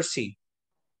go with number C.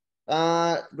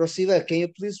 Rosiva, can you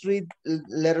please read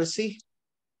letter C?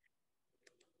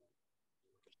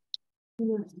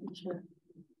 Yes, teacher.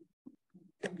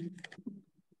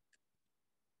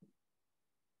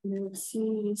 Let's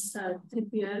see,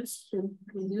 3PLs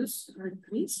reduce or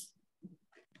increase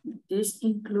This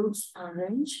includes a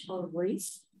range of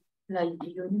risks like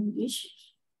union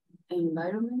issues,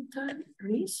 environmental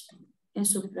risk, and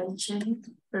supply chain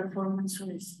performance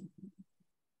risk.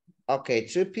 Okay,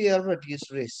 3PL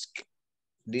reduce risk.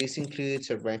 This includes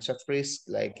a range of risks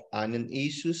like union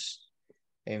issues,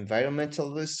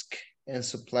 environmental risk, and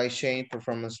supply chain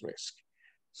performance risk.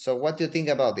 So what do you think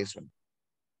about this one?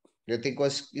 Do you think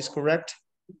is correct?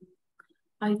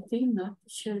 I think not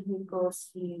sure because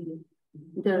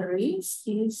the risk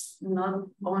is not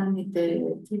only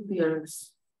the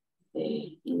TPRs.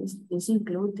 This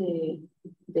include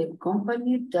the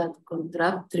company that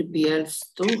contract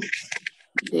 3PLs too.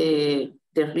 The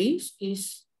risk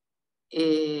is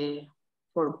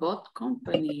for both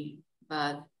company,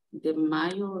 but the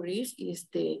major risk is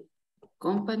the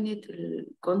company to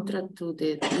contract to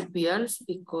the 3PLs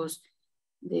because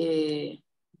the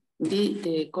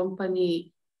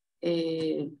company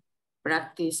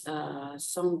practice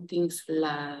some things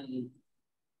like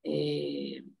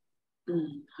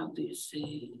how do you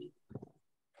say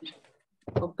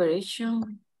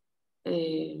operation.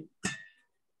 I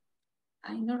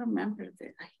don't remember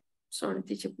that. Sorry,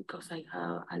 teacher, because I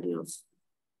have a little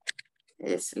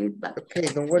sleep back. Okay,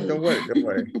 don't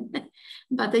worry.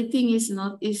 But I think it's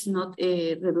not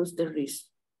reduce the risk.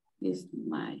 Is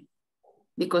my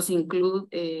because include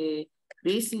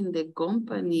risk in the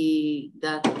company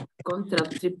that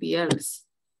contract 3PLs,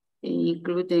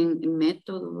 including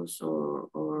methods or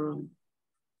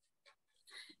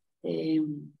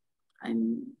I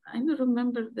don't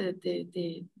remember the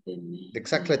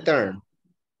exactly term.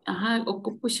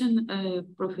 Occupation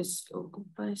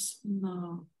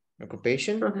no.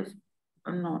 Occupation?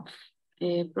 No.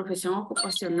 Profesión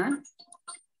ocupacional.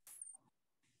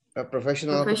 A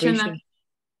professional occupation?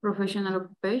 Professional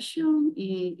occupation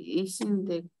is in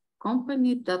the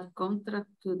company that contract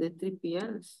to the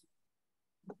 3PLs.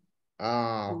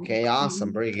 Ah, okay,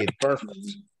 awesome, very good, perfect.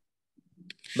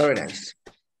 Very nice.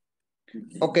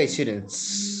 Okay,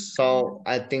 students, so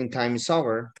I think time is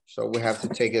over, so we have to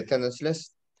take the attendance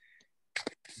list.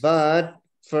 But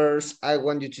first, I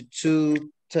want you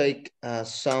to take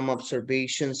some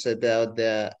observations about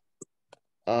the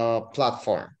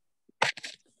platform.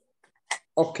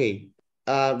 Okay,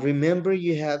 remember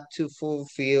you have to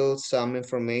fulfill some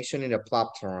information in the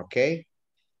platform, okay?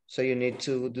 So you need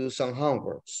to do some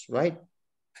homeworks, right?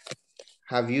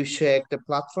 Have you checked the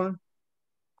platform?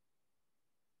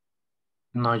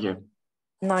 Not yet.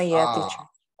 Not yet, teacher.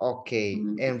 Okay,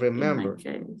 and remember,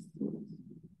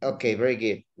 okay, very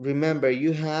good. Remember,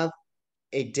 you have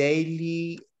a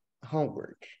daily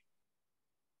homework.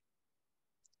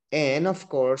 And of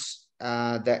course,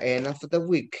 the end of the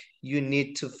week, you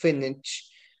need to finish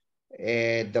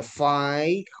the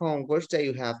 5 homeworks that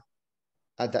you have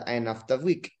at the end of the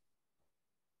week.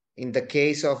 In the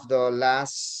case of the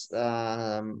last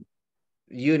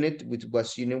unit, which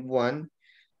was unit 1,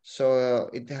 so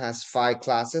it has 5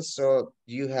 classes, so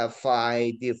you have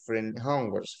 5 different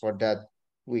homeworks for that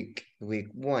week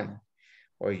 1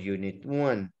 or unit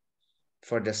 1.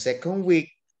 For the second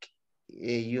week,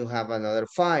 you have another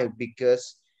 5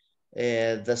 because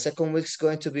the second week is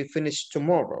going to be finished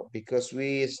tomorrow because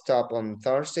we stop on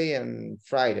Thursday and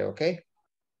Friday, okay?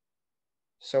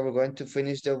 So we're going to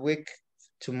finish the week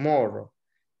tomorrow.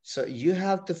 So you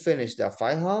have to finish the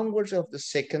 5 homeworks of the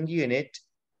second unit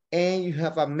and you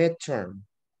have a midterm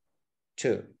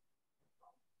too.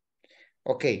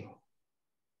 Ok.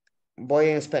 Voy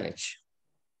en Spanish.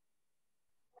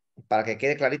 Para que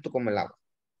quede clarito como el agua.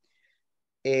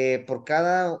 Por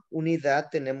cada unidad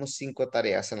tenemos 5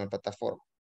 tareas en la plataforma.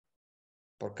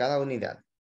 Por cada unidad.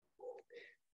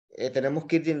 Tenemos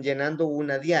que ir llenando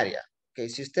una diaria. Okay,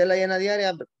 si usted la llena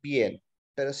diaria, bien.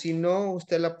 Pero si no,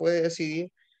 usted la puede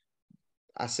decidir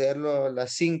hacerlo a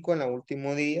las 5 en el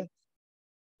último día,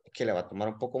 que le va a tomar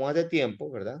un poco más de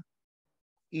tiempo, ¿verdad?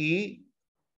 Y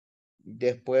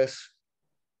después,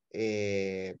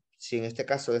 si en este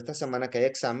caso de esta semana que hay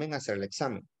examen, hacer el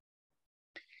examen.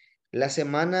 La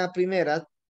semana primera,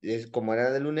 como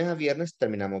era de lunes a viernes,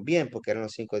 terminamos bien, porque eran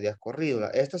los 5 días corridos.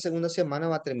 Esta segunda semana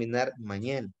va a terminar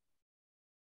mañana.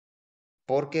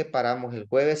 Porque paramos el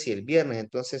jueves y el viernes,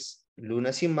 entonces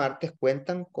lunes y martes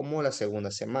cuentan como la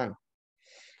segunda semana.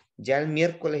 Ya el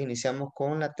miércoles iniciamos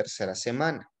con la tercera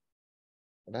semana,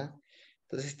 ¿verdad?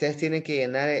 Entonces ustedes tienen que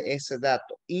llenar ese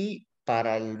dato. Y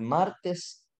para el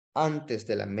martes, antes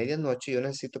de la medianoche, yo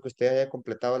necesito que ustedes hayan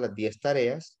completado las 10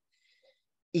 tareas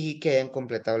y que hayan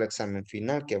completado el examen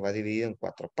final, que va dividido en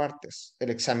 4 partes. El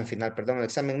examen final, perdón, el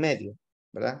examen medio,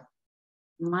 ¿verdad?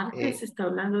 Martes está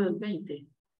hablando del 20.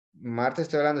 Martes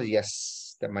estoy hablando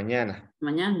de mañana.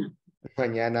 Mañana.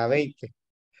 Mañana 20.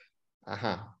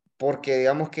 Ajá. Porque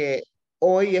digamos que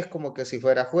hoy es como que si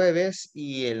fuera jueves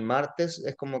y el martes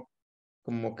es como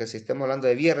que si estemos hablando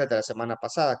de viernes de la semana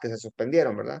pasada que se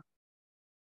suspendieron, ¿verdad?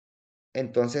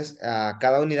 Entonces,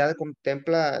 cada unidad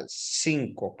contempla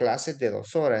 5 clases de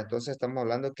 2 horas. Entonces, estamos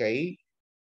hablando que ahí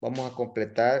vamos a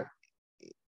completar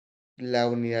la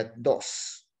unidad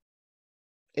 2.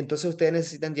 Entonces, ustedes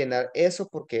necesitan llenar eso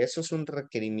porque eso es un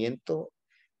requerimiento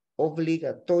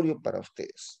obligatorio para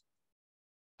ustedes.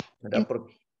 ¿Verdad?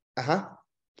 Ajá.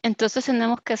 Entonces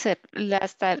tenemos que hacer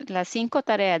las 5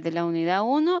 tareas de la unidad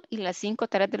 1 y las 5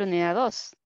 tareas de la unidad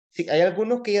 2. Sí, hay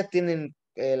algunos que ya tienen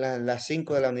las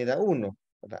 5 de la unidad 1,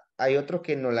 ¿verdad? Hay otros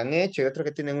que no la han hecho, hay otros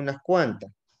que tienen unas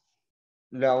cuantas.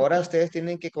 Ahora ustedes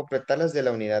tienen que completar las de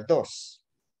la unidad 2,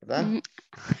 ¿verdad?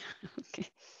 Okay.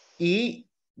 Y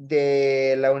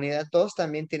de la unidad 2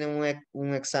 también tienen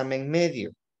un examen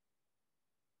medio,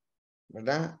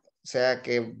 ¿verdad? O sea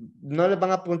que no les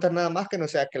van a preguntar nada más que no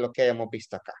sea que lo que hayamos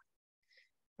visto acá.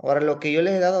 Ahora, lo que yo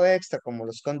les he dado extra, como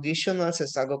los conditionals,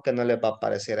 es algo que no les va a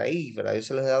aparecer ahí, ¿verdad? Yo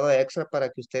se los he dado extra para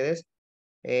que ustedes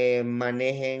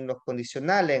manejen los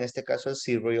condicionales, en este caso el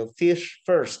zero y el fish,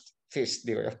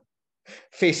 digo yo.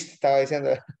 Fish, estaba diciendo.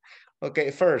 Ok,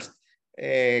 first,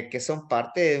 que son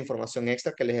parte de información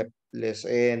extra que les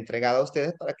he entregado a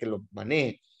ustedes para que lo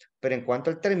manejen. Pero en cuanto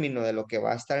al término de lo que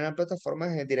va a estar en la plataforma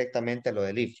es directamente lo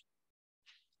del if.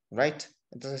 Right?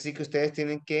 Entonces sí que ustedes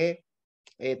tienen que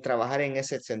trabajar en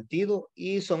ese sentido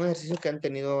y son ejercicios que han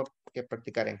tenido que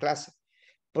practicar en clase.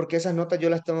 Porque esas notas yo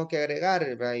las tengo que agregar,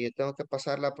 ¿verdad? Yo tengo que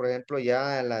pasarla, por ejemplo,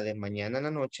 ya a la de mañana en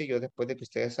la noche. Yo después de que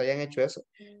ustedes hayan hecho eso,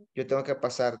 yo tengo que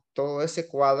pasar todo ese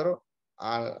cuadro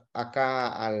acá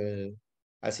al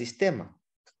sistema.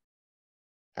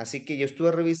 Así que yo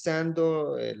estuve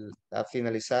revisando a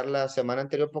finalizar la semana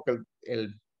anterior porque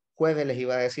el jueves les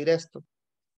iba a decir esto,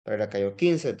 pero le cayó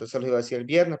 15, entonces los iba a decir el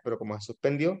viernes, pero como se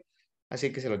suspendió,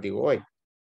 así que se los digo hoy.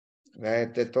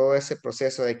 De todo ese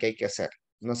proceso de que hay que hacer.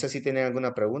 No sé si tienen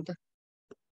alguna pregunta.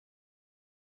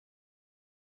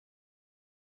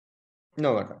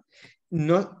 No, ¿verdad?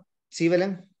 No, ¿sí,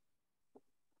 Belén?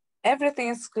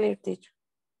 Everything is clear, teacher.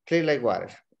 Clear like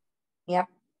water. Yep.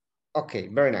 Ok,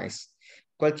 very nice.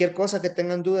 Cualquier cosa que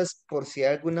tengan dudas, por si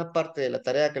hay alguna parte de la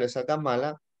tarea que les salga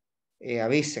mala,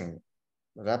 avisen,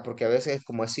 ¿verdad? Porque a veces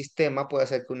como es sistema, puede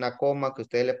ser que una coma que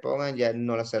ustedes le pongan ya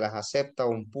no se las acepta, o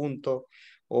un punto,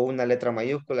 o una letra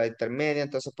mayúscula intermedia,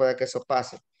 entonces puede que eso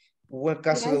pase. Hubo el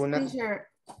caso de Yes, una... teacher.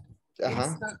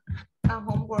 Ajá. It's a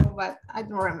homework, but I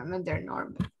don't remember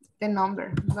the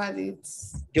number, but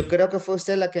it's... Yo creo que fue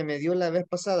usted la que me dio la vez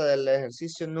pasada el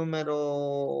ejercicio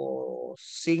número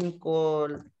 5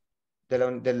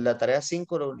 de la tarea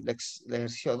 5, el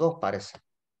ejercicio 2 parece.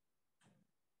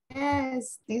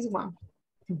 Yes, this one.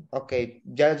 Ok,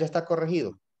 ya está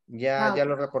corregido. Ya Okay.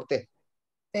 lo reporté.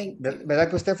 Thank you. ¿Verdad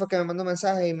que usted fue que me mandó un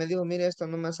mensaje y me dijo, mire, esto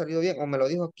no me ha salido bien? O me lo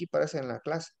dijo aquí, parece, en la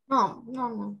clase. No.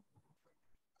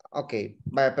 Ok,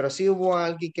 vaya, pero sí hubo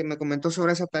alguien que me comentó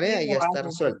sobre esa tarea y ya está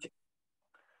resuelto.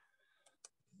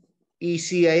 Y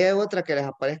si hay otra que les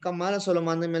aparezca mala, solo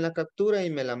mándenme la captura y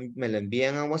me la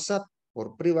envían a WhatsApp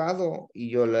por privado y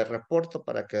yo le reporto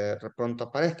para que de pronto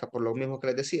aparezca, por lo mismo que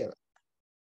les decía.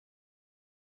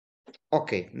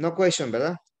 Ok, no question,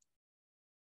 ¿verdad?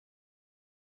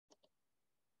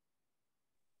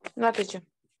 No, teacher.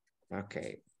 Ok.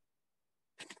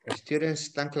 Students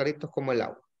están claritos como el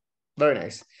agua. Very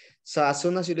nice. So as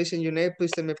soon as you listen your name,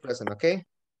 please tell me present, okay?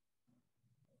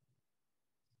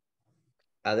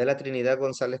 Adela Trinidad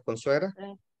González Consuegra.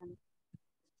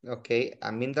 Ok.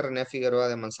 Aminda René Figueroa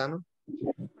de Manzano.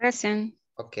 Present.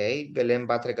 Ok. Belén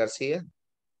Batre García.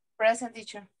 Present,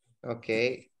 teacher. Ok.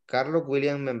 Carlos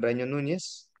William Membreño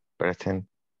Núñez. Present.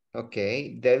 Ok.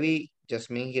 Debbie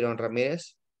Yasmín Girón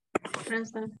Ramírez.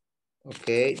 Present. Ok.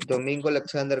 Domingo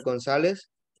Alexander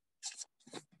González.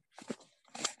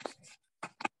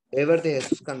 Ever de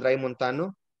Jesús Candray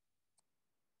Montano.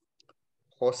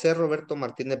 José Roberto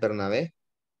Martínez Bernabé.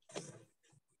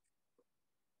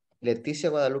 Leticia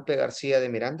Guadalupe García de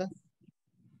Miranda.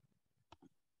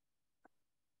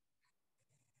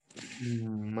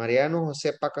 Mariano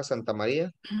José Paca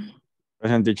Santamaría.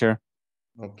 Present, teacher.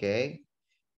 Ok.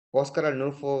 Óscar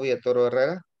Arnulfo Villatoro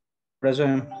Herrera.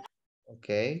 Present. Ok.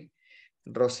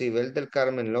 Rosibel del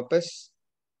Carmen López.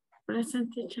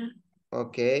 Present, teacher.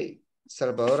 Ok.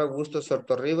 Salvador Augusto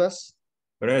Sorto Rivas.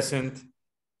 Present.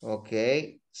 Ok.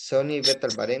 Sony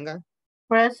Betal Barenga.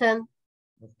 Present.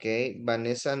 Ok.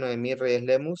 Vanessa Noemí Reyes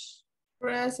Lemus.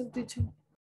 Present, teacher.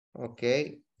 Ok.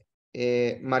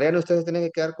 Mariano, usted se tiene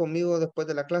que quedar conmigo después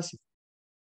de la clase.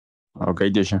 Ok,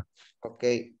 teacher. Ok.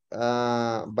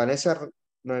 Vanessa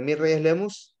Noemí Reyes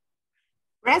Lemus.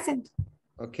 Present.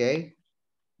 Okay.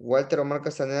 Walter Omar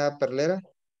Castaneda Perlera.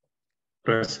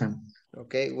 Present.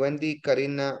 Okay. Wendy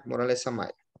Karina Morales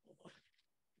Amaya.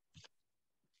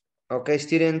 Okay,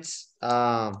 students.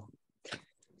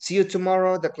 See you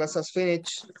tomorrow. The class has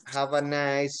finished. Have a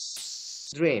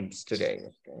nice dreams today.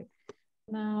 Okay.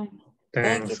 No.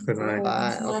 Thanks. Good night.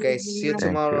 Bye. Okay. See you Thank you.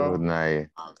 tomorrow. Good night.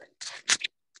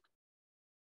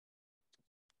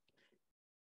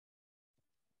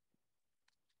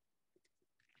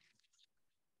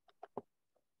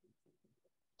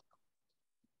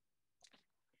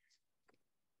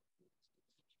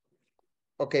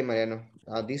 Okay, Mariano.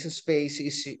 This space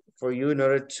is for you in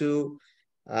order to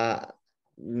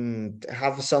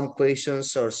have some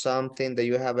questions or something that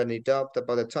you have any doubt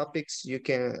about the topics. You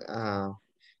can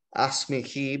ask me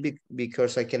here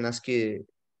because I can ask you,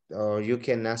 or you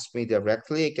can ask me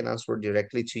directly. I can answer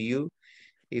directly to you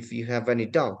if you have any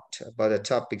doubt about the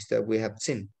topics that we have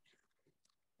seen.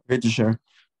 Okay, teacher.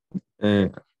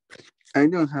 I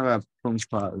don't have a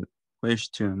punctual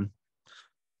question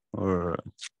or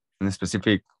a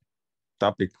specific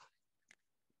topic.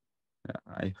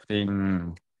 I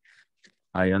think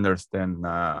I understand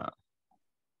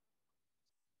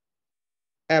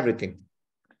everything.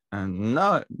 And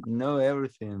not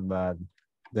everything, but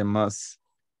the most.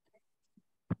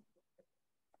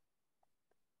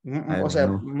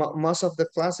 Most of the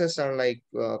classes are like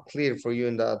clear for you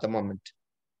in the moment.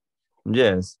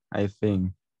 Yes, I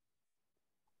think.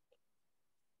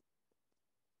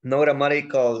 No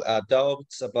grammatical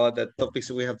doubts about the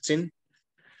topics we have seen?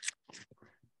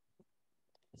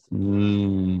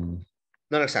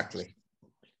 Not exactly.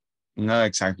 Not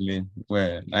exactly.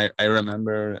 Well, I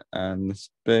remember, and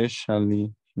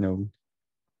especially, no.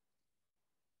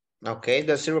 Okay,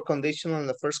 the zero conditional and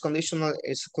the first conditional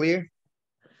is clear?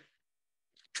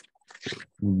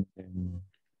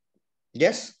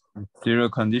 Yes? Zero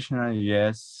conditional,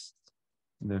 yes.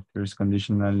 The first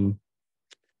conditional,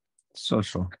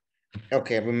 social.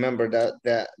 Okay, remember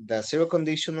that the zero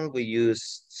conditional, we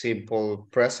use simple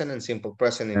present and simple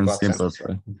present in And both simple senses.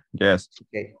 present, yes.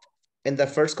 Okay. In the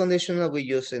first conditional, we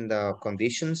use in the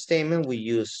condition statement, we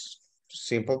use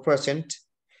simple present.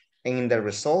 And in the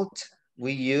result,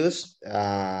 we use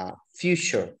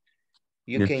future.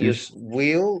 You can use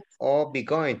will or be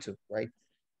going to, right?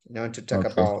 In order to talk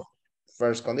about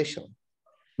first condition.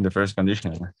 The first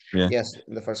condition, yeah. Yes,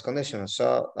 the first condition.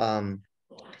 So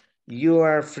you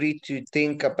are free to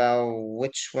think about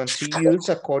which one to use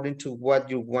according to what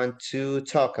you want to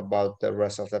talk about the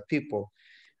rest of the people.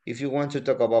 If you want to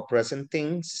talk about present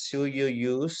things, so you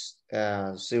use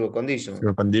zero conditional.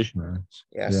 Zero conditional.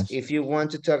 Yes. If you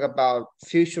want to talk about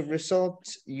future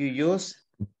results, you use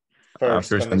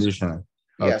first conditional.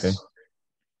 Yes. Okay.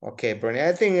 Okay, Bernie,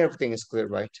 I think everything is clear,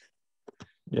 right?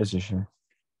 Yes, sure.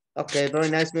 Okay, very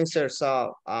nice, mister.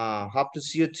 So hope to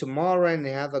see you tomorrow and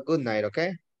have a good night,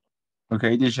 okay?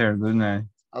 Okay, teacher, good night.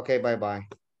 Okay, bye-bye.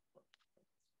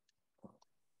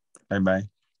 Bye-bye.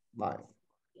 Bye.